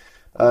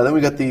 Then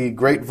we got the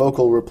great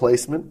vocal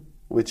replacement,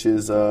 which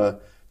is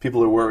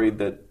people are worried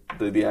that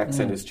the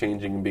accent is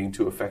changing and being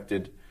too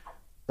affected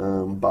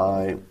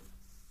by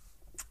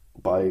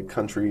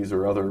countries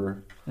or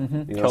other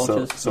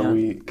cultures.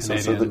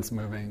 Canadians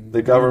moving.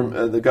 The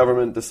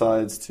government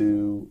decides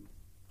to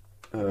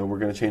we're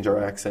going to change our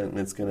accent,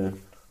 and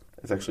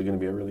it's actually going to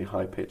be a really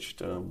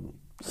high-pitched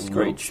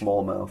screech.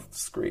 Small-mouthed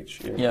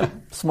screech. Yeah,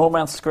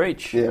 small-mouthed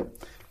screech. Yeah.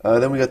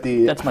 Then we got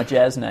the... That's my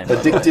jazz name.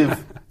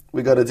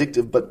 We got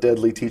addictive but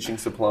deadly teaching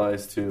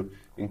supplies to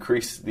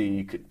increase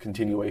the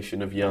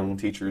continuation of young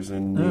teachers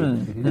in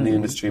the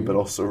industry, but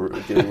also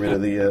getting rid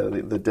of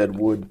the dead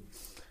wood.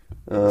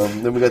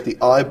 Then we got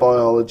the eye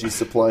biology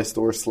supply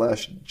store /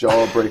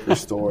 jawbreaker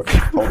store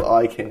called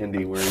Eye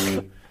Candy, where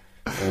you...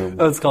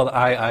 it's called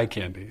eye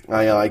candy.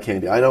 Eye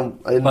candy. I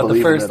didn't but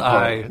believe the first in that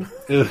eye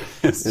is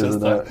just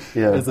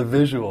is a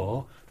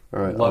visual.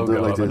 All right, logo I'll do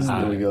it like of this. an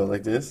There we eye. go,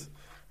 like this.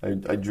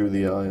 I drew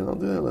the eye, and I'll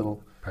do that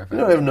little. Perfect. You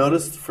know what I've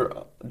noticed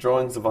for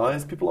drawings of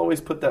eyes? People always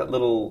put that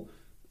little.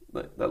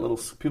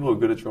 People who are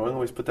good at drawing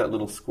always put that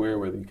little square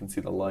where you can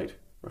see the light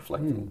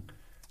reflecting.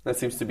 That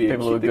seems to be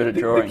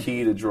the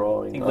key to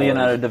drawing. I think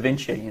Leonardo da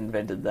Vinci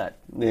invented that.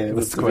 Yeah,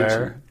 the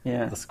square.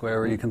 Yeah, the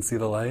square where you can see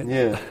the light.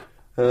 Yeah.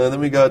 Then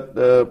we got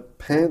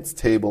pants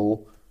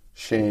table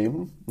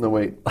shame. No,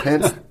 wait.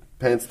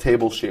 Pants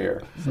table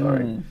share.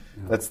 Sorry.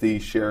 That's the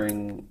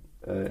sharing.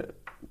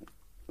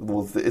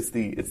 Well, it's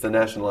the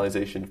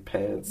nationalization of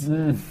pants,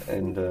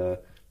 and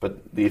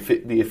but the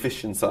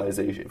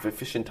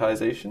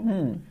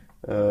efficientization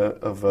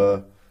of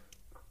all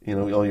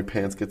your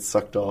pants get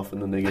sucked off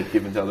and then they get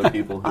given to other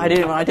people. I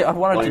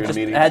wanted to just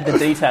add the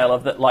detail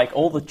of that, like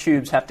all the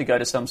tubes have to go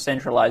to some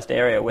centralized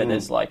area where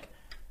there's like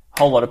a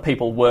whole lot of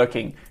people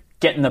working,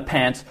 getting the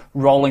pants,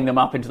 rolling them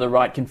up into the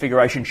right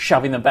configuration,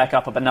 shoving them back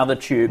up another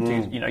tube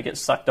to get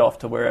sucked off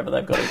to wherever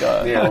they've got to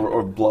go. Yeah,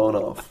 or blown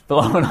off.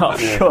 Blown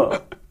off,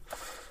 sure.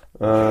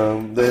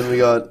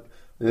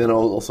 Then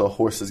also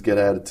horses get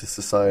added to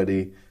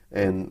society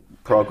and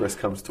progress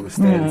comes to a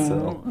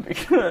standstill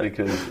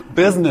because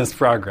business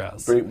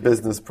progress.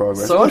 Business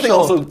progress.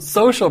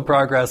 Social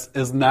progress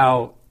is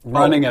now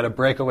running at a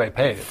breakaway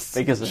pace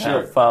because of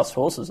how fast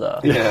horses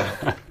are.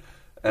 Yeah.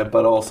 But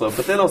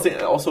then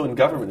also in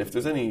government, if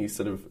there's any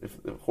if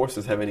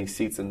horses have any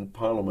seats in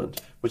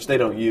Parliament, which they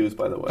don't use,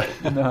 by the way,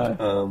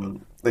 no.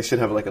 They should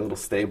have like a little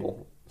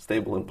stable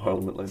in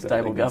Parliament like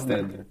stable that.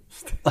 Government.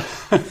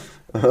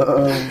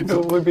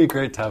 It would be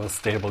great to have a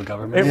stable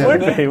government. It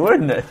would be,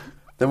 wouldn't it?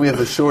 Then we have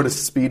the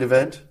shortest speed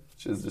event,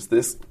 which is just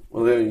this.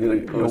 Well, there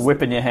you're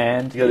whipping your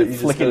hand, you're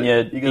flicking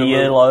your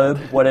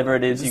earlobe, whatever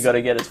it is, you got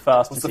to get as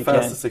fast as you can. What's the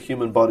fastest a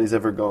human body's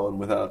ever gone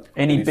without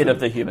any bit of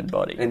the human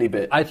body? Any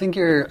bit. I think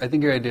your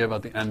idea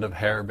about the end of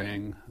hair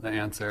being the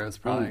answer is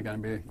probably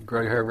going to be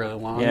grow your hair really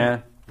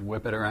long,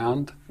 whip it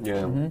around.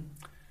 Yeah,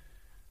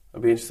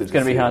 I'd be interested. It's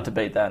going to be hard to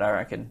beat that, I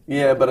reckon.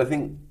 Yeah, but I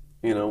think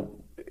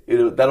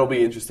that'll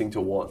be interesting to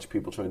watch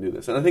people try and do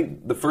this, and I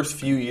think the first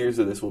few years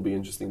of this will be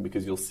interesting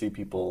because you'll see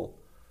people.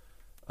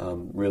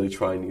 Really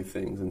try new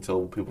things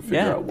until people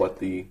figure out what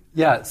the...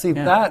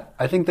 that,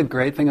 I think the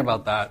great thing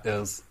about that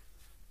is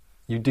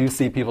you do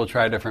see people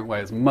try different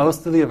ways.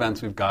 Most of the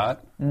events we've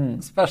got,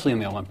 especially in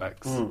the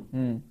Olympics,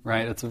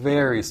 right, it's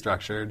very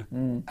structured.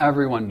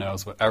 Everyone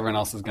knows what everyone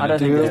else is going to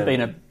do. I don't think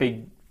there's been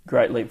a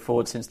great leap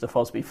forward since the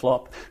Fosby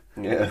flop.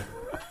 Yeah.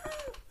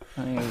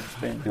 I think it's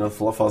been...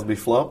 Fosby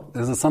flop?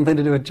 Is it something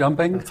to do with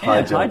jumping? It's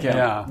high jump.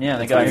 Yeah,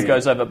 the guy who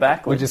goes over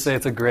backwards. Would you say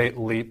it's a great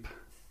leap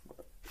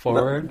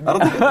forward? No, I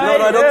don't think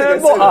I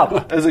said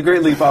up. It's a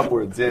great leap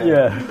upwards,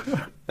 yeah.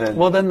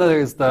 Well, then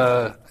there's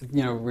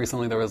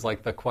recently there was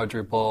like the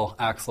quadruple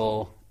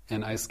axel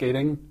in ice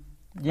skating.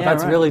 Yeah,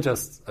 that's really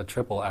just a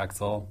triple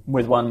axel.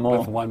 With one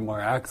more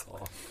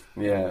axle.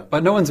 Yeah.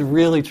 But no one's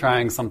really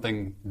trying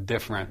something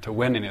different to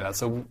win any of that.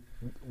 So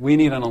we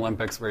need an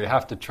Olympics where you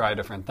have to try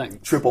different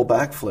things. Triple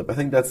backflip. I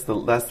think that's the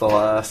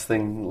last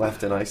thing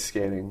left in ice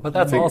skating. But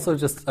that's also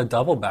just a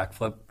double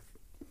backflip.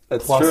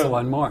 That's plus true.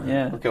 One more.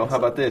 Yeah. Okay, well, how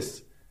about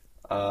this?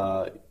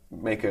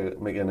 Make an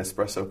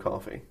espresso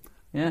coffee.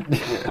 Yeah.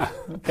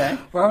 Okay.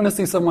 Or I want to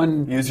see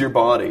someone use your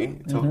body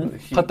to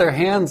put their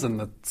hands in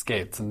the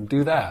skates and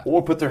do that.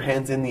 Or put their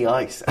hands in the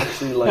ice.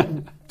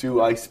 Actually,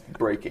 do ice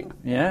breaking.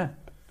 Yeah.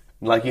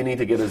 Like you need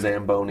to get a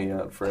Zamboni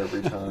out for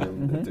every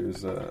time that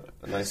there's a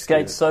nice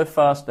skates so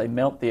fast they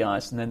melt the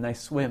ice and then they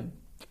swim.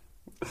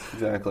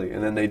 Exactly,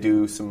 and then they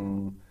do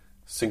some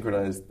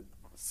synchronized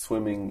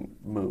swimming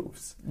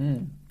moves.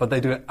 But they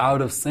do it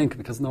out of sync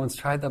because no one's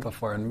tried that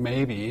before, and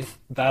maybe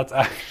that's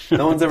actually...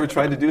 No one's ever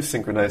tried to do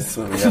synchronized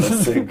swimming out of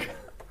sync.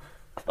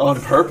 On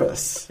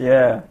purpose.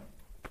 Yeah.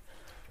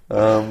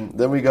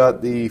 Then we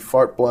got the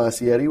Fart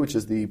Blast Yeti, which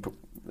is the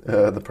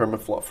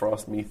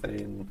permafrost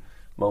methane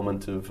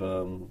moment of...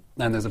 and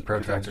there's a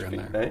protractor in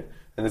there. Right?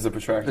 And there's a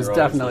protractor. There's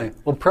definitely...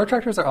 Well,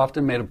 protractors are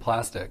often made of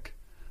plastic.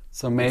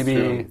 So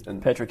maybe...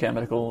 And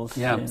petrochemicals.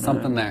 Yeah,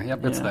 something there.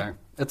 Yep, it's there.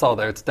 It's all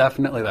there. It's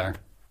definitely there.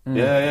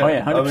 Yeah. Oh,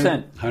 yeah,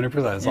 100%.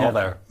 100%. It's all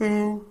there.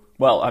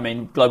 Well, I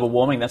mean, global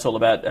warming, that's all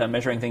about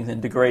measuring things in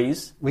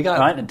degrees.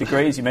 Right? In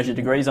degrees, you measure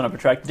degrees on a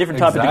protractor. Different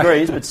type of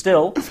degrees, but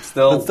still. But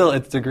still,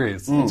 it's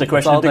degrees. It's a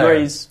question of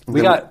degrees.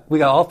 We got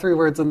all three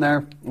words in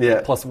there,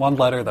 plus one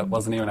letter that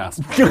wasn't even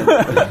asked for.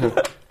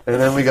 And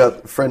then we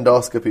got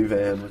friendoscopy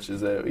van, which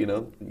is a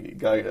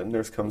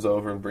nurse comes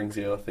over and brings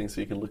you a thing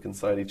so you can look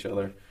inside each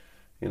other.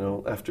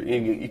 After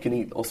you can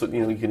eat. Also,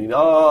 you can eat.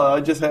 Oh,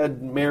 I just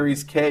had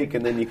Mary's cake,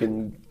 and then you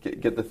can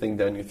get the thing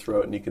down your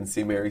throat, and you can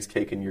see Mary's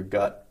cake in your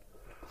gut.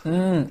 See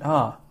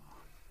how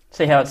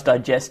it's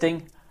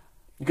digesting.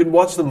 You can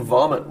watch them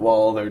vomit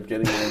while they're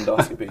getting an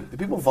endoscopy. Do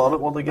people vomit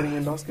while they're getting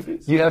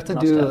endoscopies? You have to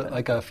do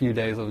like a few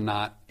days of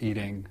not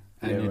eating,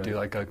 and you do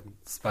like a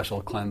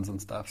special cleanse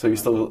and stuff. So you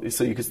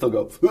can still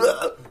go.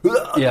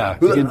 Yeah,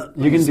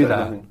 you can do that.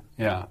 Nothing.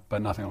 Yeah,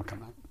 but nothing will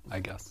come out, I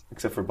guess,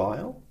 except for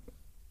bile.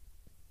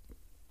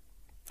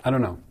 I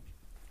don't know.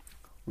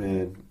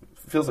 Man, it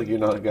feels like you're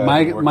not a guy.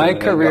 My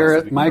career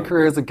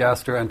as a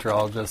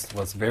gastroenterologist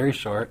was very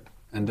short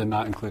and did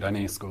not include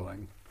any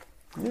schooling.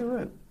 Yeah,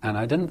 right. And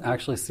I didn't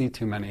actually see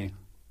too many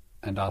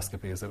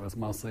endoscopies. It was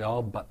mostly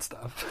all butt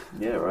stuff.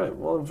 Yeah, right.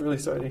 Well, I'm really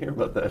sorry to hear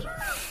about that.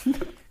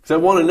 Because I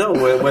want to know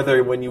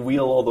whether when you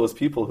wheel all those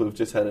people who've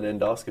just had an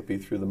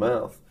endoscopy through the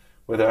mouth,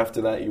 whether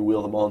after that you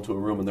wheel them all into a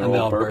room and they're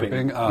all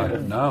burping. Oh,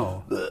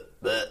 no.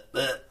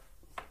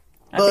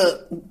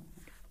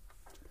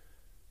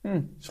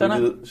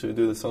 Should we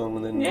do the song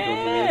and then?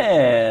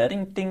 Yeah.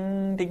 Ding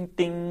ding ding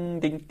ding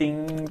ding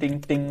ding ding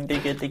ding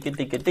digga digga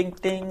digga ding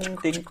ding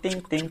ding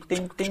ding ding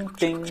ding ding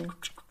ding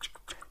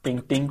ding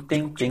ding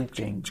ding ding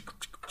ding.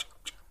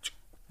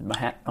 My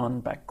hat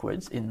on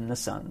backwards in the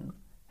sun,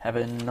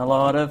 having a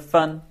lot of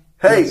fun.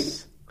 Hey.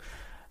 Yes.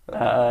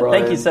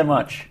 Thank you so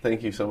much.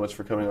 Thank you so much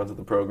for coming onto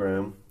the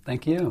program.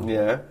 Thank you.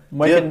 Yeah.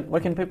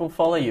 Where can people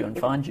follow you and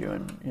find you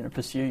and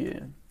pursue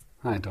you?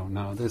 I don't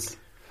know.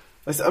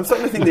 I'm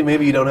starting to think that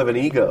maybe you don't have an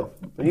ego.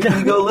 Are you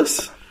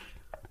egoless?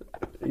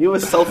 Are you a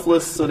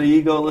selfless, sort of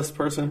egoless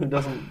person who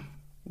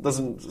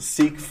doesn't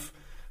seek,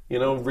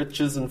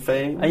 riches and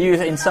fame? Are you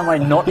in some way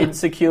not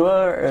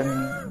insecure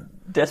and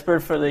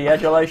desperate for the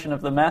adulation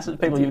of the masses,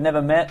 people you've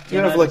never met? Do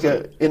you have like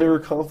an inner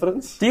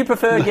confidence? Do you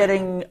prefer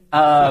getting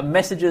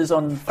messages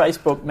on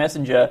Facebook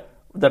Messenger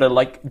that are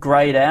like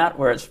grayed out,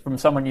 where it's from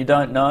someone you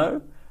don't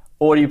know?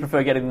 Or do you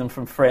prefer getting them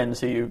from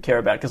friends who you care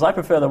about? Because I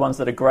prefer the ones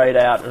that are grayed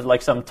out as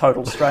like some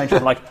total stranger.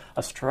 I'm like,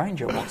 a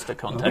stranger wants to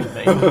contact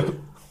me.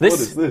 What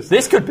is this?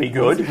 This could be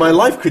good. My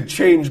life could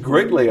change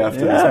greatly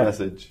after this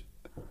message.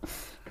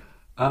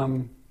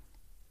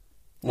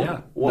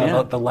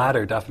 The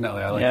latter,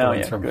 definitely. I like the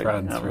ones from good.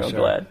 friends, I'm for real sure.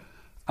 glad.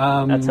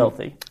 That's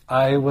healthy.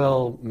 I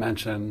will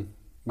mention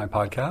my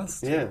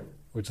podcast, Yeah.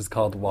 which is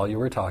called While You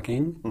Were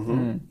Talking.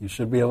 Mm-hmm. You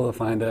should be able to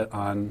find it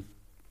on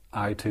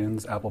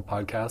iTunes, Apple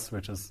Podcasts,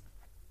 which is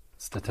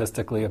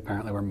statistically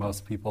apparently where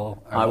most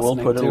people are I will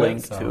listening put a to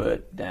link so. to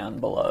it down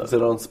below. Is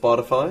it on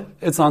Spotify?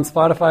 It's on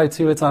Spotify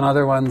too, it's on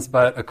other ones,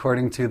 but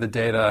according to the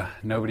data,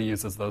 nobody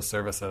uses those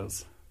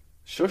services.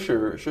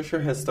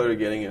 Shusher has started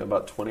getting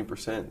about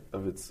 20%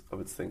 of its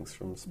things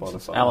from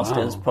Spotify.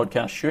 Alistair's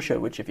podcast, Shusha,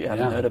 which if you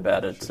haven't heard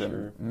about it, it's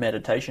Shusher. a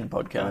meditation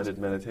podcast. Guided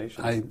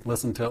meditations. I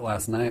listened to it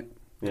last night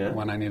Yeah.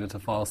 when I needed to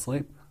fall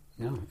asleep.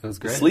 Yeah, it was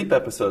great. Sleep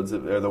episodes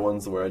are the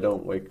ones where I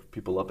don't wake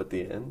people up at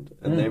the end,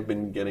 and they've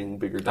been getting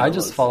bigger downloads. I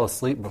just fall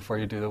asleep before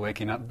you do the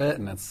waking up bit,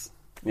 and it's...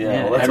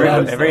 Yeah, well, that's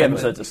every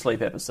episode's a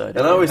sleep episode.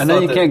 And I always And thought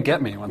then you that- can't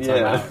get me once I'm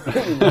Yeah,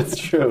 out. that's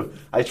true.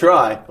 I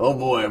try. Oh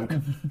boy,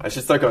 I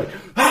should start going.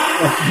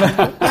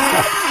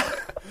 I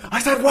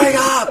said, wake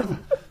up!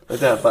 Like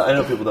that, but I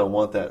know people don't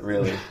want that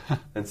really,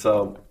 and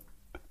so,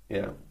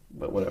 yeah.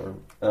 But whatever.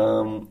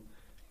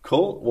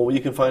 Cool. Well,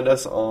 you can find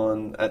us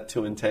at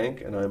 2 in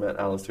Tank, and I'm at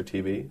Alistair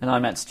TV. And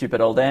I'm at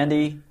Stupid Old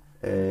Andy.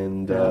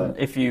 And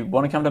If you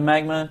want to come to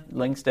Magma,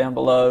 links down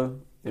below.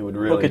 it would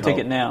really Book a help.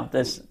 ticket now.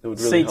 There's would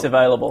really seats help.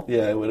 available.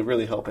 Yeah, it would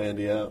really help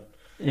Andy out.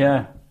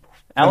 Yeah.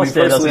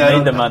 Alistair doesn't personally,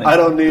 need the money. I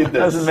don't need this.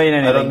 Doesn't mean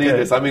anything. I don't need good.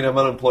 this. I mean, I'm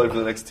unemployed for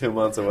the next 2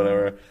 months or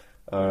whatever,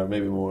 or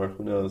maybe more.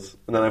 Who knows?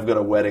 And then I've got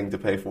a wedding to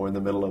pay for in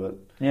the middle of it.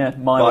 Yeah,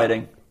 my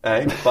wedding.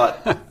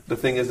 But the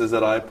thing is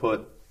that I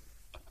put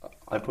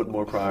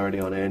more priority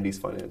on Andy's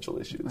financial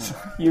issues.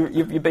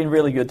 You've been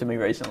really good to me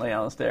recently,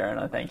 Alistair, and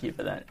I thank you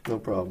for that. No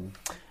problem.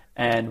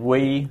 And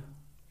we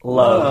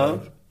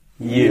love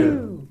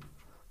you.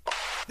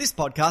 This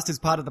podcast is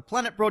part of the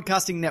Planet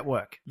Broadcasting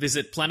Network.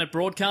 Visit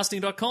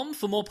planetbroadcasting.com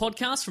for more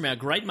podcasts from our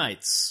great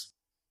mates.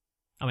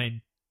 I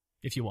mean,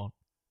 if you want.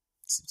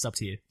 It's up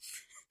to you.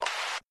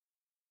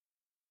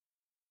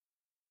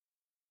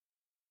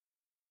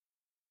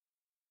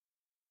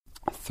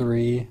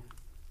 Three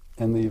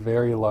in the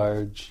very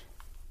large,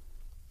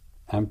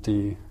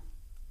 empty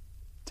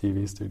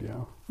TV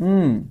studio.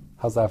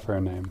 How's that for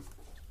a name?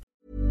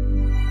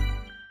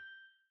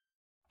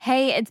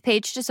 Hey, it's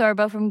Paige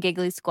DeSorbo from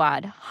Giggly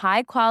Squad.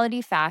 High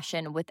quality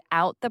fashion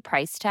without the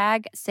price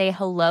tag. Say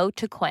hello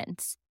to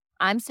Quince.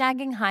 I'm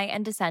snagging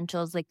high-end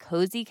essentials like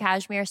cozy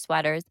cashmere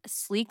sweaters,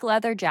 sleek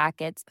leather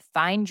jackets,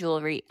 fine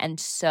jewelry, and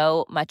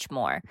so much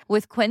more.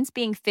 With Quince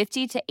being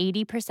 50 to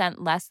 80%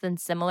 less than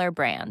similar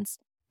brands.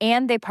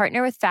 And they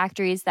partner with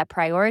factories that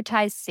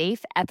prioritize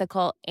safe,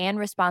 ethical, and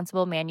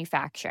responsible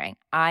manufacturing.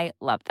 I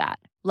love that.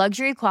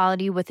 Luxury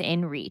quality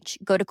within reach.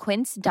 Go to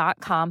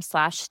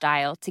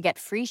quince.com/style to get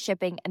free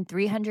shipping and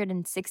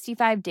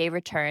 365-day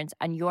returns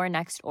on your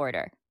next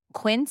order.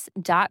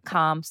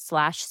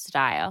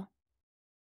 Quince.com/style.